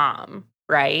took mom,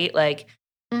 right? Like,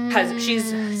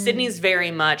 Sydney's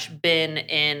very much been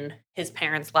in his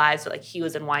parents' lives. So like he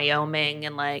was in Wyoming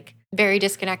and like very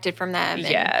disconnected from them.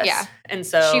 Yes. Yeah. And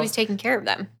so she was taking care of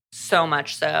them. So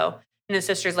much so. And his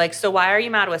sister's like, so why are you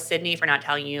mad with Sydney for not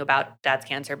telling you about dad's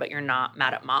cancer, but you're not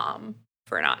mad at mom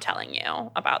for not telling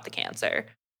you about the cancer?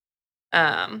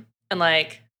 And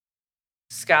like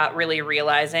Scott really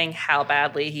realizing how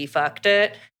badly he fucked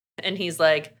it. And he's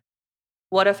like,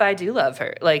 what if I do love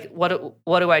her? Like, what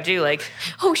do I do? Like,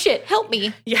 oh shit, help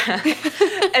me. Yeah.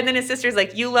 And then his sister's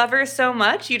like, you love her so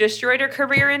much, you destroyed her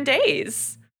career in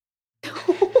days.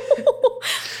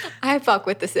 I fuck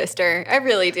with the sister. I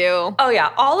really do. Oh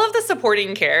yeah. All of the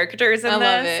supporting characters in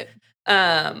this. I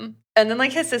love it. And then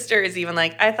like his sister is even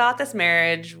like, I thought this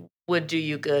marriage would do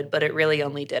you good, but it really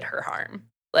only did her harm.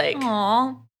 Like,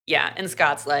 Aw. yeah. And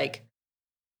Scott's like,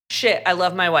 shit, I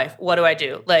love my wife. What do I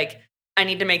do? Like, I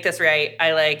need to make this right.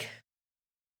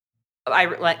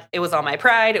 It was all my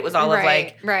pride. It was all of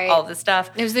like all this stuff.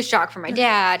 It was the shock for my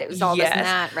dad. It was all this and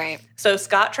that, right? So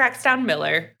Scott tracks down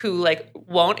Miller, who like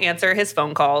won't answer his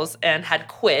phone calls and had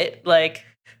quit. Like,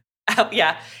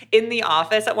 in the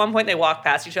office at one point they walk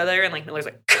past each other and like Miller's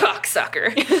like,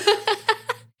 cocksucker.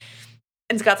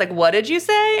 And Scott's like, what did you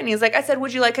say? And he's like, I said,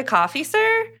 would you like a coffee,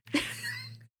 sir?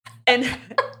 And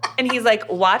he's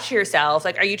like, watch yourself.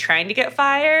 Like, are you trying to get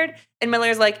fired? And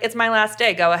Miller's like, it's my last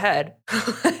day. Go ahead.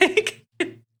 Like,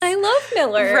 I love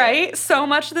Miller. Right? So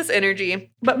much this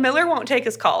energy. But Miller won't take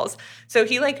his calls. So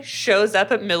he like shows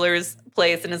up at Miller's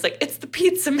place and is like, it's the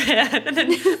pizza man. And then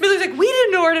Miller's like, we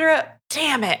didn't order it.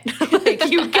 Damn it. Like,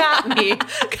 you got me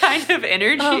kind of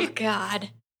energy. Oh, God.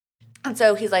 And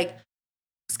so he's like,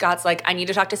 Scott's like, I need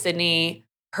to talk to Sydney.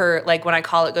 Her, like, when I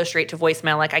call it goes straight to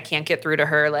voicemail. Like, I can't get through to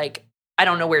her. Like, I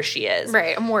don't know where she is.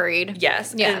 Right. I'm worried.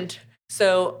 Yes. Yeah. And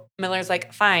so Miller's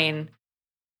like, fine.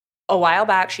 A while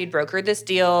back, she'd brokered this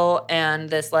deal, and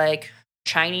this like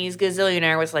Chinese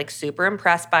gazillionaire was like super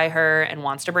impressed by her and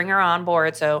wants to bring her on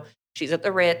board. So she's at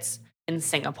the Ritz in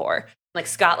Singapore. Like,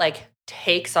 Scott like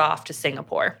takes off to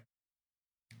Singapore.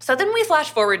 So then we flash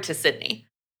forward to Sydney,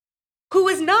 who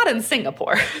is not in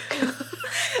Singapore.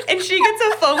 And she gets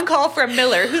a phone call from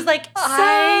Miller, who's like,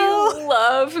 I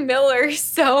love Miller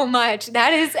so much.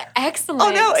 That is excellent.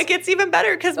 Oh, no, it gets even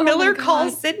better because Miller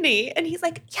calls Sydney, and he's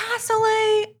like, yeah, so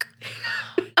like,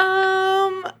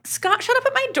 Scott showed up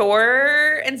at my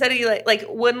door and said he like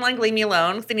wouldn't like leave me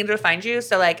alone because they needed to find you.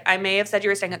 So like, I may have said you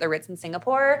were staying at the Ritz in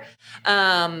Singapore.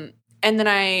 And then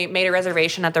I made a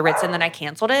reservation at the Ritz and then I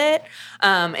canceled it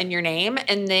in your name.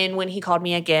 And then when he called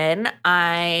me again,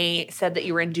 I said that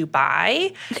you were in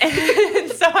Dubai.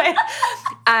 And so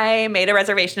I made a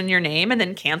reservation in your name and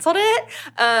then canceled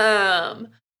it.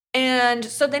 And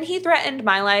so then he threatened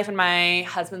my life and my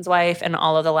husband's wife and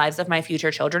all of the lives of my future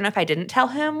children if I didn't tell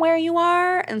him where you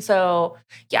are. And so,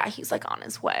 yeah, he's like on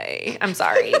his way. I'm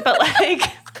sorry. But like.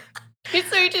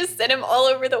 So you just sent him all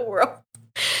over the world.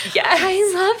 Yes.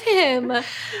 I love him.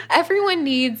 Everyone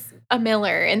needs a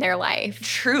Miller in their life.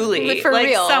 Truly. For like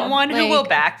real. Someone who will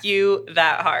back you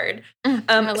that hard.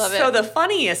 I love it. So the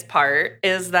funniest part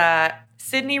is that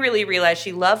Sydney really realized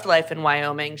she loved life in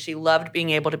Wyoming. She loved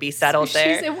being able to be settled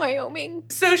there. She's in Wyoming.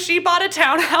 So she bought a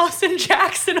townhouse in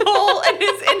Jackson Hole and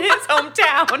is in his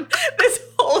hometown this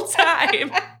whole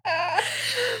time.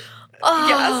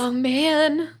 Oh,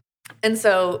 man. And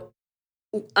so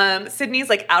Sydney's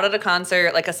like out at a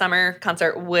concert, like a summer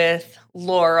concert with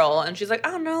Laurel, and she's like,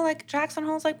 I don't know, like Jackson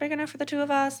Hole's like big enough for the two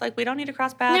of us. Like, we don't need to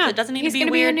cross paths. Yeah, it doesn't need to be He's going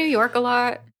to be in New York a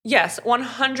lot. Yes,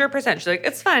 100%. She's like,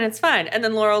 it's fine, it's fine. And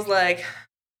then Laurel's like,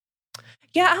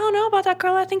 yeah, I don't know about that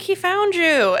girl. I think he found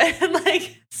you. And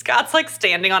like Scott's like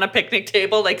standing on a picnic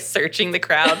table, like searching the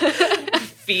crowd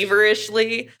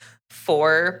feverishly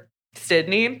for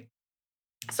Sydney.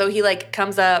 So he like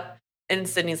comes up and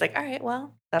Sydney's like, all right,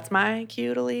 well, that's my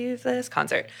cue to leave this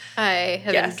concert. I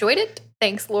have enjoyed it.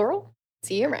 Thanks, Laurel.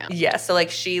 See you around. Yeah, so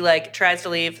like she like tries to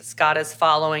leave. Scott is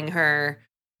following her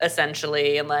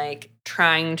essentially and like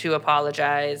trying to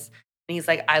apologize. And he's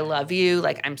like, I love you.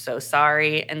 Like, I'm so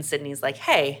sorry. And Sydney's like,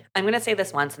 hey, I'm going to say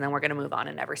this once and then we're going to move on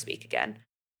and never speak again.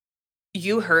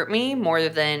 You hurt me more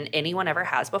than anyone ever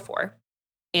has before.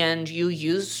 And you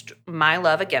used my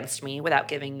love against me without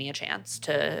giving me a chance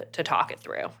to talk it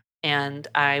through. And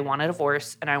I want a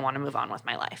divorce and I want to move on with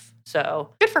my life.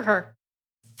 So good for her.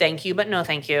 Thank you, but no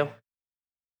thank you.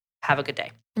 Have a good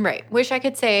day. Right. Wish I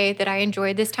could say that I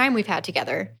enjoyed this time we've had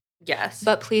together. Yes.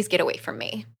 But please get away from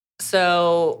me.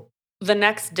 So the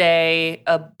next day,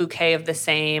 a bouquet of the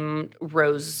same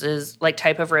roses, like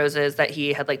type of roses that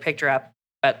he had like picked her up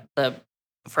at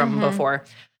from before,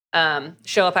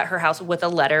 show up at her house with a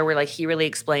letter where like he really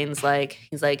explains, like,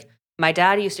 he's like, my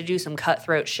dad used to do some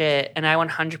cutthroat shit, and I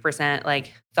 100%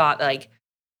 like thought like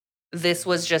this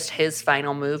was just his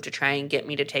final move to try and get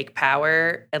me to take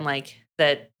power, and like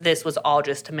that this was all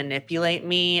just to manipulate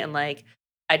me, and like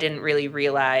I didn't really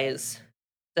realize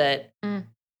that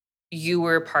you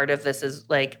were part of this, is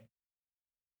like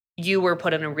you were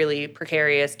put in a really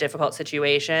precarious, difficult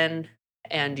situation,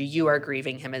 and you are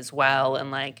grieving him as well,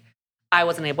 and like I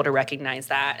wasn't able to recognize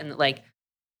that, and like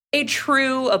a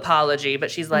true apology,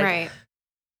 but she's like, right.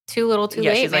 Too little, too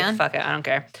late, she's man. like, fuck it, I don't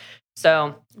care.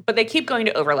 So, but they keep going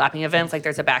to overlapping events. Like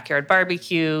there's a backyard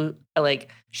barbecue.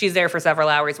 Like she's there for several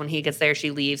hours. When he gets there,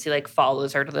 she leaves. He like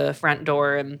follows her to the front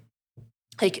door and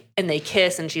like, and they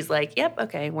kiss. And she's like, yep,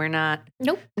 okay, we're not.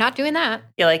 Nope, not doing that.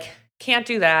 Yeah, like can't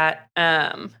do that.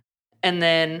 And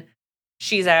then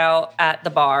she's out at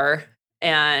the bar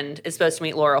and is supposed to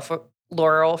meet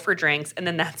Laurel for drinks. And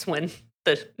then that's when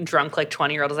the drunk, like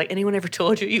 20-year-old is like, anyone ever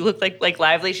told you you look like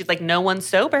Lively? She's like, no one's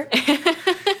sober.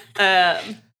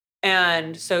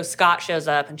 And so Scott shows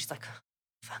up and she's like,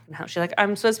 fuck no. She's like,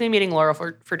 I'm supposed to be meeting Laurel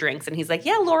for drinks. And he's like,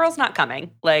 yeah, Laurel's not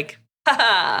coming. Like,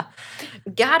 haha.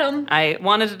 Got him. I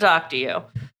wanted to talk to you.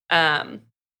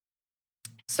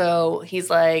 So he's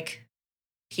like,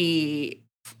 he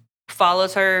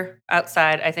follows her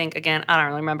outside. I think, again, I don't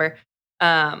really remember.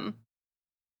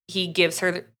 He gives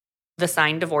her the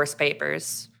signed divorce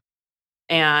papers.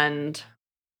 But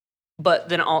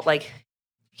then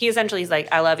he's like,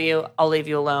 I love you. I'll leave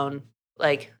you alone.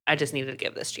 Like, I just needed to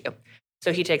give this to you.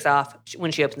 So he takes off.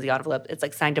 When she opens the envelope, it's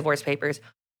like signed divorce papers.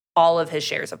 All of his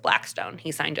shares of Blackstone,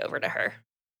 he signed over to her.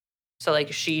 So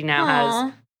like she now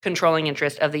has controlling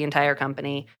interest of the entire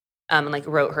company. And like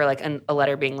wrote her like a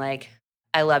letter being like,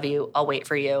 I love you. I'll wait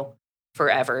for you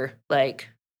forever. Like,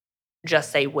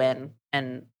 just say when,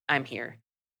 and I'm here.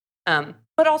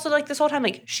 But also like this whole time,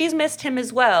 like she's missed him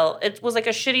as well. It was like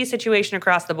a shitty situation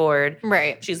across the board.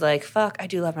 Right. She's like, fuck, I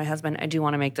do love my husband. I do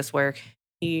want to make this work.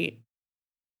 He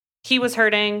was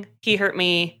hurting. He hurt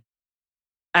me.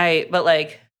 But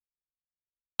like,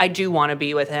 I do want to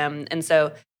be with him. And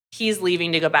so he's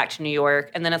leaving to go back to New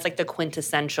York. And then it's like the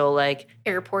quintessential like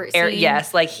airport scene.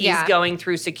 Yes. Like he's going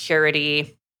through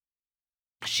security.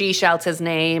 She shouts his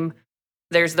name.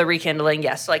 There's the rekindling.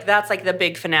 Yes. Like that's like the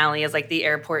big finale is like the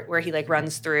airport where he like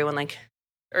runs through and like,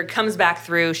 or comes back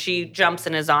through. She jumps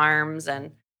in his arms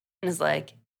and is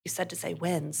like, you said to say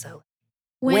when. So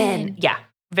when? Yeah,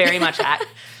 very much that.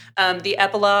 The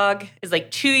epilogue is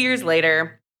like 2 years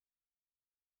later.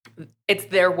 It's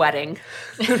their wedding.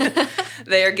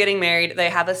 They are getting married. They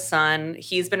have a son.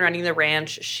 He's been running the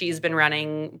ranch. She's been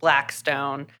running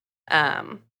Blackstone. Yeah,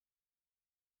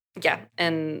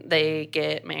 and they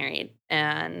get married.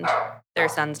 And their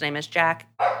son's name is Jack.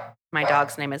 My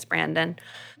dog's name is Brandon.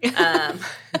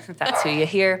 That's who you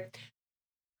hear.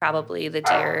 Probably the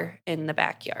deer in the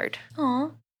backyard.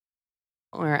 Aw.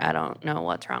 Or I don't know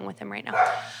what's wrong with him right now.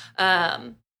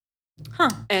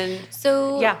 And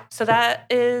so yeah, so that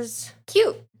is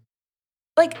cute.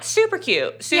 Like super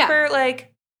cute. Super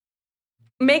like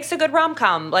makes a good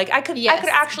rom-com. Like I could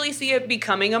actually see it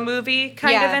becoming a movie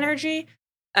kind of energy.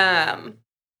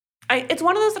 It's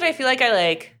one of those that I feel like I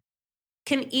like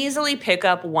can easily pick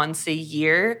up once a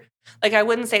year. Like I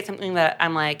wouldn't say it's something that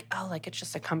I'm like, oh, like it's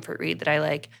just a comfort read that I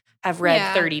like have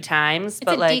read 30 times. It's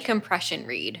but a like decompression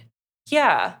read.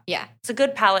 Yeah. Yeah. It's a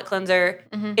good palate cleanser.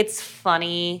 Mm-hmm. It's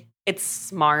funny. It's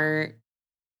smart.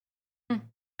 I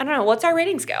don't know. What's our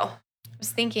rating scale? I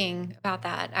was thinking about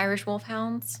that. Irish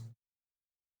Wolfhounds.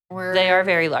 They are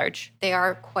very large. They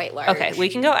are quite large. Okay, we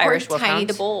can go Irish Wolfhounds. Tiny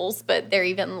the bulls, but they're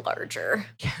even larger.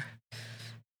 Yeah.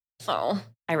 So.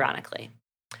 Ironically.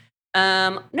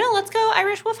 No, let's go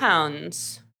Irish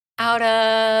Wolfhounds. Out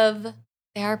of,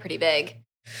 they are pretty big.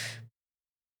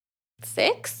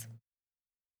 6?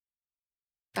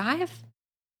 5?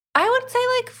 I would say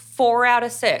like 4 out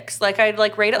of 6. Like I'd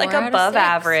like rate it like above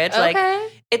average. Okay.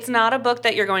 Like it's not a book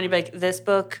that you're going to be like, this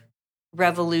book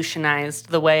revolutionized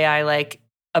the way I like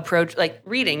approach like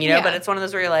reading, you know, but it's one of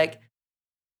those where you're like,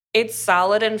 it's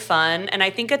solid and fun. And I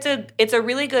think it's a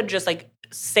really good, just like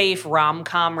safe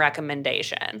rom-com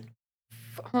recommendation.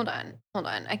 Hold on.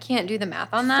 I can't do the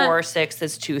math on that. 4 6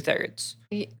 is 2/3.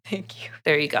 Thank you.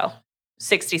 There you go.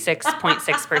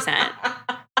 66.6%.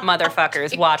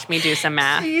 Motherfuckers, watch me do some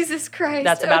math. Jesus Christ.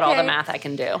 That's about all the math I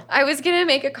can do. I was going to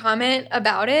make a comment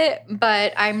about it,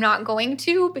 but I'm not going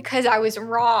to because I was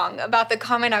wrong about the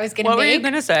comment I was going to make. What were you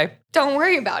going to say? Don't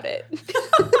worry about it.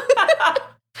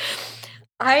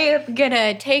 I am going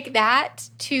to take that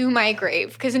to my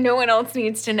grave because no one else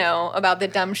needs to know about the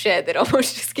dumb shit that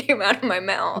almost just came out of my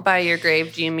mouth. By your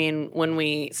grave, do you mean when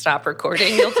we stop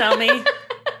recording, you'll tell me?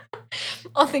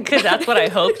 I'll think because that's what I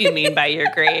hope you mean by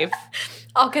your grave.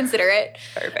 I'll consider it.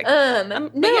 Perfect.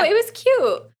 It was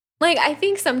cute. Like I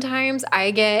think sometimes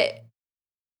I get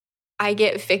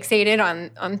fixated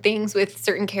on things with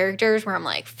certain characters where I'm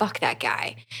like, fuck that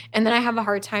guy. And then I have a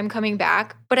hard time coming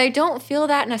back. But I don't feel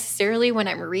that necessarily when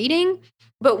I'm reading.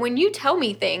 But when you tell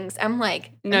me things, I'm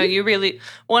like, no, you really,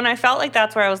 when I felt like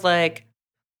that's where I was like,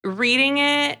 reading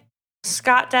it,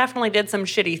 Scott definitely did some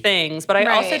shitty things. But I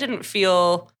also didn't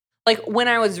feel like when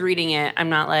I was reading it, I'm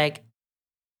not like,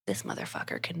 this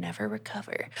motherfucker can never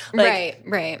recover. Like,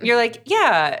 right. You're like,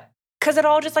 yeah, because it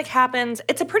all just like happens.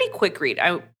 It's a pretty quick read.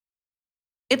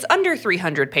 It's under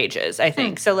 300 pages, I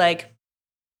think. So like,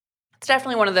 it's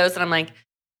definitely one of those that I'm like,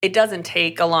 it doesn't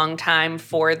take a long time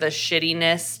for the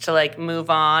shittiness to like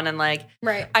move on. And like,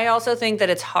 right. I also think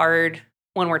that it's hard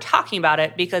when we're talking about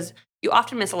it, because you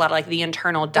often miss a lot of like the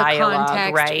internal dialogue,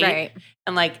 context, right?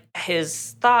 And like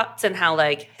his thoughts and how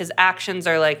like his actions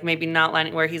are like maybe not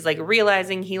lining, where he's like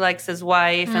realizing he likes his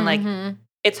wife and like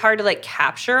it's hard to like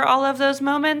capture all of those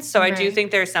moments. So I do think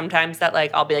there's sometimes that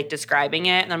like I'll be like describing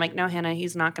it and I'm like, no, Hannah,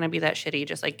 he's not going to be that shitty.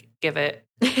 Just like give it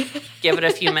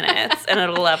a few minutes and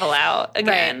it'll level out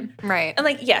again. Right. And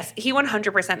like, yes, he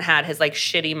 100% had his like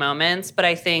shitty moments, but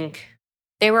I think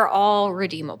they were all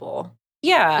redeemable.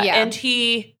 Yeah. And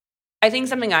I think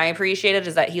something I appreciated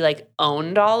is that he like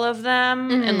owned all of them.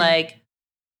 And like,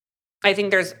 I think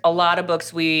there's a lot of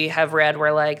books we have read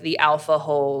where like the alpha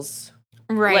holes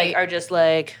like are just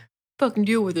like, fucking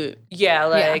deal with it. Yeah.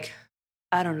 Like,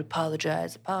 I don't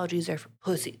apologize. Apologies are for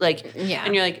pussy. Like,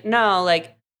 and you're like, no,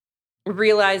 like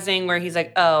realizing where he's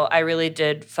like, oh, I really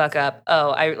did fuck up. Oh,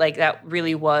 I like that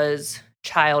really was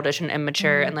childish and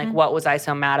immature. And like, what was I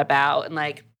so mad about? And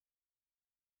like,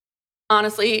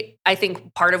 honestly, I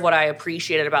think part of what I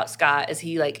appreciated about Scott is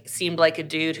he like seemed like a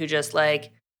dude who just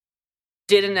like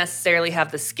didn't necessarily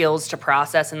have the skills to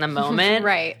process in the moment.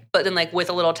 Right. But then like with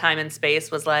a little time and space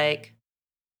was like,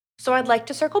 so I'd like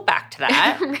to circle back to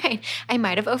that. Right. I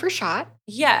might have overshot.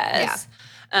 Yes.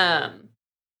 Yeah.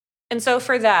 And so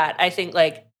for that, I think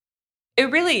like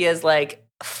it really is like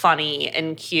funny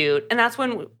and cute. And that's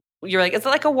when you're like, is it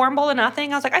like a warm bowl of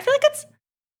nothing? I was like, I feel like it's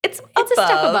a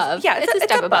step above. Yeah, it's a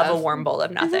step above a warm bowl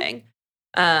of nothing.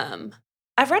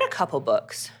 I've read a couple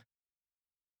books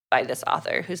by this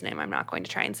author whose name I'm not going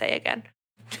to try and say again.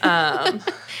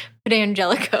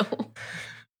 Angelico.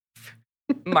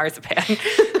 Marzipan.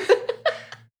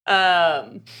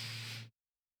 I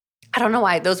don't know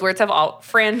why those words have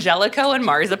frangelico and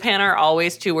marzipan are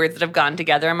always two words that have gone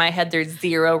together in my head. There's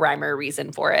zero rhyme or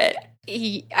reason for it.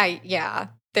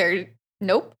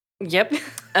 Nope. Yep.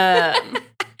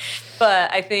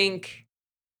 But I think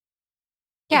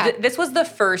this was the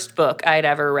first book I'd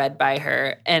ever read by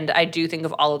her. And I do think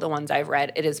of all of the ones I've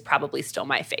read, it is probably still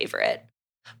my favorite.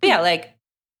 But yeah, like,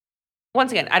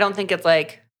 once again, I don't think it's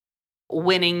like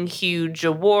winning huge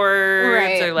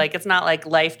awards or like, it's not like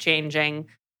life-changing.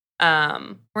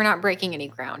 We're not breaking any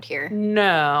ground here.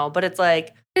 No, but it's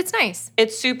like. It's nice.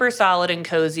 It's super solid and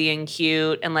cozy and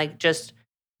cute and like just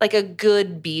like a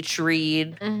good beach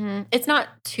read. It's not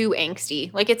too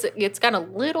angsty. Like it's got a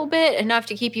little bit, enough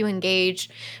to keep you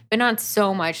engaged, but not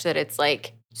so much that it's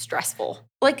like stressful.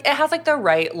 Like it has like the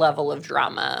right level of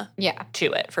drama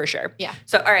to it for sure. Yeah.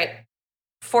 So, all right.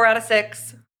 4 out of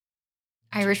 6.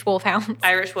 Irish Wolfhounds.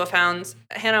 Irish Wolfhounds.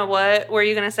 Hannah, what were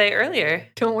you going to say earlier?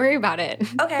 Don't worry about it.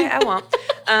 Okay, I won't.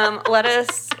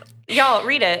 Y'all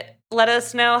read it. Let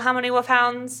us know how many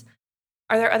wolfhounds.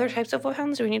 Are there other types of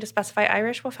wolfhounds? Do we need to specify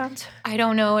Irish wolfhounds? I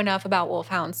don't know enough about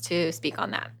wolfhounds to speak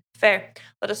on that. Fair.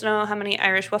 Let us know how many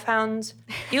Irish wolfhounds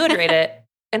you would rate it.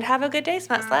 And have a good day,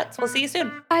 Smut Sluts. We'll see you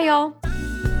soon. Bye, y'all.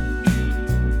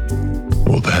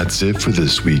 Well, that's it for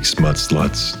this week's Smut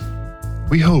Sluts.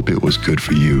 We hope it was good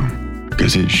for you,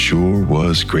 because it sure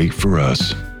was great for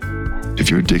us. If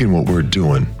you're digging what we're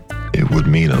doing, it would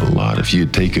mean a lot if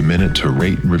you'd take a minute to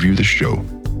rate and review the show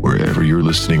wherever you're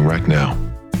listening right now.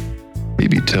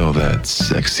 Maybe tell that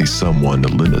sexy someone to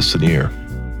lend us an ear.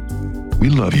 We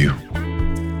love you.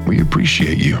 We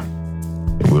appreciate you.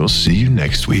 And we'll see you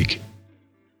next week.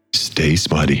 Stay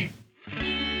smutty.